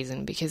for a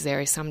reason because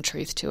there is some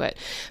truth to it.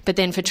 But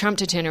then for Trump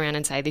to turn around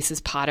and say this is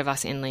part of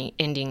us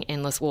ending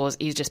endless wars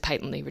is just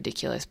patently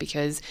ridiculous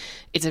because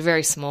it's a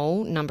very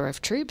small number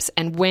of troops.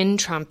 And when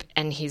Trump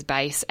and his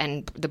base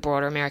and the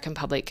broader American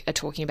public are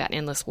talking about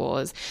endless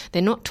wars,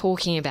 they're not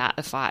talking about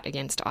the fight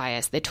against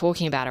IS. They're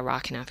talking about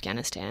Iraq and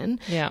Afghanistan,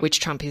 which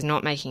Trump is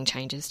not making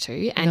changes to.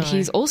 And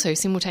he's also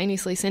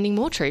simultaneously sending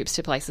more troops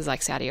to places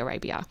like Saudi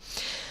Arabia.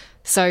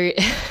 So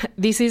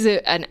this is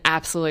an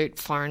absolute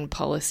foreign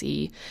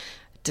policy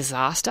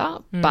disaster.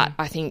 But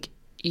I think,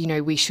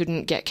 we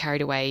shouldn't get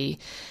carried away.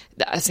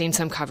 I've seen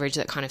some coverage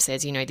that kind of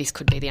says, this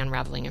could be the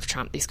unravelling of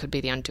Trump, this could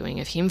be the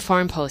undoing of him.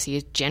 Foreign policy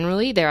is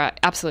generally, there are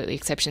absolutely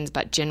exceptions,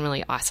 but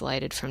generally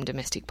isolated from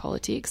domestic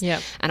politics.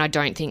 Yep. And I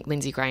don't think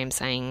Lindsey Graham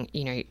saying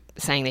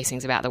these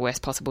things about the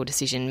worst possible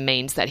decision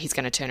means that he's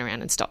going to turn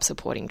around and stop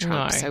supporting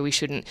Trump. No. So we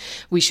shouldn't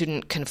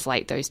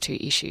conflate those two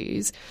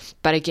issues.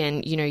 But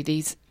again,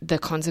 the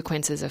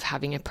consequences of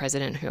having a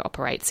president who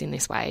operates in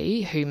this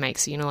way, who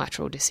makes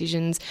unilateral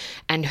decisions,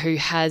 and who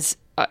has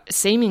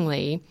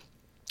seemingly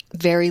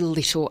very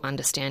little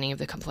understanding of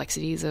the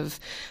complexities of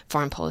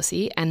foreign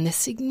policy and the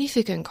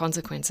significant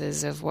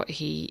consequences of what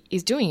he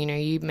is doing.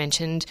 You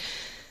mentioned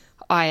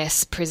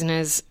IS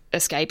prisoners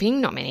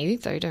escaping, not many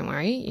though, don't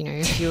worry,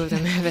 a few of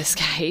them have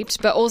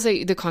escaped, but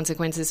also the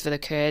consequences for the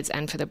Kurds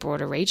and for the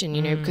broader region,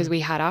 because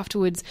we had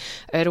afterwards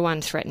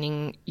Erdogan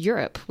threatening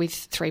Europe with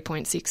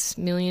 3.6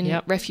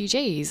 million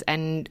refugees,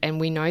 and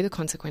we know the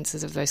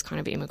consequences of those kind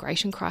of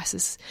immigration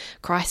crises.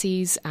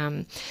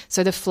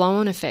 So the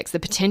flow-on effects, the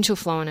potential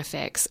flow-on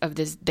effects of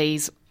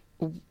these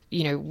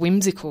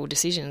whimsical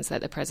decisions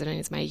that the president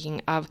is making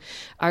are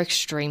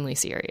extremely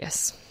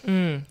serious.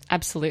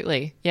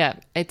 Absolutely. Yeah.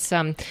 It's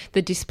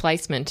the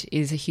displacement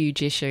is a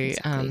huge issue.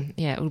 Exactly.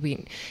 It will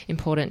be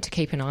important to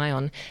keep an eye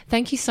on.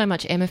 Thank you so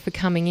much, Emma, for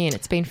coming in.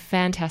 It's been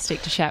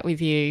fantastic to chat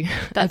with you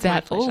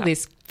about all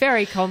this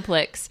very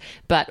complex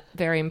but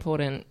very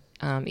important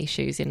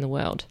issues in the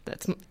world.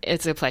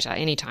 It's a pleasure.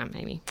 Anytime,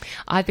 Amy.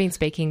 I've been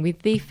speaking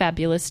with the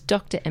fabulous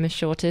Dr. Emma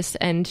Shortis,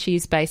 and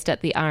she's based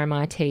at the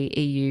RMIT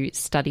EU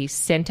Studies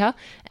Centre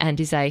and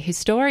is a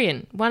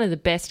historian, one of the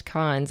best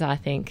kinds, I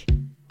think.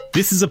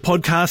 This is a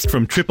podcast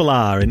from Triple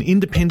R, an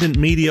independent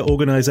media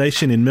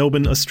organisation in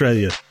Melbourne,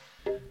 Australia.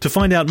 To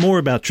find out more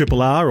about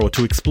Triple R or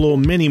to explore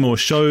many more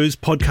shows,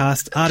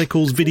 podcasts,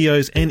 articles,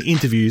 videos and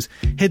interviews,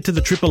 head to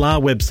the Triple R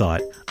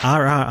website,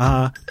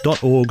 rrr.org.au.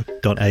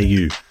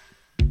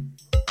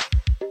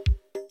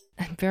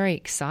 very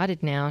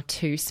excited now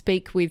to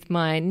speak with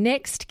my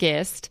next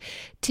guest,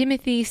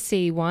 Timothy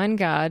C.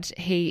 Winegard.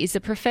 He is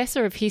a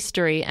professor of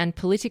history and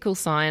political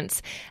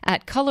science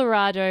at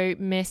Colorado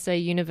Mesa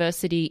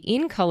University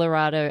in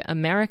Colorado,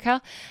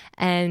 America.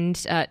 And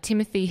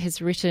Timothy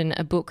has written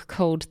a book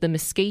called The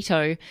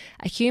Mosquito,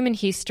 A Human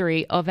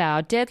History of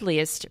Our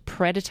Deadliest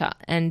Predator,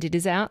 and it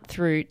is out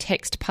through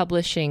Text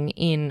Publishing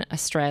in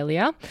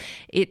Australia.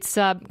 It's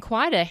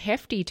quite a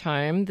hefty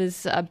tome.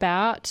 There's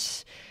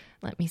about,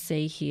 let me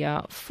see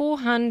here,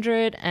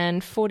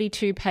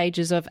 442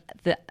 pages of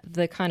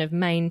the kind of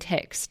main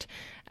text.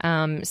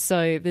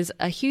 So there's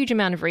a huge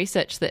amount of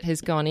research that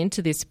has gone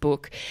into this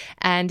book,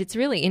 and it's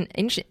really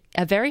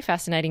a very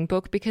fascinating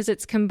book because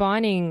it's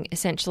combining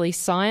essentially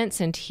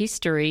science and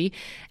history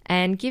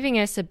and giving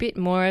us a bit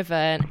more of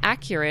an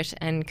accurate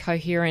and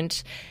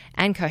coherent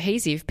and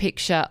cohesive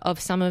picture of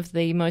some of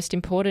the most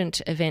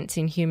important events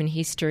in human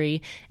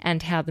history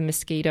and how the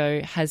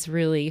mosquito has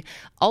really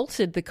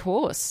altered the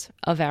course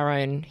of our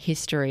own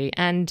history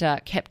and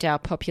kept our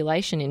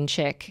population in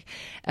check,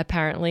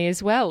 apparently,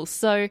 as well.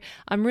 So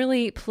I'm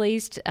really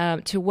pleased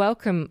to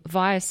welcome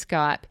via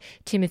Skype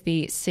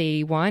Timothy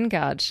C.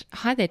 Winegard.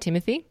 Hi there,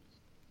 Timothy.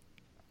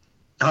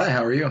 Hi,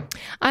 how are you?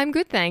 I'm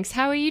good, thanks.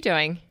 How are you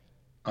doing?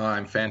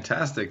 I'm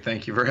fantastic.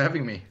 Thank you for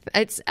having me.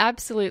 It's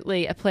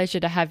absolutely a pleasure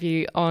to have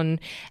you on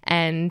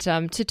and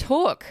to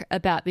talk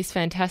about this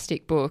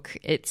fantastic book.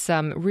 It's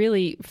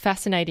really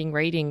fascinating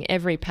reading.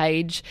 Every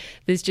page,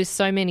 there's just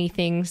so many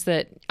things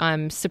that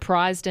I'm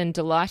surprised and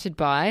delighted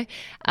by,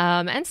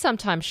 and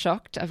sometimes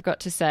shocked, I've got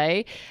to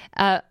say.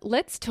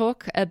 Let's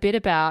talk a bit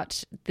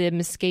about the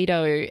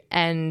mosquito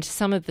and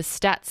some of the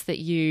stats that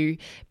you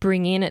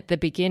bring in at the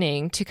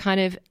beginning to kind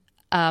of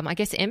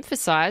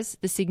emphasize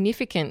the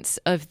significance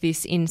of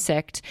this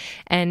insect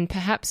and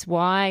perhaps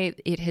why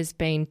it has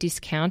been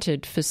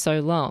discounted for so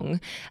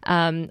long.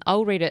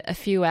 I'll read a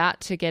few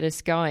out to get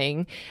us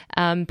going,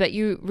 but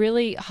you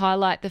really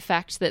highlight the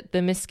fact that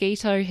the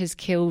mosquito has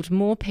killed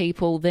more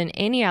people than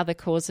any other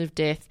cause of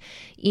death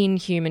in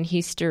human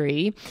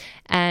history,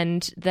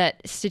 and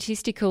that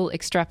statistical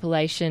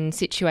extrapolation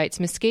situates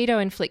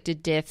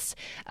mosquito-inflicted deaths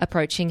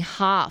approaching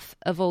half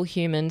of all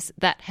humans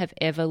that have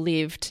ever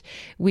lived,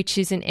 which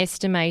is an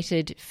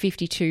estimated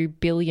 52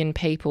 billion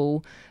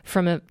people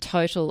from a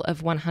total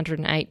of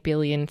 108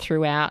 billion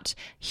throughout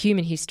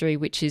human history,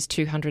 which is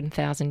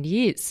 200,000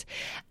 years.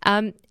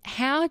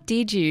 How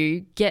did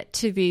you get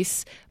to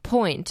this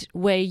point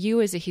where you,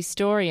 as a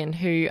historian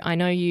who I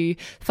know you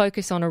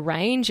focus on a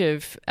range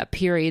of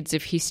periods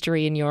of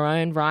history in your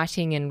own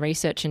writing and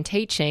research and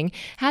teaching,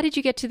 how did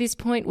you get to this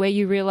point where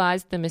you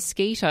realised the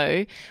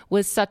mosquito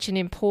was such an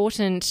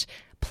important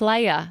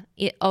player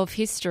of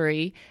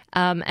history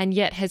and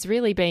yet has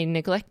really been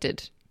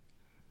neglected?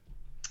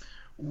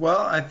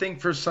 Well, I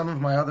think for some of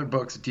my other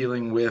books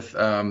dealing with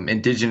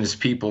indigenous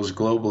peoples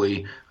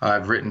globally,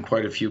 I've written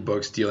quite a few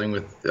books dealing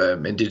with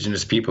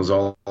indigenous peoples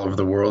all over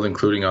the world,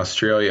 including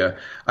Australia.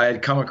 I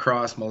had come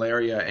across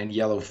malaria and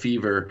yellow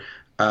fever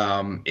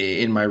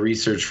in my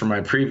research for my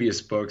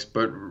previous books,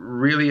 but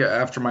really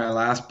after my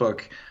last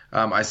book,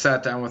 I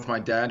sat down with my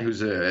dad,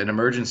 who's an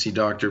emergency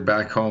doctor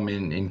back home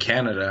in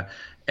Canada,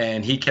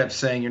 and he kept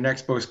saying, your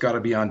next book's got to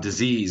be on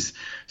disease.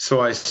 So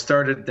I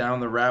started down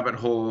the rabbit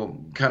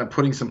hole, kind of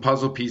putting some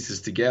puzzle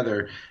pieces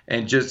together,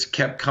 and just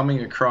kept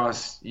coming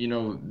across,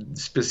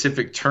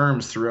 specific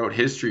terms throughout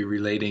history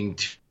relating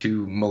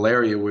to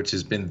malaria, which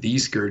has been the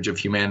scourge of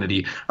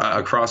humanity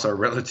across our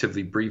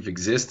relatively brief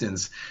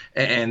existence.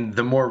 And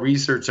the more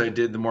research I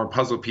did, the more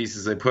puzzle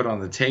pieces I put on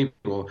the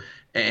table,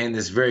 and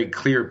this very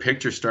clear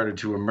picture started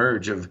to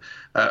emerge of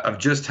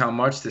just how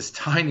much this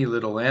tiny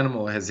little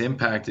animal has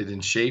impacted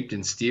and shaped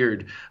and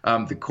steered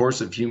the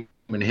course of human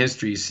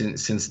history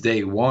since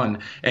day one,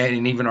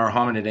 and even our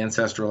hominid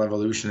ancestral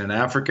evolution in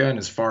Africa and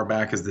as far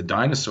back as the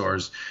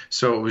dinosaurs.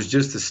 So it was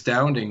just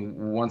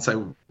astounding once I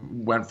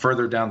went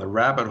further down the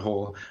rabbit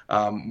hole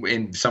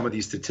in some of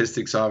these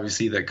statistics,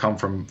 obviously, that come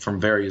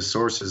from various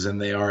sources, and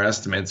they are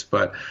estimates,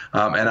 but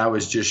and I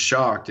was just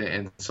shocked.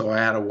 And so I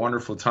had a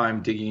wonderful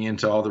time digging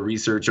into all the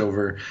research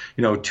over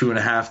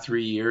 2.5,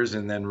 3 years,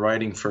 and then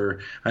writing for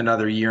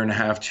another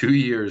 1.5, 2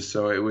 years.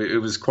 So it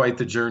was quite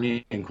the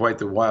journey and quite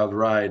the wild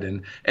ride,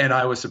 and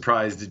I was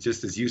surprised,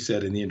 just as you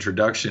said in the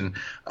introduction,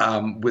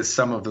 with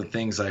some of the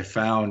things I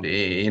found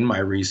in my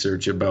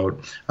research about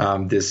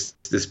this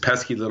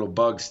pesky little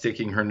bug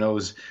sticking her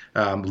nose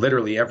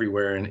literally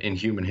everywhere in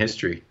human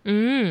history.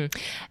 And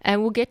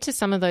we'll get to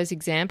some of those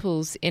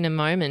examples in a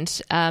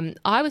moment.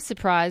 I was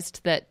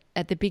surprised that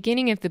at the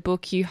beginning of the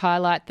book you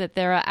highlight that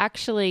there are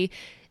actually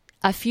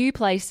a few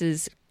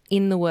places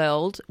in the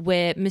world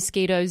where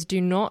mosquitoes do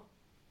not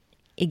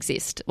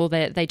exist, or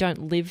they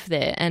don't live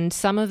there, and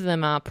some of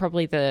them are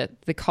probably the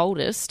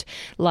coldest,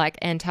 like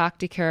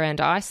Antarctica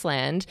and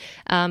Iceland,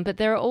 but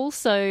there are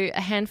also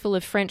a handful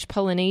of French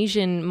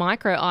Polynesian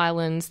micro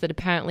islands that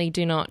apparently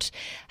do not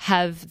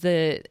have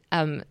the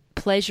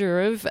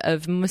pleasure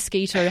of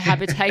mosquito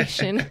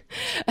habitation.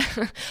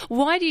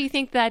 Why do you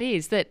think that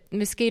is, that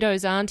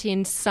mosquitoes aren't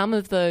in some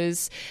of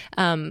those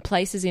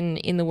places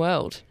in the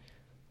world?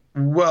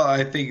 Well,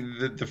 I think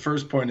the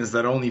first point is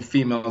that only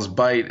females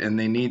bite, and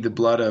they need the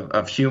blood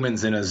of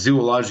humans in a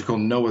zoological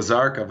Noah's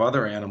Ark of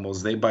other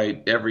animals. They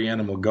bite every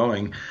animal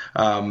going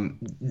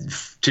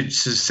to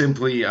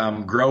simply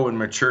grow and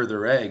mature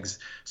their eggs.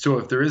 So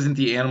if there isn't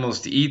the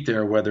animals to eat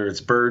there, whether it's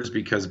birds,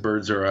 because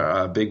birds are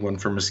a big one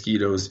for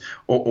mosquitoes,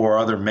 or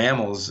other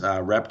mammals,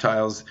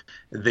 reptiles,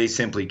 they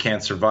simply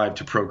can't survive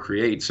to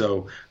procreate.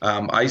 So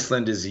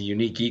Iceland is a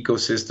unique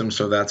ecosystem,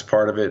 so that's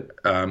part of it.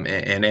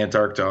 And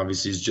Antarctica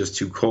obviously is just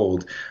too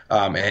cold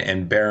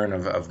and barren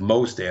of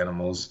most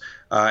animals.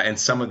 And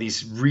some of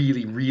these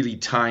really, really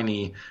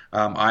tiny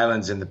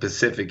islands in the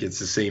Pacific, it's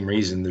the same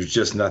reason. There's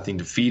just nothing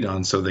to feed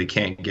on, so they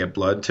can't get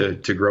blood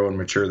to grow and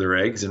mature their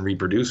eggs and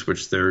reproduce,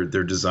 which they're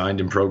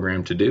designed and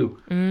programmed to do.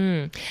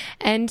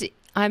 And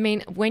I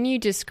mean, when you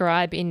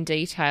describe in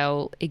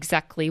detail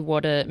exactly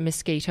what a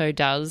mosquito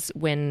does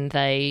when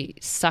they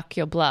suck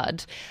your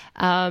blood,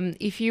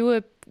 if you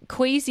were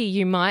queasy,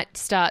 you might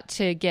start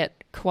to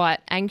get quite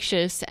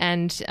anxious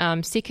and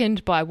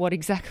sickened by what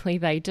exactly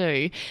they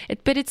do.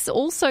 But it's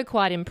also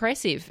quite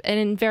impressive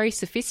and very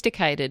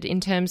sophisticated in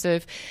terms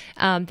of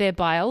their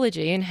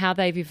biology and how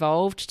they've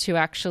evolved to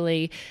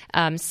actually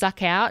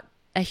suck out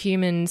a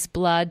human's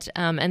blood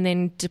and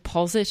then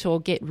deposit or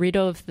get rid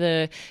of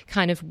the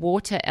kind of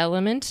water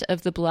element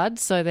of the blood,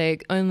 so they're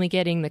only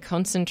getting the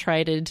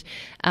concentrated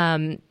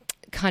kind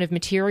of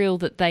material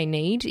that they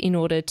need in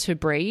order to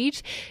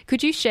breed.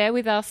 Could you share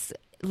with us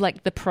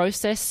like the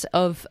process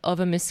of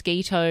a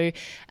mosquito,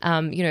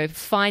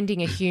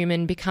 finding a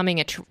human,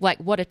 becoming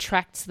what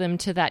attracts them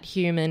to that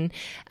human,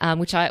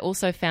 which I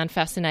also found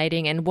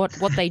fascinating, and what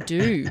they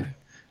do?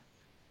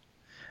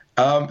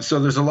 So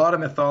there's a lot of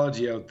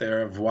mythology out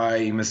there of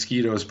why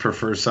mosquitoes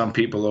prefer some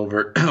people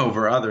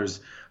over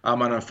others.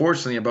 And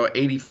unfortunately, about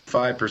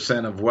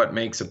 85% of what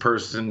makes a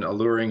person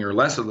alluring or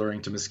less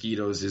alluring to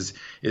mosquitoes is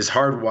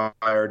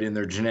hardwired in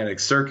their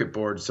genetic circuit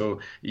board. So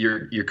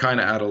you're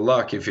kind of out of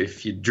luck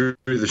if you drew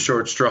the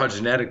short straw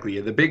genetically.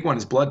 The big one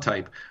is blood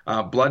type.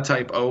 Blood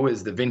type O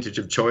is the vintage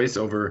of choice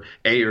over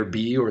A or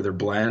B or their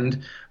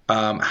blend.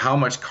 How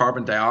much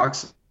carbon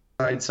dioxide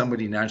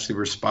somebody naturally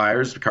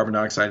respires. Carbon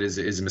dioxide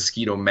is a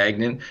mosquito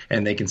magnet,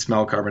 and they can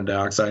smell carbon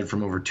dioxide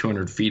from over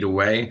 200 feet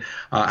away.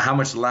 How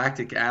much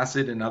lactic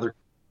acid and other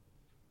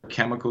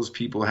chemicals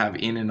people have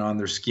in and on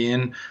their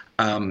skin.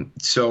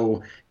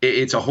 So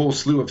it's a whole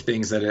slew of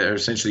things that are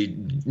essentially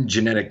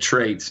genetic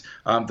traits.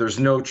 There's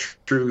no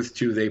truth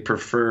to they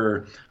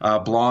prefer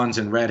blondes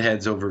and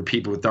redheads over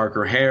people with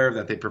darker hair,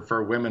 that they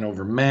prefer women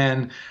over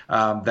men,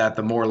 that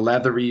the more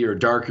leathery or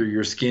darker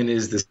your skin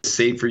is, the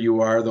safer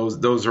you are.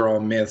 Those are all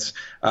myths,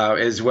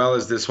 as well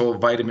as this whole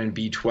vitamin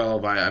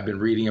B12. I've been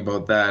reading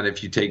about that.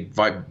 If you take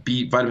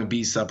vitamin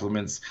B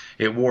supplements,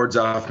 it wards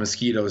off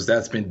mosquitoes.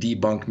 That's been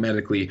debunked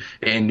medically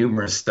in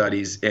numerous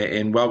studies.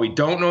 And while we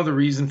don't know the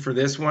reason for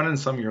this one, and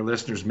some of your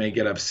listeners may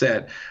get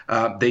upset,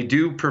 they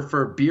do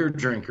prefer beer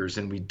drinkers,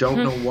 and we don't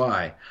know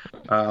why.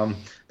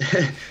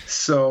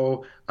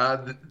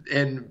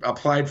 And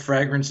applied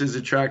fragrances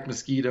attract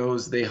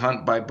mosquitoes. They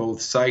hunt by both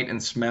sight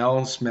and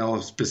smell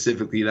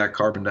specifically that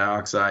carbon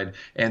dioxide,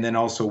 and then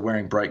also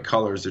wearing bright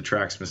colors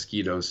attracts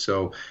mosquitoes.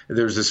 So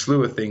there's a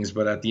slew of things,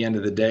 but at the end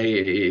of the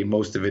day,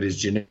 most of it is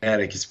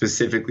genetic,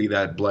 specifically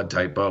that blood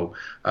type O.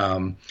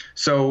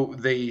 So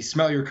they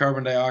smell your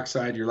carbon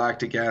dioxide, your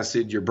lactic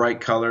acid, your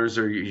bright colors,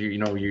 or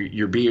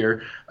your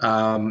beer,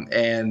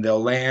 and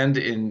they'll land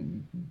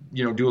and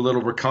do a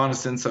little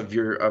reconnaissance of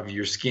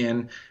your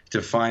skin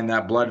to find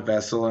that blood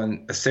vessel.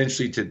 And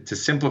essentially, to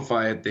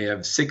simplify it, they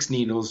have 6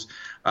 needles.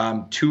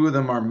 2 of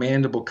them are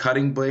mandible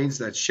cutting blades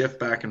that shift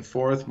back and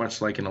forth,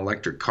 much like an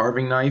electric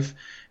carving knife.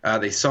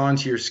 They saw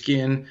into your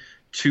skin.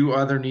 2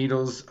 other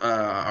needles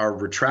are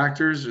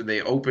retractors.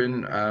 They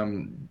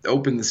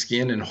open the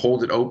skin and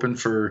hold it open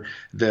for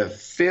the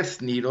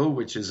 5th needle,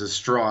 which is a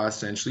straw,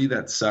 essentially,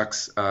 that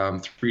sucks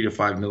 3 to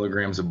 5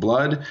 milligrams of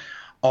blood.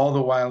 All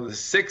the while, the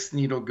 6th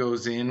needle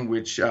goes in,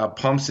 which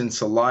pumps in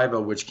saliva,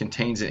 which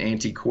contains an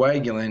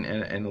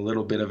anticoagulant and a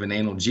little bit of an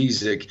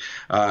analgesic,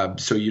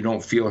 so you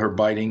don't feel her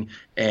biting,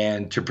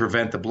 and to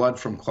prevent the blood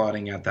from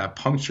clotting at that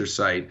puncture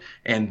site.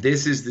 And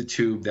this is the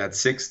tube, that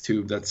 6th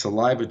tube, that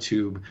saliva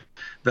tube,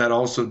 that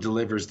also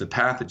delivers the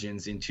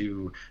pathogens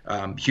into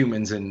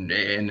humans and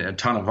a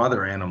ton of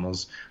other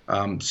animals.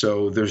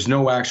 So there's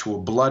no actual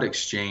blood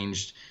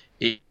exchanged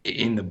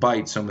in the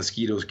bite, so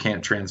mosquitoes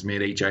can't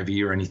transmit HIV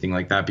or anything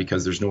like that,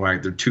 because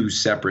they're 2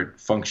 separate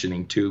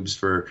functioning tubes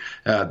for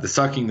the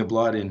sucking the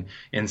blood and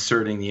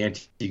inserting the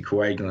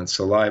anticoagulant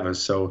saliva.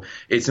 So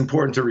it's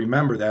important to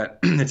remember that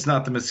it's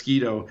not the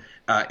mosquito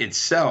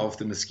itself.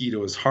 The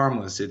mosquito is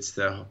harmless. It's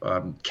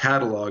the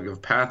catalog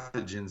of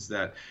pathogens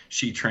that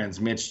she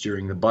transmits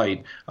during the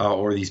bite,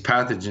 or these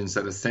pathogens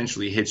that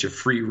essentially hitch a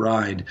free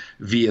ride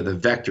via the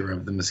vector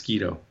of the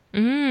mosquito.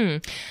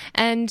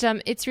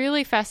 And it's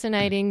really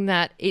fascinating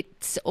that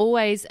it's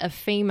always a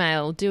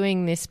female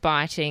doing this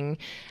biting,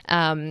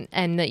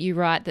 and that you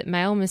write that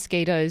male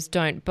mosquitoes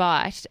don't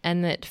bite,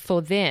 and that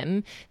for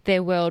them,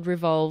 their world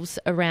revolves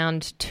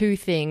around two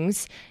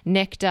things,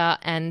 nectar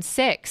and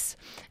sex.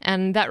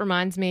 And that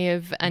reminds me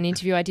of an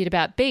interview I did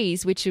about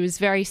bees, which was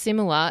very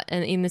similar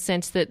in the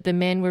sense that the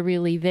men were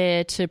really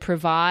there to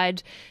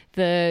provide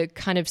the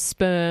kind of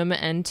sperm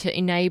and to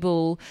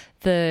enable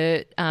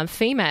the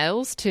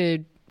females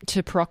to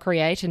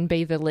procreate and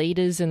be the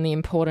leaders and the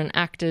important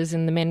actors,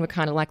 and the men were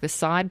kind of like the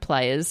side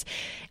players.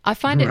 I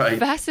find it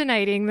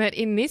fascinating that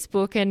in this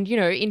book and,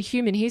 in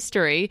human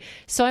history,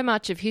 so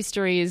much of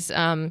history is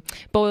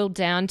boiled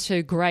down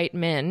to great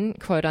men,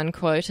 quote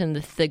unquote, and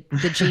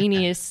the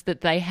genius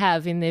that they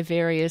have in their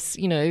various,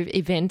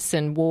 events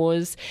and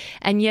wars.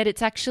 And yet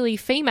it's actually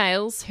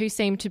females who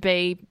seem to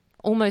be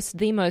almost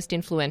the most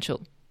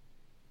influential.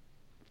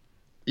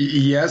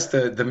 Yes,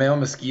 the male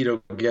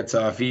mosquito gets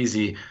off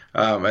easy.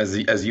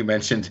 As you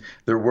mentioned,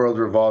 their world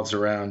revolves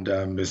around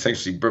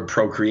essentially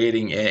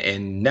procreating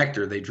and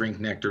nectar. They drink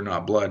nectar,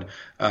 not blood.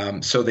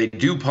 So they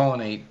do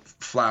pollinate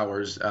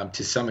flowers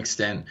to some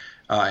extent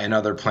and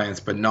other plants,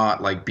 but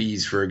not like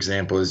bees, for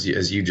example, as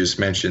you just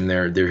mentioned.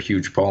 They're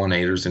huge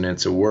pollinators, and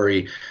it's a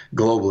worry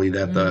globally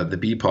that the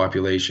bee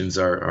populations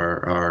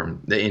are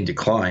in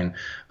decline.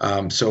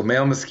 So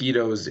male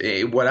mosquitoes.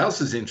 What else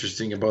is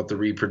interesting about the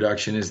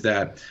reproduction is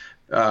that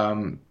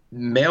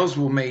males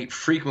will mate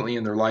frequently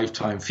in their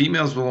lifetime.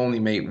 Females will only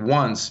mate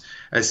once.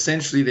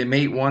 Essentially, they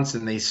mate once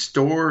and they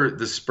store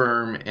the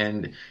sperm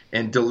and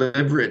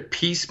deliver it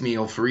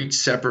piecemeal for each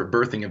separate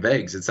birthing of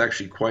eggs. It's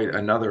actually quite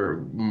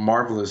another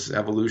marvelous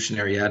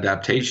evolutionary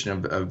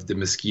adaptation of the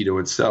mosquito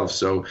itself.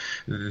 So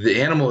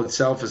the animal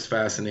itself is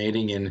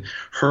fascinating, and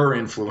her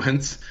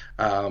influence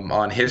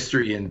on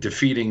history and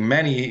defeating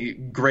many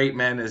great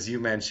men, as you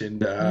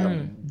mentioned,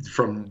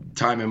 from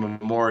time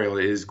immemorial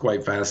is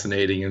quite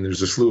fascinating. And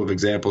there's a slew of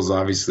examples,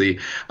 obviously,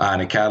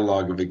 and a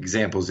catalog of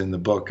examples in the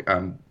book,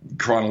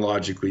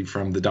 chronologically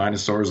from the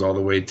dinosaurs all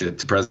the way to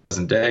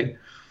present day.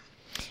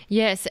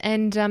 Yes,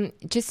 and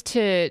just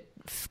to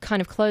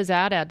kind of close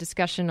out our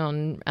discussion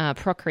on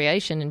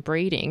procreation and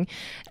breeding,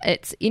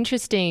 it's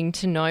interesting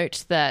to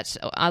note that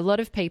a lot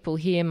of people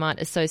here might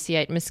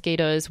associate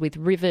mosquitoes with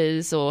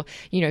rivers or,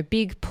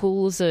 big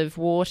pools of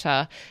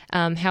water.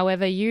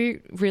 However,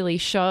 you really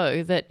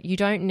show that you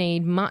don't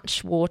need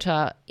much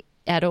water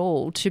at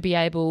all to be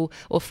able,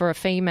 or for a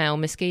female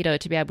mosquito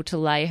to be able to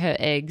lay her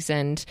eggs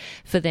and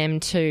for them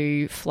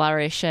to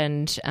flourish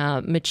and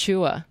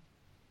mature.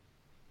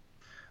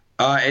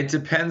 It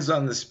depends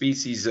on the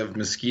species of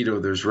mosquito.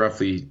 There's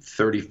roughly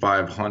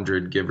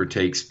 3,500, give or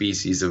take,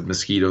 species of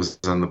mosquitoes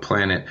on the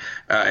planet.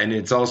 And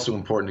it's also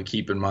important to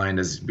keep in mind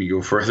as we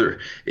go further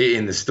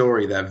in the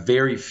story that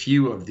very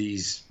few of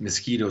these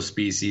mosquito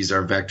species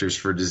are vectors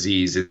for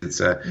disease. It's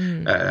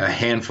a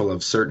handful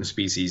of certain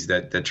species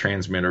that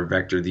transmit or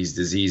vector these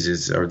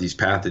diseases or these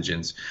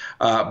pathogens.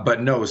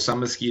 But no,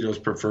 some mosquitoes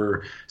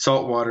prefer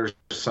salt water,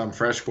 some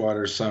fresh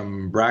water,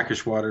 some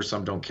brackish water,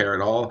 some don't care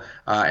at all.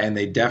 And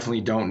they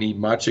definitely don't need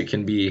much. It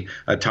can be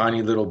a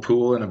tiny little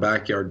pool in a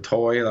backyard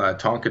toy, a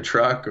Tonka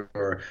truck,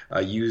 or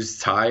a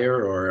used tire,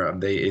 or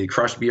a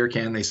crushed beer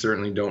can. They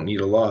certainly don't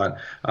need a lot.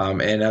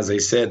 And as I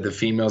said, the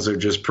females are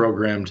just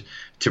programmed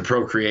to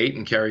procreate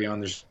and carry on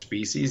their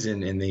species,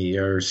 and they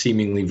are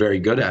seemingly very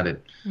good at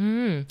it.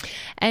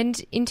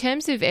 And in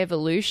terms of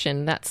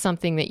evolution, that's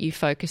something that you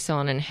focus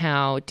on and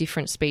how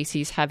different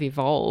species have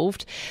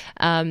evolved.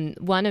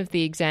 One of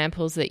the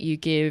examples that you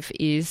give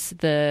is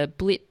the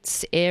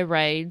Blitz air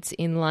raids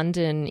in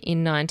London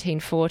in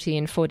 1940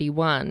 and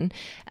 41,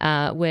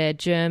 where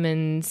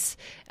Germans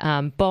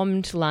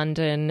bombed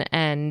London,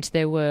 and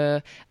there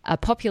were a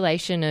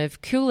population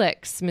of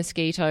Culex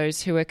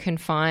mosquitoes who were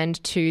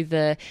confined to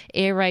the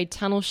air raid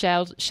tunnel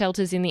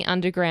shelters in the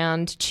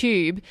underground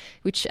tube,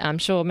 which I'm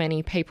sure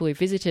many people who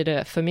visited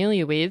are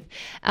familiar with.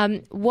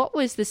 What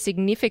was the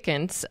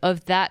significance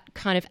of that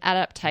kind of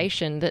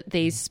adaptation that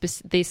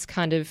this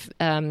kind of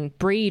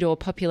breed or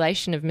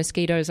population of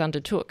mosquitoes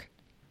undertook?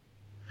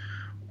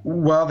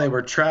 Well, they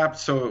were trapped,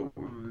 so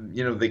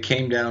they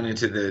came down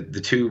into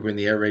the tube and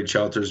the air raid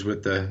shelters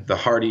with the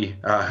hardy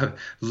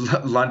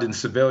London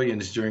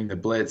civilians during the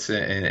Blitz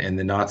and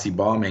the Nazi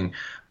bombing.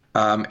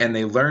 And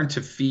they learned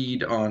to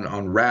feed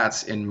on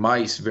rats and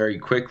mice very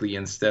quickly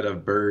instead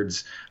of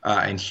birds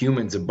and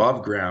humans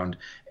above ground.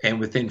 And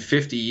within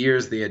 50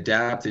 years, they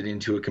adapted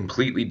into a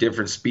completely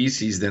different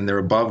species than their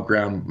above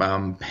ground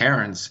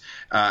parents.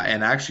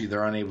 And actually,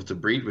 they're unable to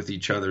breed with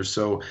each other.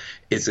 So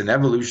it's an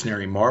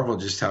evolutionary marvel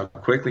just how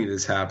quickly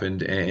this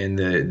happened. And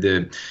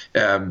the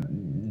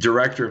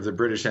director of the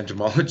British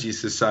Entomology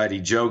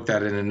Society joked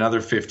that in another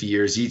 50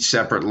 years, each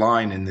separate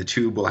line in the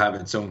tube will have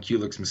its own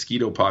Culex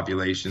mosquito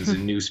populations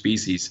and new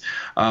species.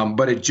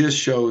 But it just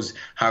shows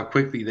how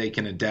quickly they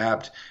can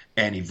adapt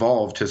and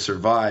evolve to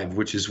survive,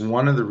 which is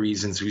one of the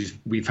reasons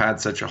we've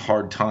had such a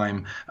hard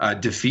time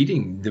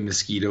defeating the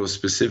mosquitoes,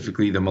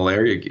 specifically the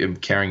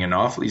malaria-carrying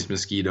Anopheles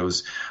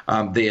mosquitoes.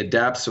 They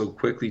adapt so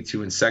quickly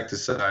to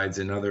insecticides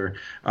and other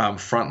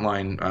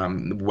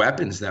frontline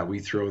weapons that we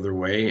throw their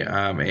way,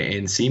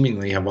 and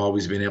seemingly have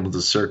always been able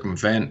to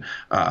circumvent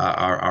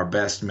our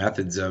best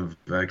methods of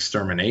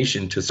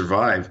extermination to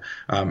survive.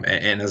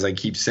 And as I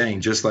keep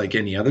saying, just like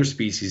any other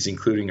species,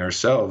 including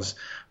ourselves,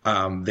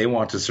 they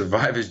want to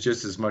survive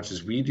just as much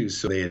as we do,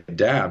 so they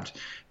adapt.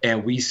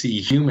 And we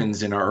see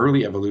humans in our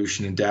early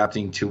evolution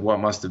adapting to what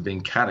must have been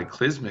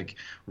cataclysmic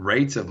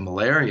rates of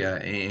malaria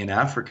in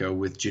Africa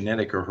with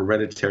genetic or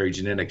hereditary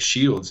genetic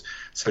shields,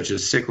 such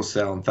as sickle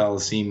cell and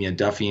thalassemia,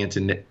 Duffy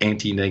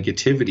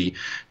anti-negativity,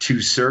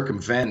 to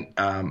circumvent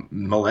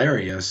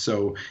malaria.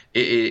 So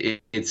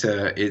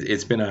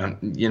it's been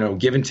a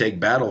give and take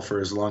battle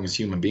for as long as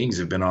human beings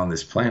have been on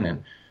this planet.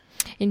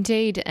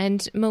 Indeed,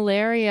 and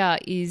malaria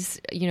is,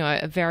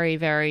 a very,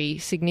 very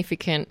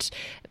significant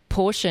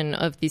portion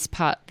of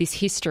this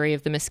history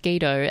of the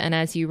mosquito. And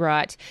as you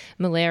write,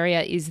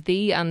 malaria is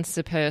the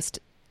unsurpassed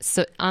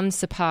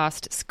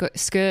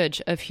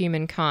scourge of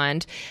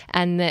humankind,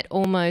 and that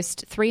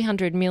almost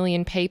 300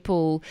 million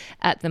people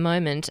at the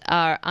moment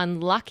are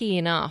unlucky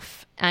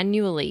enough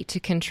annually to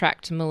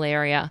contract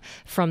malaria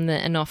from the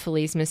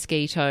Anopheles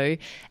mosquito.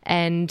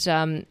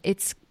 And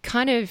it's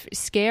kind of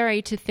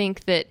scary to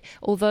think that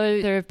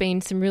although there have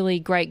been some really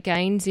great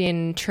gains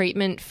in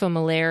treatment for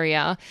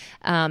malaria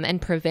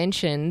and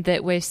prevention,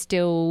 that we're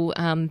still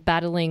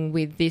battling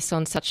with this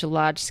on such a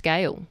large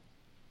scale.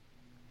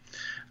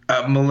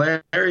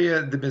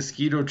 Malaria, the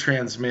mosquito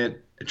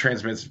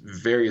transmits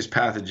various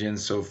pathogens.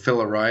 So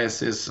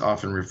filariasis,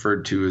 often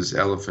referred to as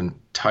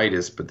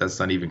elephantitis, but that's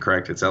not even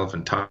correct. It's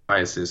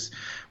elephantiasis,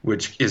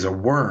 which is a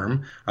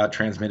worm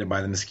transmitted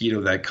by the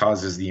mosquito that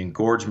causes the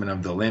engorgement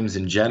of the limbs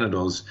and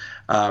genitals.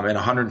 And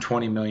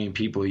 120 million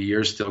people a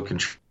year still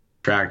contract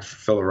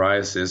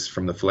filariasis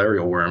from the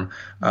filarial worm.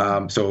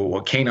 So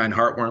a canine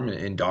heartworm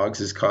in dogs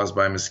is caused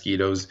by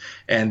mosquitoes.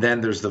 And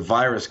then there's the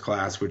virus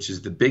class, which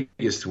is the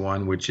biggest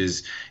one, which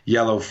is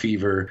yellow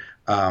fever,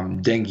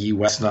 dengue,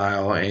 West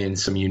Nile, and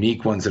some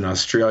unique ones in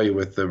Australia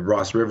with the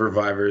Ross River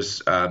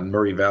virus,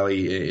 Murray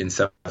Valley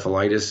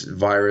encephalitis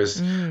virus,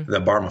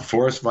 the Barma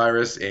Forest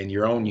virus, and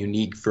your own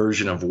unique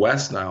version of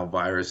West Nile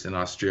virus in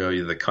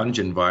Australia, the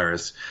Kunjun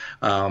virus.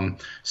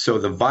 So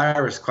the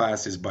virus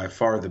class is by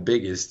far the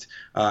biggest.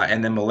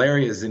 And then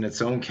malaria is in its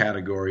own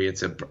category.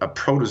 It's a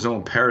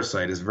protozoan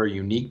parasite. It's a very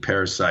unique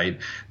parasite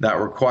that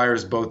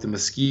requires both the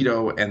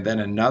mosquito and then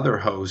another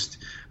host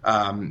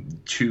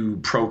to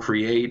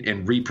procreate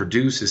and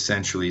reproduce,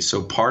 essentially.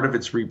 So part of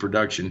its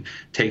reproduction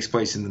takes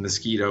place in the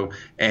mosquito,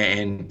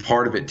 and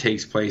part of it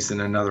takes place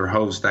in another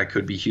host that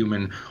could be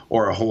human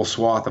or a whole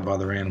swath of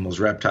other animals,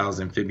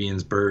 reptiles,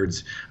 amphibians,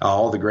 birds.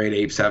 All the great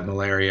apes have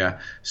malaria.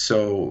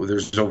 So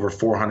there's over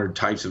 400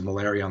 types of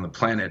malaria on the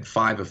planet,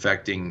 5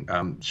 affecting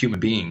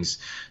human beings.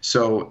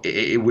 So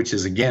which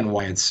is, again,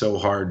 why it's so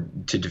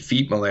hard to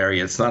defeat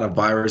malaria. It's not a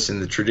virus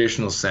in the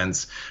traditional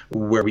sense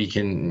where we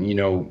can,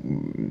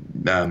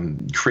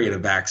 create a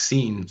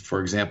vaccine. For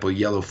example,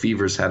 yellow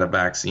fever's had a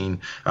vaccine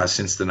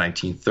since the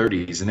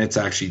 1930s, and it's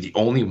actually the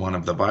only one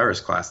of the virus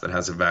class that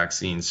has a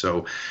vaccine.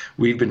 So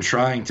we've been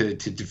trying to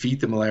defeat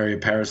the malaria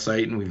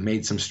parasite, and we've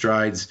made some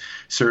strides,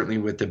 certainly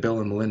with the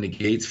Bill and Melinda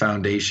Gates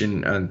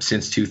Foundation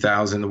since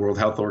 2000, the World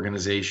Health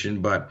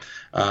Organization, but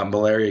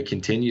malaria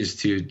continues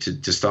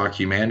to stalk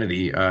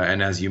humanity.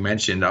 And as you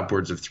mentioned,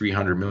 upwards of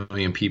 300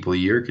 million people a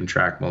year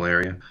contract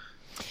malaria.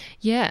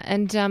 Yeah,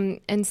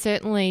 and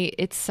certainly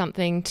it's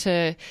something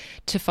to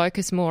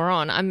focus more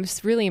on. I'm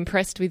really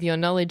impressed with your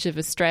knowledge of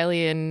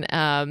Australian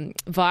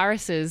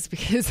viruses,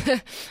 because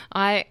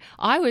I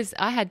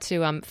had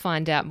to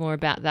find out more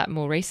about that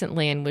more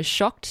recently, and was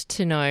shocked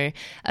to know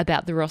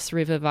about the Ross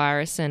River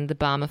virus and the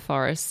Barma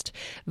Forest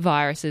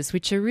viruses,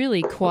 which are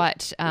really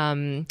quite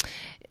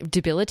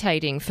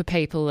debilitating for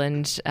people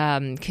and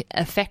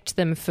affect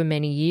them for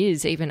many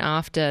years, even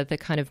after the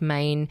kind of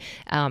main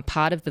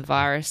part of the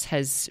virus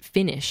has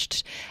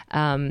finished.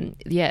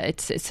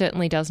 It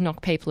certainly does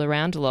knock people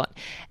around a lot.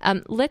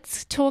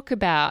 Let's talk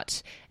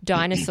about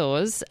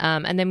dinosaurs,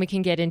 and then we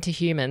can get into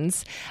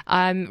humans.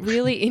 I'm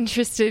really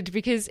interested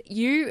because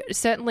you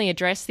certainly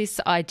address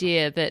this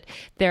idea that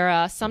there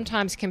are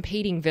sometimes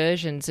competing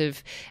versions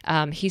of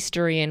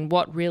history and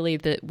what really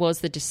was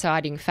the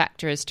deciding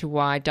factor as to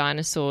why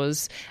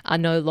dinosaurs are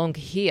no longer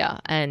here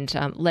and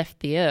left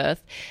the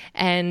earth.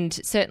 And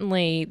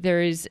certainly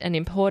there is an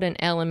important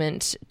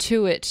element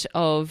to it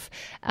of,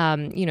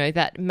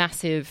 that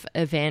massive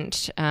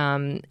event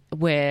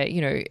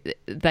where,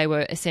 they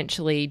were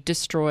essentially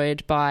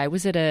destroyed by,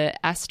 was it an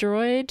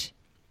asteroid?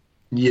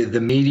 Yeah,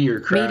 the meteor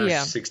crashed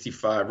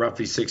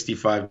roughly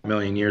 65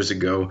 million years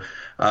ago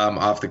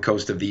off the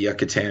coast of the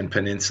Yucatan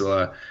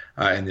Peninsula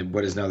and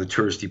what is now the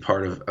touristy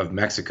part of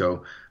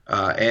Mexico.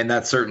 And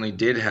that certainly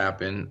did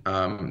happen.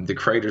 The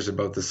crater's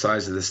about the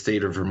size of the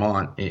state of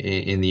Vermont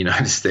in the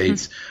United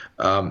States.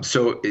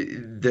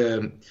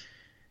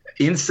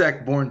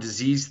 insect-borne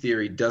disease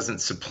theory doesn't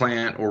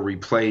supplant or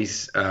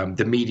replace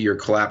the meteor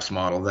collapse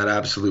model. That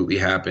absolutely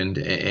happened,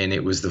 and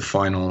it was the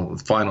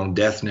final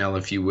death knell,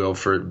 if you will,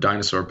 for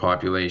dinosaur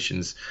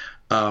populations.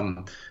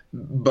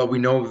 But we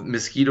know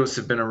mosquitoes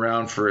have been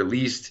around for at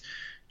least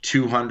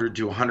 200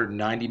 to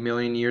 190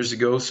 million years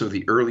ago, so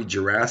the early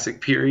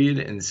Jurassic period,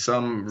 and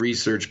some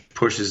research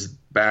pushes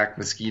back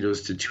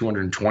mosquitoes to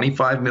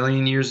 225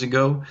 million years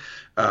ago.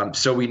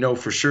 So we know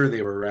for sure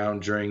they were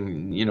around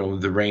during,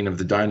 the reign of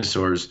the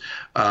dinosaurs.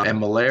 And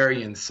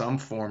malaria in some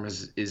form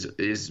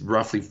is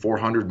roughly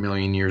 400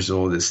 million years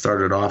old. It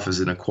started off as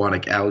an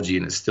aquatic algae,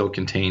 and it still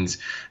contains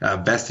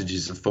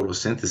vestiges of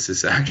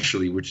photosynthesis,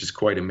 actually, which is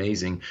quite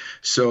amazing.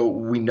 So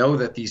we know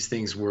that these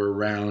things were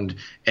around,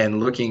 and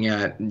looking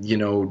at,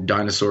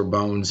 dinosaur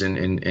bones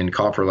and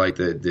coprolite,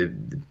 the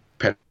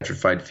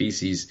petrified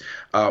feces,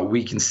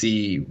 we can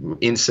see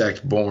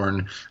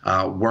insect-borne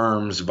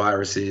worms,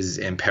 viruses,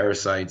 and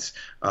parasites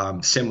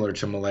similar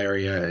to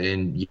malaria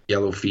and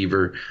yellow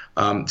fever.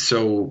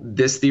 So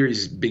this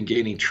theory's been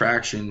gaining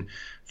traction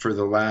for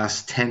the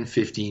last 10,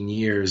 15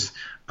 years.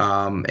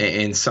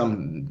 And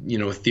some,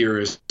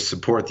 theorists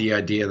support the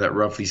idea that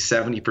roughly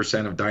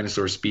 70% of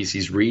dinosaur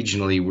species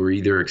regionally were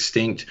either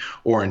extinct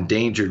or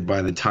endangered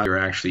by the time it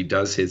actually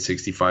does hit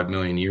 65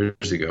 million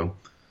years ago.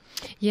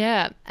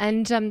 Yeah,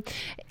 and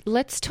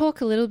let's talk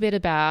a little bit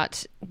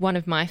about one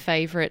of my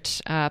favourite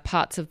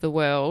parts of the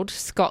world,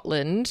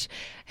 Scotland.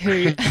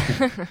 Who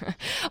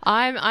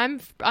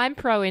I'm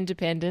pro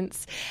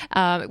independence.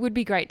 It would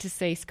be great to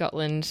see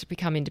Scotland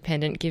become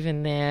independent,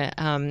 given their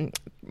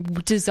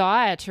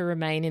desire to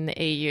remain in the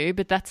EU,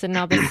 but that's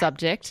another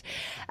subject.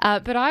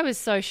 But I was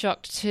so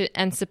shocked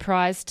and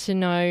surprised to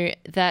know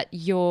that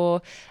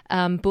your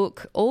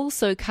book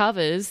also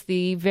covers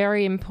the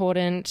very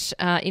important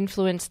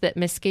influence that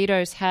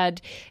mosquitoes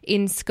had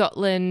in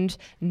Scotland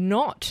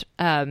not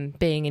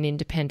being an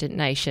independent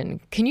nation.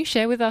 Can you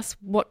share with us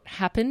what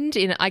happened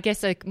in, I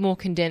guess, a more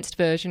condensed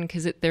version,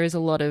 because there is a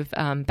lot of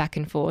back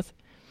and forth?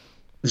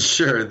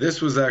 Sure.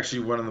 This was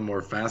actually one of the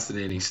more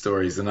fascinating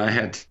stories, and I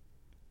had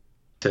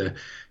to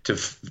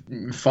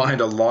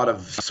find a lot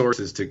of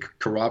sources to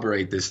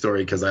corroborate this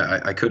story, because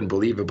I couldn't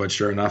believe it, but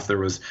sure enough, there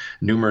was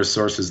numerous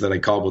sources that I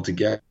cobbled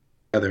together.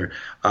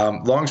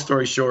 Long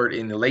story short,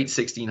 in the late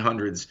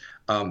 1600s,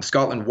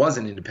 Scotland was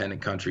an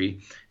independent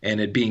country, and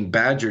it being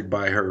badgered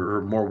by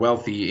her more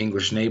wealthy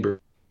English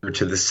neighbor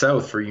to the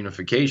south for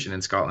unification,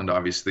 and Scotland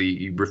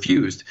obviously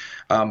refused.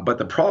 But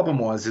the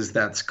problem is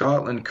that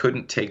Scotland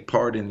couldn't take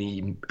part in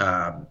the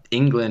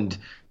England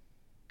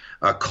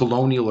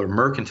colonial or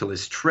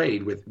mercantilist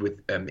trade with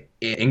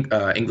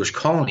English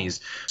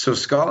colonies. So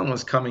Scotland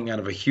was coming out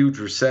of a huge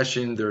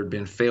recession. There had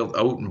been failed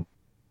oat and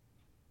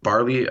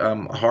barley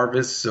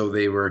harvests, so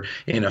they were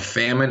in a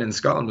famine, and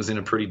Scotland was in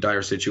a pretty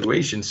dire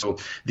situation. So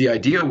the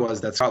idea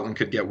was that Scotland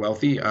could get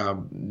wealthy,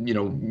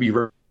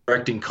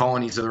 erecting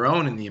colonies of their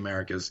own in the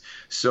Americas.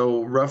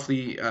 So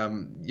roughly,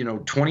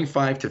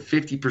 25 to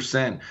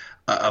 50%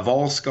 of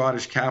all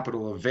Scottish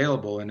capital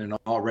available in an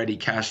already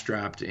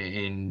cash-strapped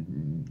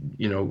and,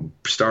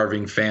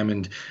 starving,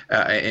 famined,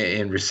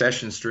 and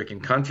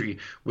recession-stricken country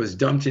was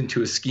dumped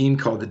into a scheme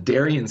called the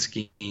Darien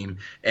Scheme,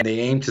 and they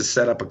aimed to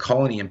set up a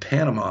colony in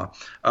Panama.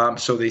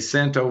 So they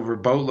sent over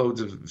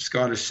boatloads of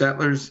Scottish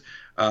settlers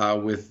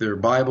with their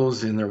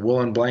Bibles and their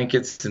woolen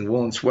blankets and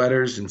woolen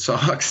sweaters and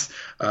socks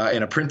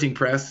and a printing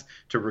press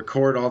to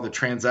record all the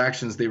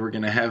transactions they were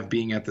going to have,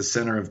 being at the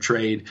center of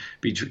trade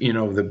between,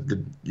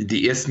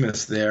 the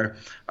isthmus there.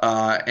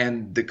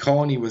 And the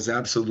colony was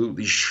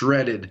absolutely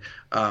shredded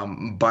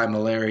by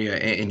malaria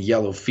and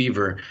yellow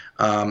fever,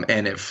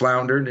 and it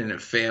floundered and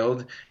it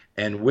failed.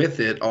 And with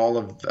it, all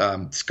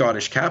of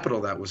Scottish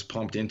capital that was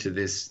pumped into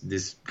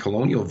this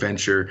colonial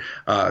venture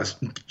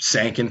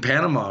sank in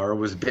Panama, or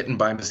was bitten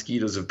by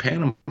mosquitoes of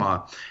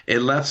Panama. It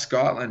left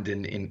Scotland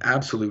in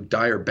absolute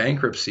dire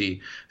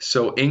bankruptcy.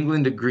 So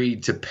England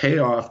agreed to pay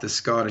off the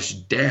Scottish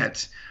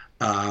debt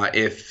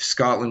if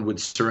Scotland would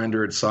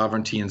surrender its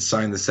sovereignty and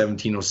sign the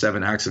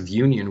 1707 Acts of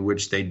Union,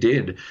 which they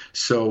did.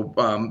 So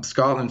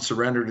Scotland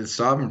surrendered its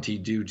sovereignty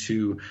due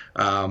to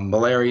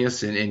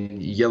malarious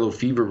and yellow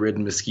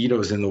fever-ridden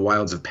mosquitoes in the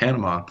wilds of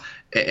Panama.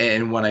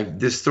 And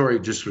this story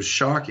just was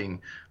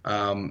shocking.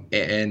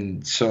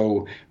 And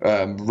so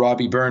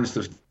Robbie Burns,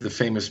 the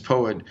famous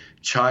poet,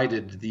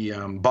 chided the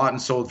bought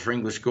and sold for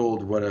English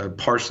gold, what a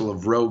parcel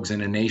of rogues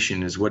in a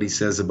nation, is what he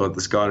says about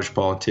the Scottish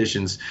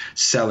politicians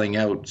selling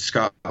out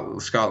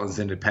Scotland's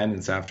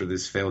independence after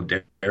this failed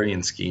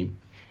Darien scheme.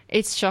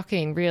 It's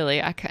shocking,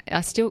 really.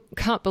 I still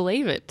can't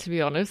believe it, to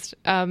be honest,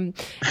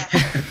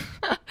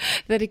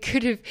 that it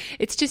could have.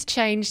 It's just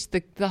changed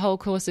the whole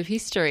course of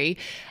history.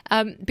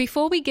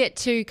 Before we get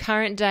to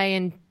current day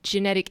and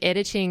genetic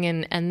editing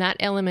and that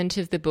element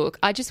of the book,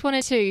 I just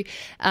wanted to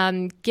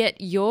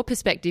get your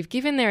perspective.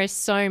 Given there are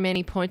so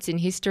many points in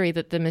history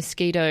that the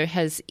mosquito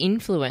has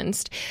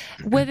influenced,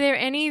 were there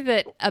any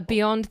that are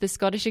beyond the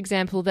Scottish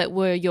example that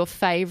were your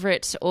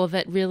favourite, or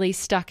that really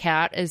stuck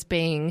out as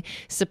being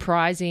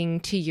surprising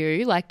to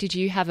you? Like, did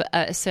you have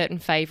a certain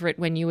favourite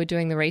when you were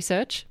doing the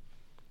research?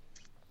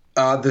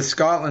 The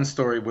Scotland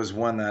story was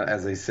one that,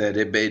 as I said,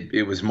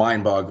 it was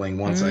mind-boggling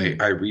once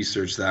I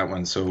researched that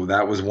one. So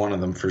that was one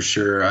of them for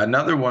sure.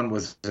 Another one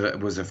was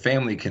a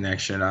family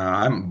connection.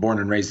 I'm born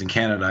and raised in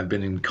Canada. I've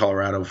been in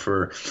Colorado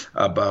for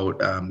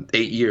about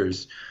 8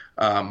 years.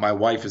 My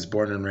wife is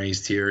born and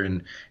raised here,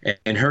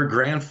 and her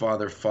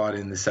grandfather fought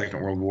in the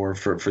Second World War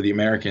for the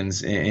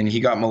Americans, and he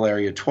got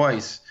malaria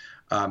twice.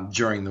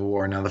 During the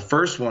war. Now, the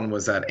first one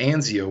was at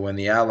Anzio when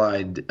the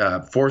Allied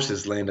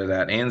forces landed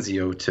at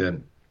Anzio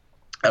to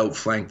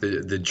outflank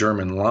the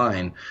German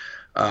line.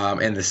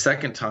 And the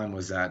second time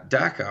was at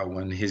Dachau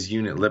when his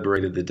unit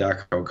liberated the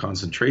Dachau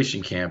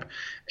concentration camp.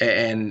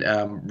 And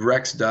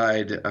Rex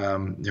died,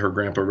 her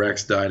grandpa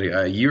Rex died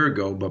a year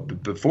ago,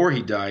 but before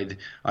he died,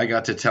 I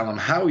got to tell him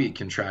how he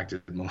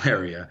contracted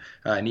malaria.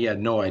 And he had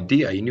no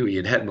idea. He knew he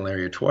had had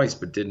malaria twice,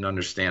 but didn't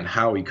understand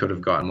how he could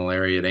have gotten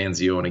malaria at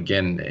Anzio and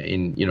again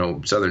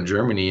in southern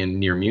Germany and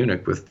near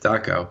Munich with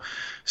Dachau.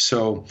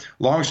 So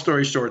long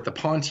story short, the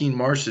Pontine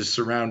marshes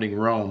surrounding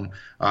Rome,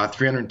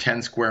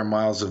 310 square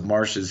miles of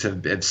marshes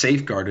have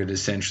safeguarded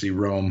essentially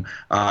Rome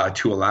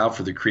to allow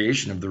for the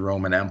creation of the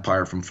Roman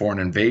Empire from foreign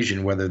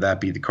invasion, whether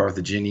that be the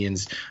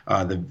Carthaginians,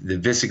 the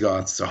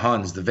Visigoths, the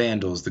Huns, the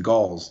Vandals, the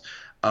Gauls.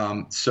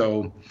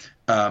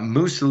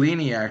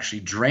 Mussolini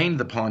actually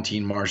drained the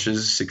Pontine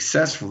marshes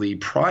successfully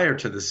prior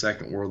to the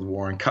Second World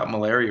War and cut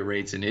malaria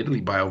rates in Italy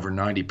by over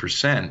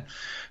 90%.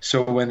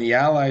 So when the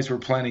Allies were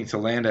planning to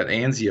land at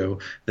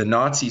Anzio, the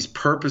Nazis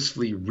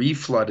purposefully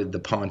reflooded the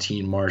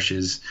Pontine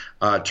marshes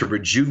to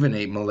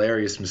rejuvenate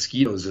malarious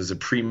mosquitoes as a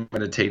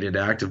premeditated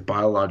act of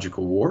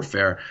biological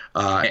warfare.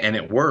 And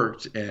it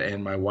worked.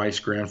 And my wife's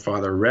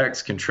grandfather,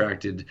 Rex,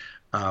 contracted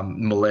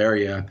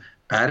malaria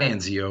at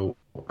Anzio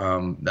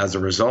as a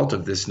result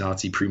of this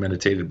Nazi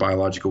premeditated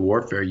biological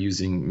warfare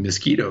using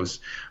mosquitoes,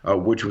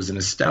 which was an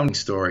astounding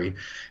story.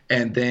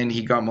 And then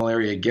he got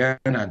malaria again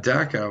at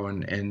Dachau,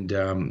 and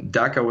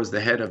Dachau was the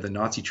head of the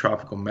Nazi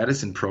tropical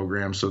medicine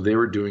program, so they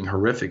were doing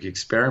horrific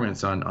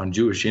experiments on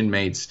Jewish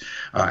inmates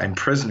and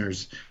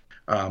prisoners,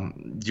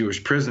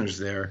 Jewish prisoners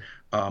there.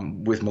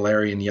 With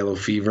malaria and yellow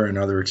fever and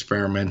other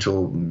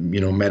experimental,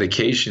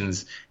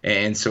 medications.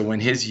 And so when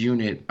his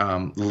unit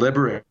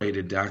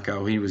liberated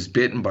Dachau, he was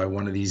bitten by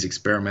one of these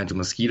experimental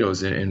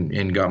mosquitoes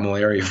and got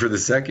malaria for the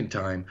second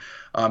time.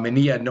 And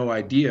he had no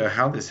idea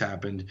how this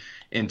happened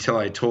until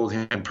I told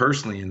him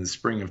personally in the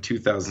spring of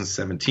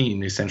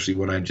 2017, essentially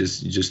what I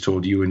just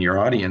told you and your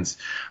audience.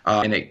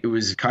 And it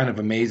was kind of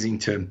amazing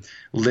to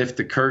lift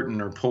the curtain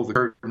or pull the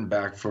curtain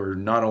back for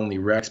not only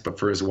Rex, but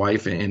for his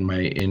wife and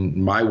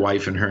my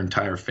wife and her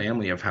entire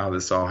family of how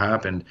this all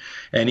happened.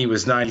 And he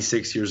was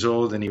 96 years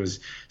old, and he was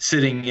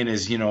sitting in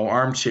his,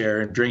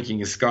 armchair drinking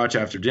his scotch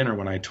after dinner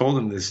when I told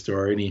him this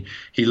story. And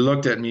he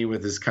looked at me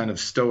with this kind of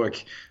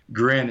stoic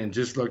grin and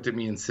just looked at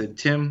me and said,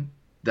 "Tim,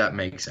 that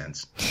makes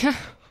sense."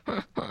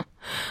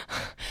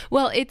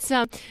 Well, it's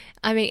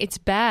it's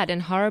bad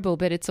and horrible,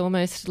 but it's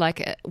almost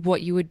like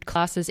what you would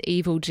class as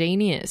evil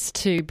genius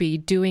to be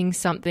doing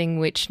something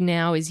which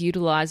now is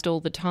utilised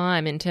all the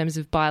time in terms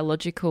of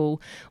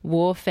biological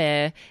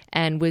warfare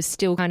and was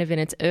still kind of in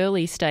its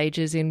early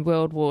stages in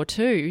World War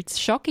II. It's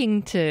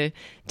shocking to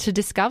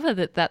discover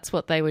that that's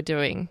what they were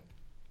doing.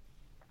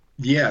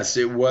 Yes,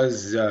 it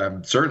was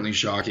certainly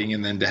shocking,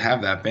 and then to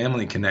have that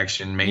family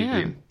connection made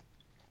it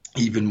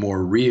even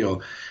more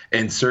real.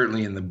 And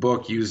certainly in the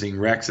book, using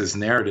Rex's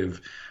narrative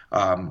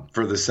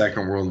for the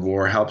Second World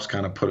War helps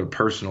kind of put a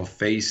personal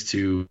face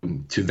to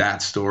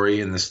that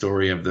story and the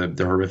story of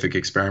the horrific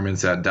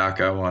experiments at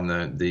Dachau on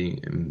the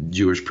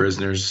Jewish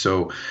prisoners.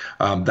 So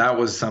that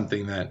was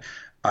something that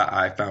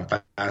I found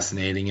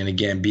fascinating. And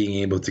again,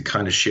 being able to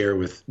kind of share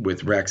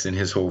with Rex and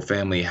his whole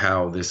family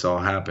how this all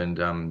happened,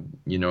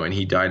 and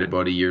he died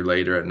about a year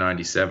later at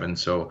 97.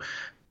 So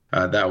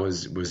that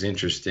was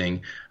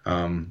interesting,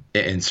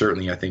 and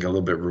certainly I think a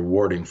little bit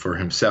rewarding for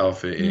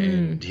himself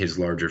and his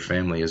larger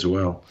family as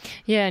well.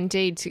 Yeah,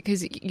 indeed,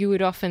 because you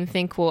would often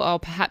think, well,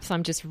 perhaps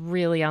I'm just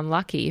really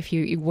unlucky if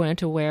you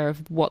weren't aware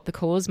of what the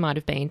cause might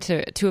have been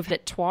to have hit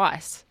it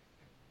twice.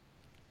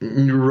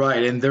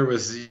 Right, and there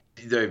was...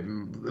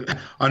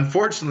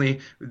 Unfortunately,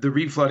 the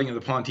reflooding of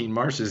the Pontine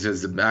marshes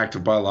as an act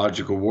of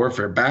biological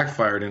warfare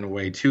backfired in a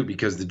way too,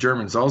 because the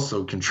Germans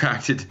also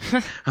contracted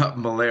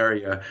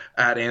malaria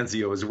at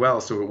Anzio as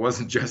well. So it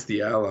wasn't just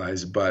the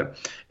Allies, but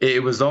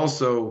it was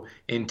also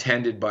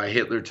intended by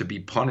Hitler to be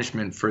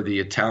punishment for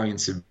the Italian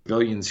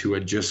civilians who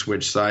had just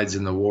switched sides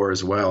in the war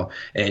as well.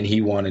 And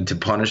he wanted to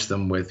punish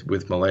them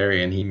with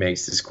malaria, and he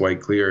makes this quite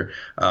clear,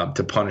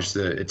 to punish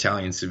the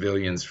Italian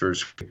civilians for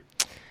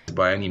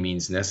by any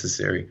means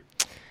necessary.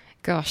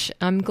 Gosh,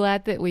 I'm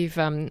glad that we've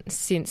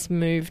since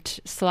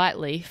moved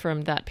slightly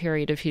from that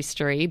period of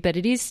history, but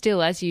it is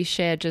still, as you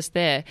shared just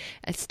there,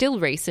 it's still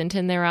recent,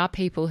 and there are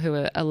people who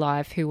are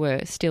alive who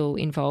were still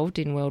involved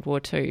in World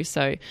War II.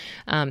 So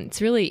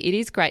it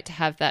is great to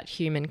have that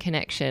human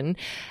connection.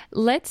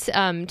 Let's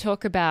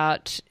talk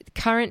about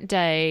current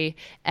day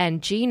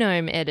and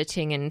genome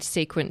editing and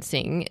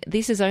sequencing,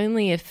 this is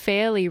only a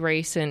fairly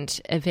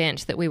recent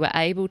event that we were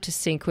able to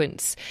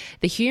sequence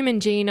the human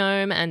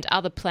genome and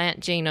other plant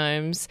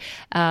genomes.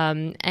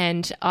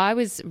 And I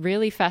was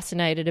really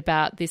fascinated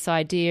about this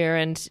idea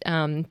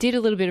and did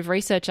a little bit of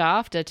research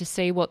after to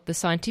see what the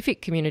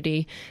scientific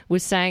community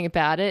was saying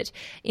about it.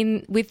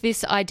 With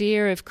this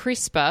idea of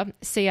CRISPR,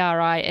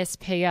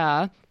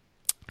 CRISPR,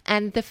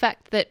 and the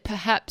fact that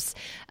perhaps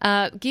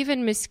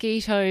given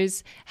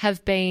mosquitoes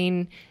have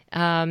been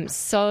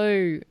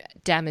so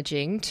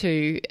damaging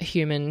to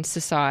human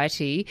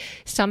society,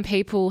 some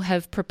people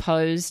have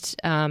proposed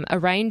a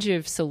range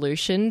of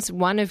solutions,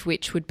 one of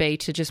which would be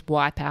to just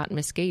wipe out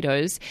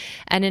mosquitoes,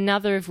 and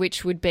another of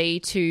which would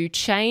be to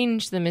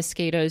change the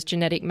mosquito's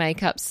genetic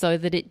makeup so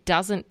that it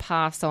doesn't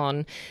pass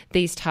on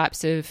these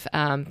types of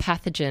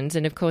pathogens.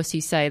 And of course,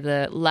 you say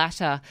the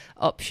latter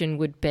option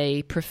would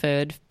be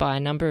preferred by a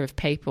number of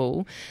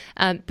people.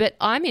 But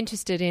I'm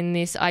interested in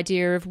this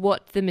idea of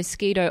what the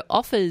mosquito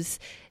offers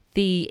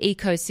the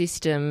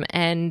ecosystem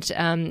and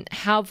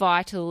how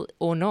vital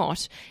or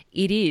not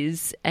it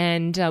is,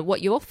 and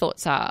what your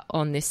thoughts are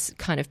on this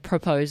kind of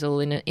proposal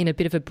in a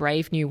bit of a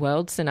Brave New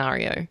World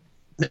scenario.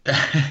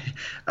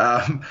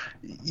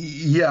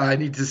 Yeah, I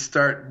need to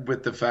start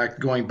with the fact,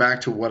 going back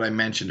to what I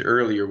mentioned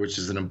earlier, which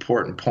is an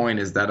important point,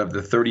 is that of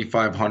the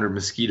 3,500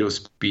 mosquito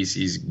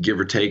species, give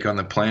or take, on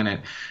the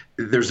planet,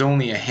 there's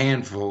only a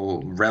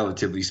handful,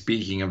 relatively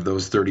speaking, of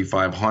those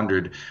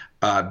 3,500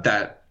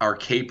 that are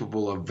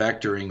capable of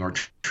vectoring or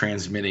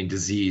transmitting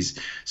disease.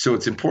 So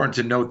it's important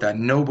to note that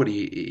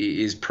nobody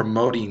is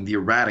promoting the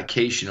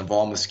eradication of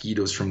all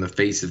mosquitoes from the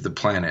face of the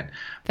planet.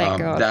 Thank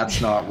God.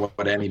 That's not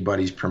what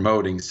anybody's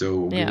promoting. So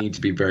we need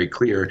to be very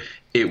clear.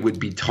 It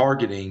would be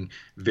targeting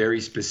very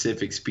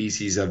specific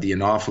species of the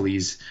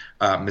Anopheles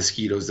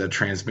mosquitoes that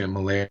transmit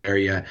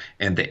malaria,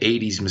 and the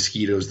Aedes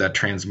mosquitoes that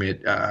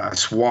transmit a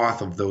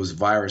swath of those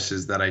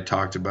viruses that I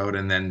talked about,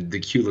 and then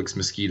the Culex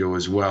mosquito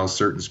as well,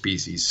 certain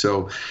species.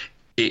 So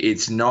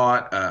it's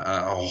not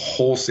a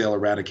wholesale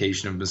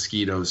eradication of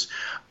mosquitoes.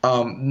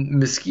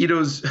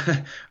 Mosquitoes,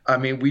 I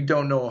mean, we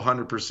don't know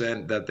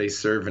 100% that they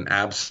serve an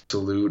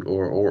absolute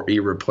or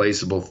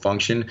irreplaceable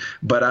function.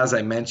 But as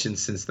I mentioned,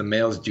 since the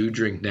males do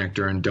drink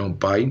nectar and don't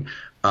bite,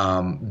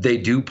 they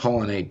do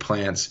pollinate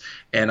plants.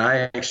 And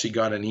I actually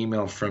got an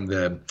email from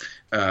the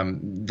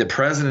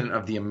president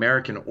of the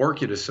American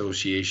Orchid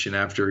Association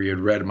after he had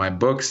read my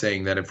book,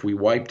 saying that if we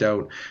wiped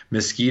out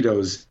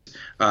mosquitoes,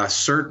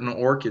 certain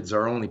orchids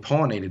are only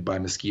pollinated by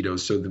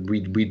mosquitoes, so that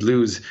we'd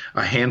lose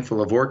a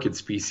handful of orchid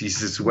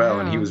species as well.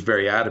 Wow. And he was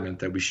very adamant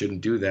that we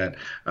shouldn't do that,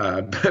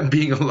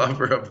 being a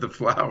lover of the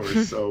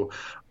flowers. So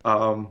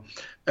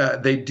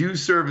they do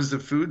serve as a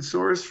food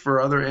source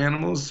for other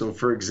animals. So,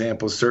 for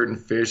example, certain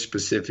fish,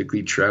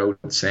 specifically trout,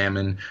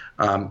 salmon,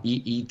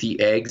 eat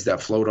the eggs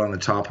that float on the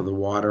top of the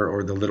water,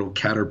 or the little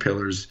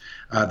caterpillars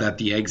that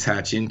the eggs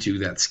hatch into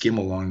that skim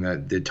along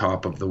the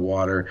top of the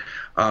water.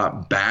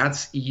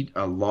 Bats eat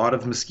a lot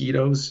of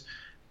mosquitoes.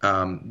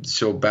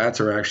 So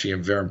bats are actually a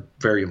very,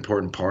 very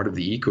important part of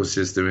the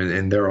ecosystem,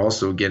 and they're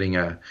also getting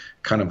a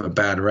kind of a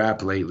bad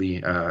rap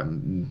lately,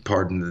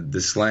 pardon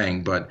the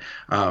slang, but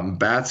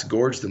bats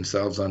gorge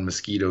themselves on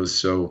mosquitoes.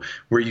 So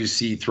where you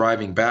see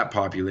thriving bat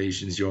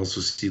populations, you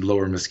also see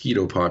lower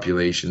mosquito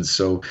populations.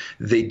 So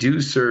they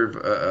do serve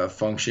a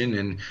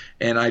function,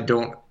 and I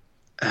don't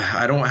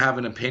have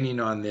an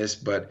opinion on this,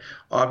 but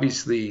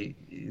obviously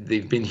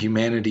they've been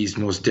humanity's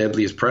most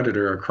deadliest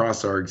predator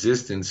across our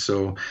existence,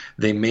 so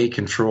they may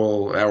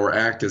control or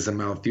act as a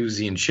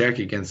Malthusian check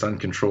against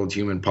uncontrolled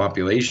human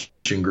population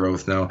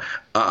growth. Now,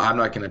 I'm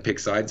not going to pick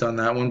sides on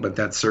that one, but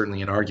that's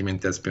certainly an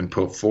argument that's been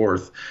put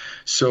forth.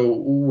 So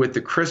with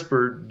the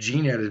CRISPR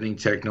gene editing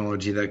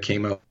technology that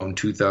came out in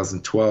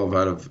 2012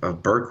 out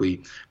of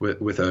Berkeley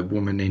with a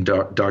woman named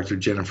Dr.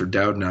 Jennifer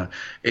Doudna,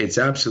 it's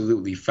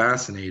absolutely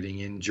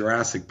fascinating. And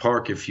Jurassic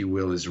Park, if you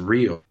will, is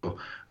real.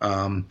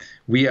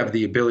 We have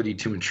the ability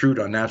to intrude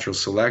on natural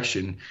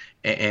selection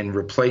and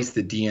replace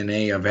the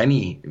DNA of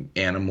any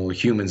animal,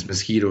 humans,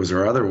 mosquitoes,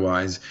 or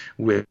otherwise,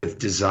 with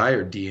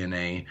desired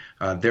DNA,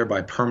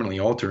 thereby permanently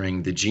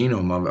altering the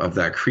genome of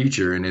that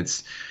creature. And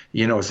it's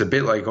a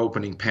bit like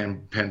opening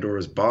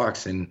Pandora's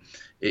box. And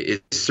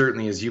it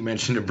certainly, as you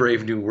mentioned, a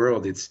brave new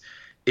world. It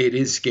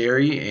is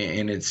scary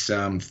and it's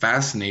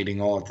fascinating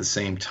all at the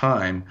same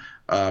time.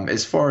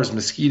 As far as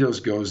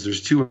mosquitoes goes,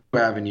 there's two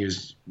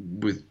avenues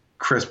with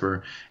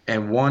CRISPR,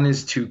 and one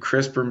is to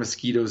CRISPR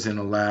mosquitoes in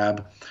a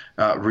lab,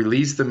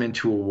 release them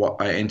into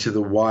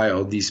the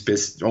wild,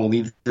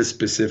 only the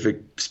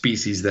specific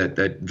species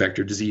that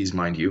vector disease,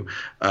 mind you,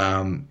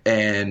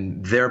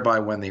 and thereby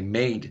when they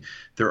mate,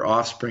 their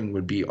offspring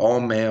would be all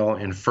male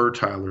and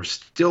fertile or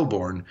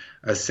stillborn,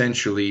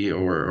 essentially,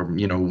 or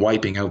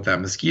wiping out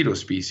that mosquito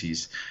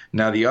species.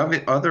 Now, the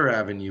other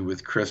avenue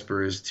with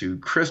CRISPR is to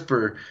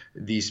CRISPR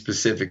these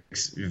specific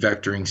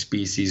vectoring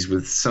species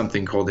with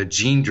something called a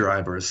gene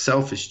driver, a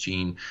selfish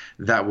gene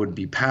that would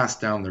be passed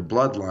down their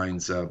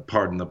bloodlines,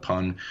 pardon the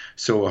pun.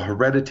 So a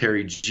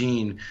hereditary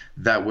gene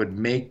that would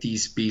make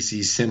these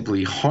species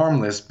simply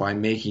harmless by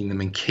making them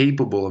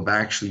incapable of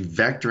actually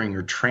vectoring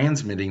or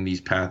transmitting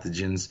these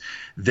pathogens,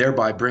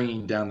 thereby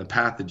bringing down the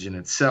pathogen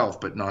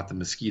itself, but not the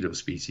mosquito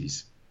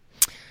species.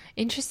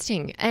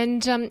 Interesting.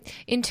 And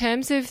in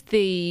terms of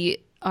the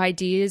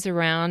ideas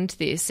around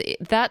this,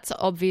 that's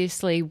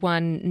obviously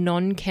one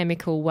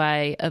non-chemical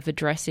way of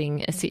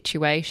addressing a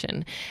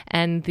situation.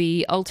 And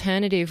the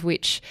alternative,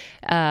 which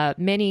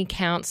many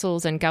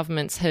councils and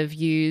governments have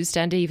used,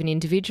 and even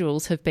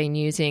individuals have been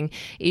using,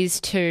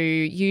 is to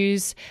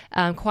use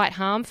quite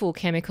harmful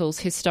chemicals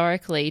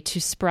historically to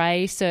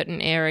spray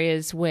certain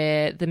areas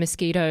where the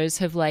mosquitoes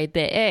have laid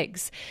their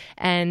eggs.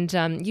 And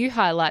you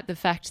highlight the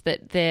fact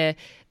that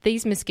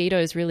these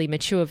mosquitoes really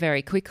mature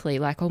very quickly,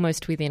 like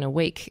almost within a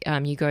week.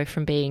 You go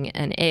from being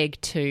an egg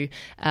to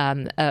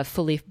a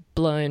fully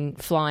blown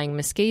flying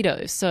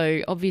mosquito.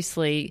 So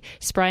obviously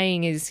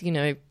spraying is,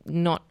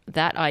 not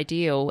that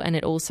ideal, and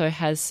it also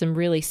has some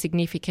really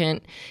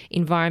significant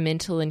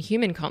environmental and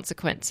human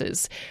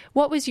consequences.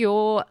 What was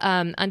your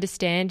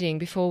understanding,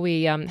 before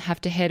we have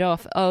to head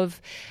off,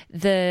 of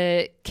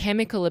the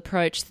chemical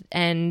approach?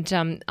 And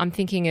I'm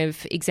thinking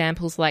of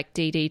examples like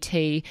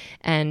DDT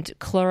and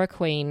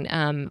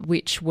chloroquine,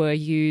 which were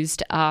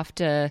used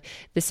after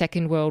the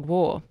Second World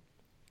War.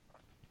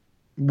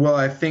 Well,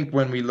 I think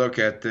when we look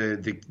at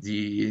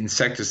the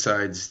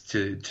insecticides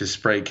to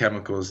spray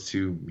chemicals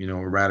to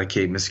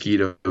eradicate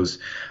mosquitoes,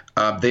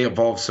 they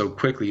evolved so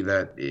quickly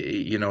that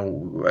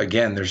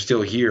again, they're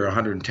still here,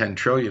 110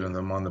 trillion of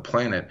them on the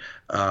planet.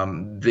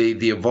 They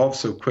evolved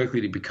so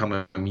quickly to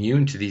become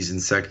immune to these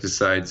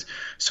insecticides.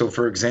 So,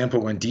 for example,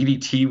 when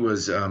DDT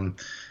was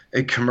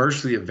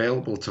commercially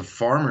available to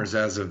farmers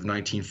as of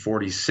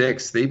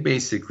 1946, they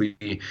basically,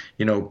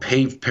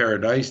 paved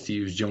paradise, to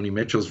use Joni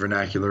Mitchell's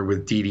vernacular,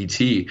 with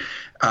DDT.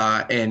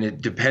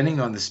 And depending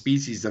on the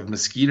species of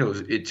mosquitoes,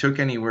 it took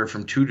anywhere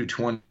from 2 to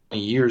 20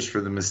 years for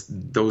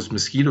those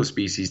mosquito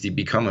species to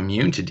become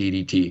immune to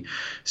DDT.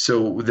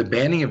 So the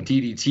banning of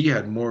DDT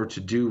had more to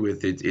do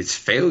with its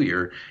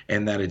failure,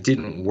 and that it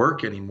didn't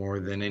work anymore,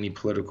 than any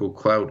political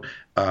clout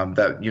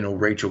that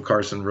Rachel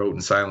Carson wrote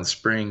in Silent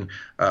Spring,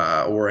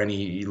 or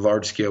any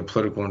large-scale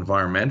political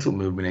environmental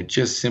movement. It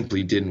just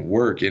simply didn't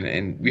work.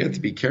 And we have to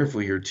be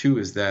careful here too,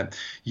 is that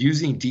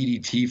using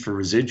DDT for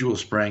residual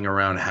spraying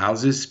around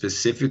houses,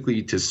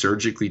 specifically to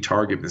surgically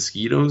target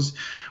mosquitoes,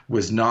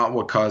 was not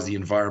what caused the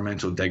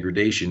environmental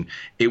degradation.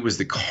 It was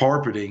the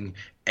carpeting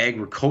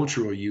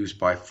agricultural use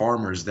by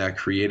farmers that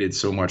created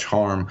so much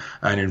harm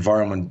and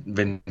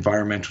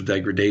environmental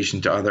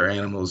degradation to other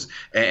animals,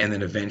 and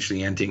then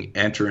eventually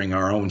entering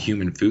our own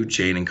human food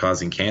chain and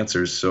causing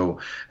cancers. So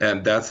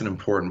that's an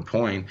important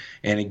point.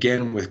 And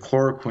again, with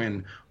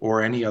chloroquine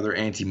or any other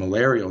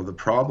anti-malarial, the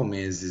problem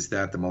is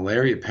that the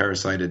malaria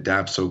parasite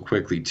adapts so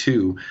quickly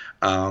too.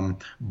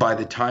 By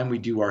the time we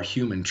do our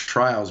human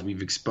trials,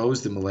 we've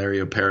exposed the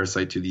malaria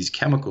parasite to these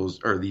chemicals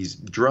or these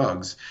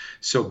drugs.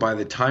 So by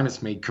the time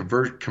it's made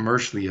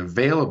commercially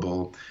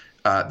available,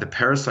 the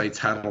parasites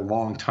had a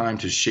long time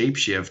to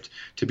shapeshift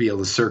to be able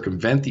to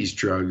circumvent these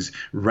drugs,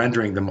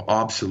 rendering them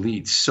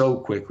obsolete so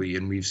quickly.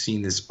 And we've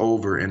seen this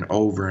over and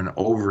over and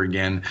over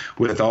again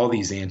with all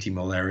these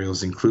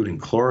anti-malarials, including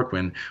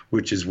chloroquine,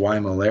 which is why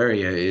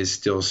malaria is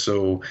still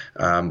so,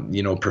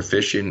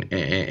 proficient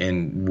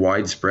and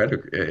widespread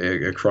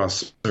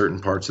across certain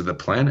parts of the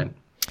planet.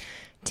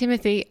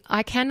 Timothy,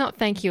 I cannot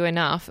thank you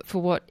enough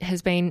for what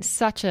has been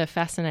such a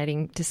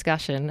fascinating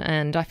discussion,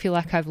 and I feel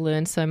like I've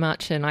learned so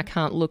much and I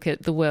can't look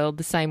at the world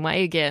the same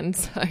way again.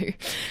 So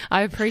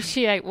I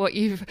appreciate what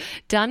you've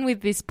done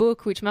with this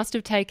book, which must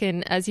have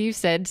taken, as you've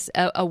said,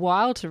 a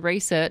while to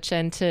research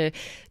and to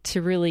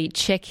really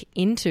check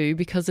into,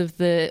 because of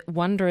the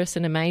wondrous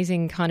and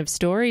amazing kind of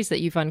stories that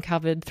you've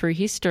uncovered through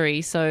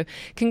history. So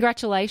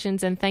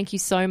congratulations, and thank you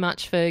so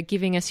much for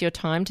giving us your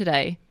time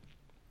today.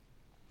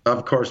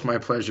 Of course, my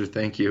pleasure.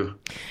 Thank you.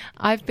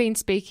 I've been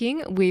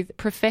speaking with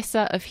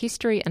Professor of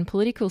History and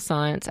Political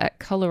Science at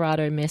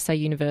Colorado Mesa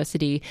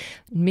University,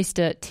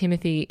 Mr.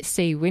 Timothy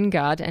C.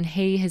 Winegard, and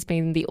he has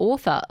been the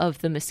author of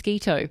The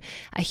Mosquito,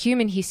 A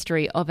Human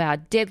History of Our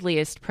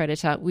Deadliest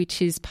Predator, which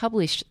is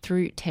published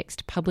through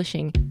Text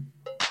Publishing.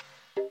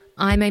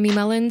 I'm Amy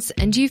Mullins,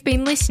 and you've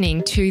been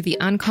listening to the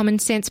Uncommon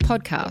Sense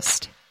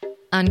podcast.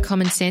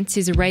 Uncommon Sense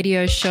is a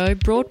radio show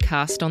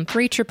broadcast on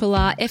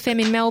 3RRR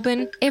FM in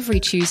Melbourne every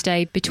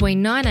Tuesday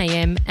between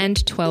 9am and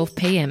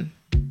 12pm.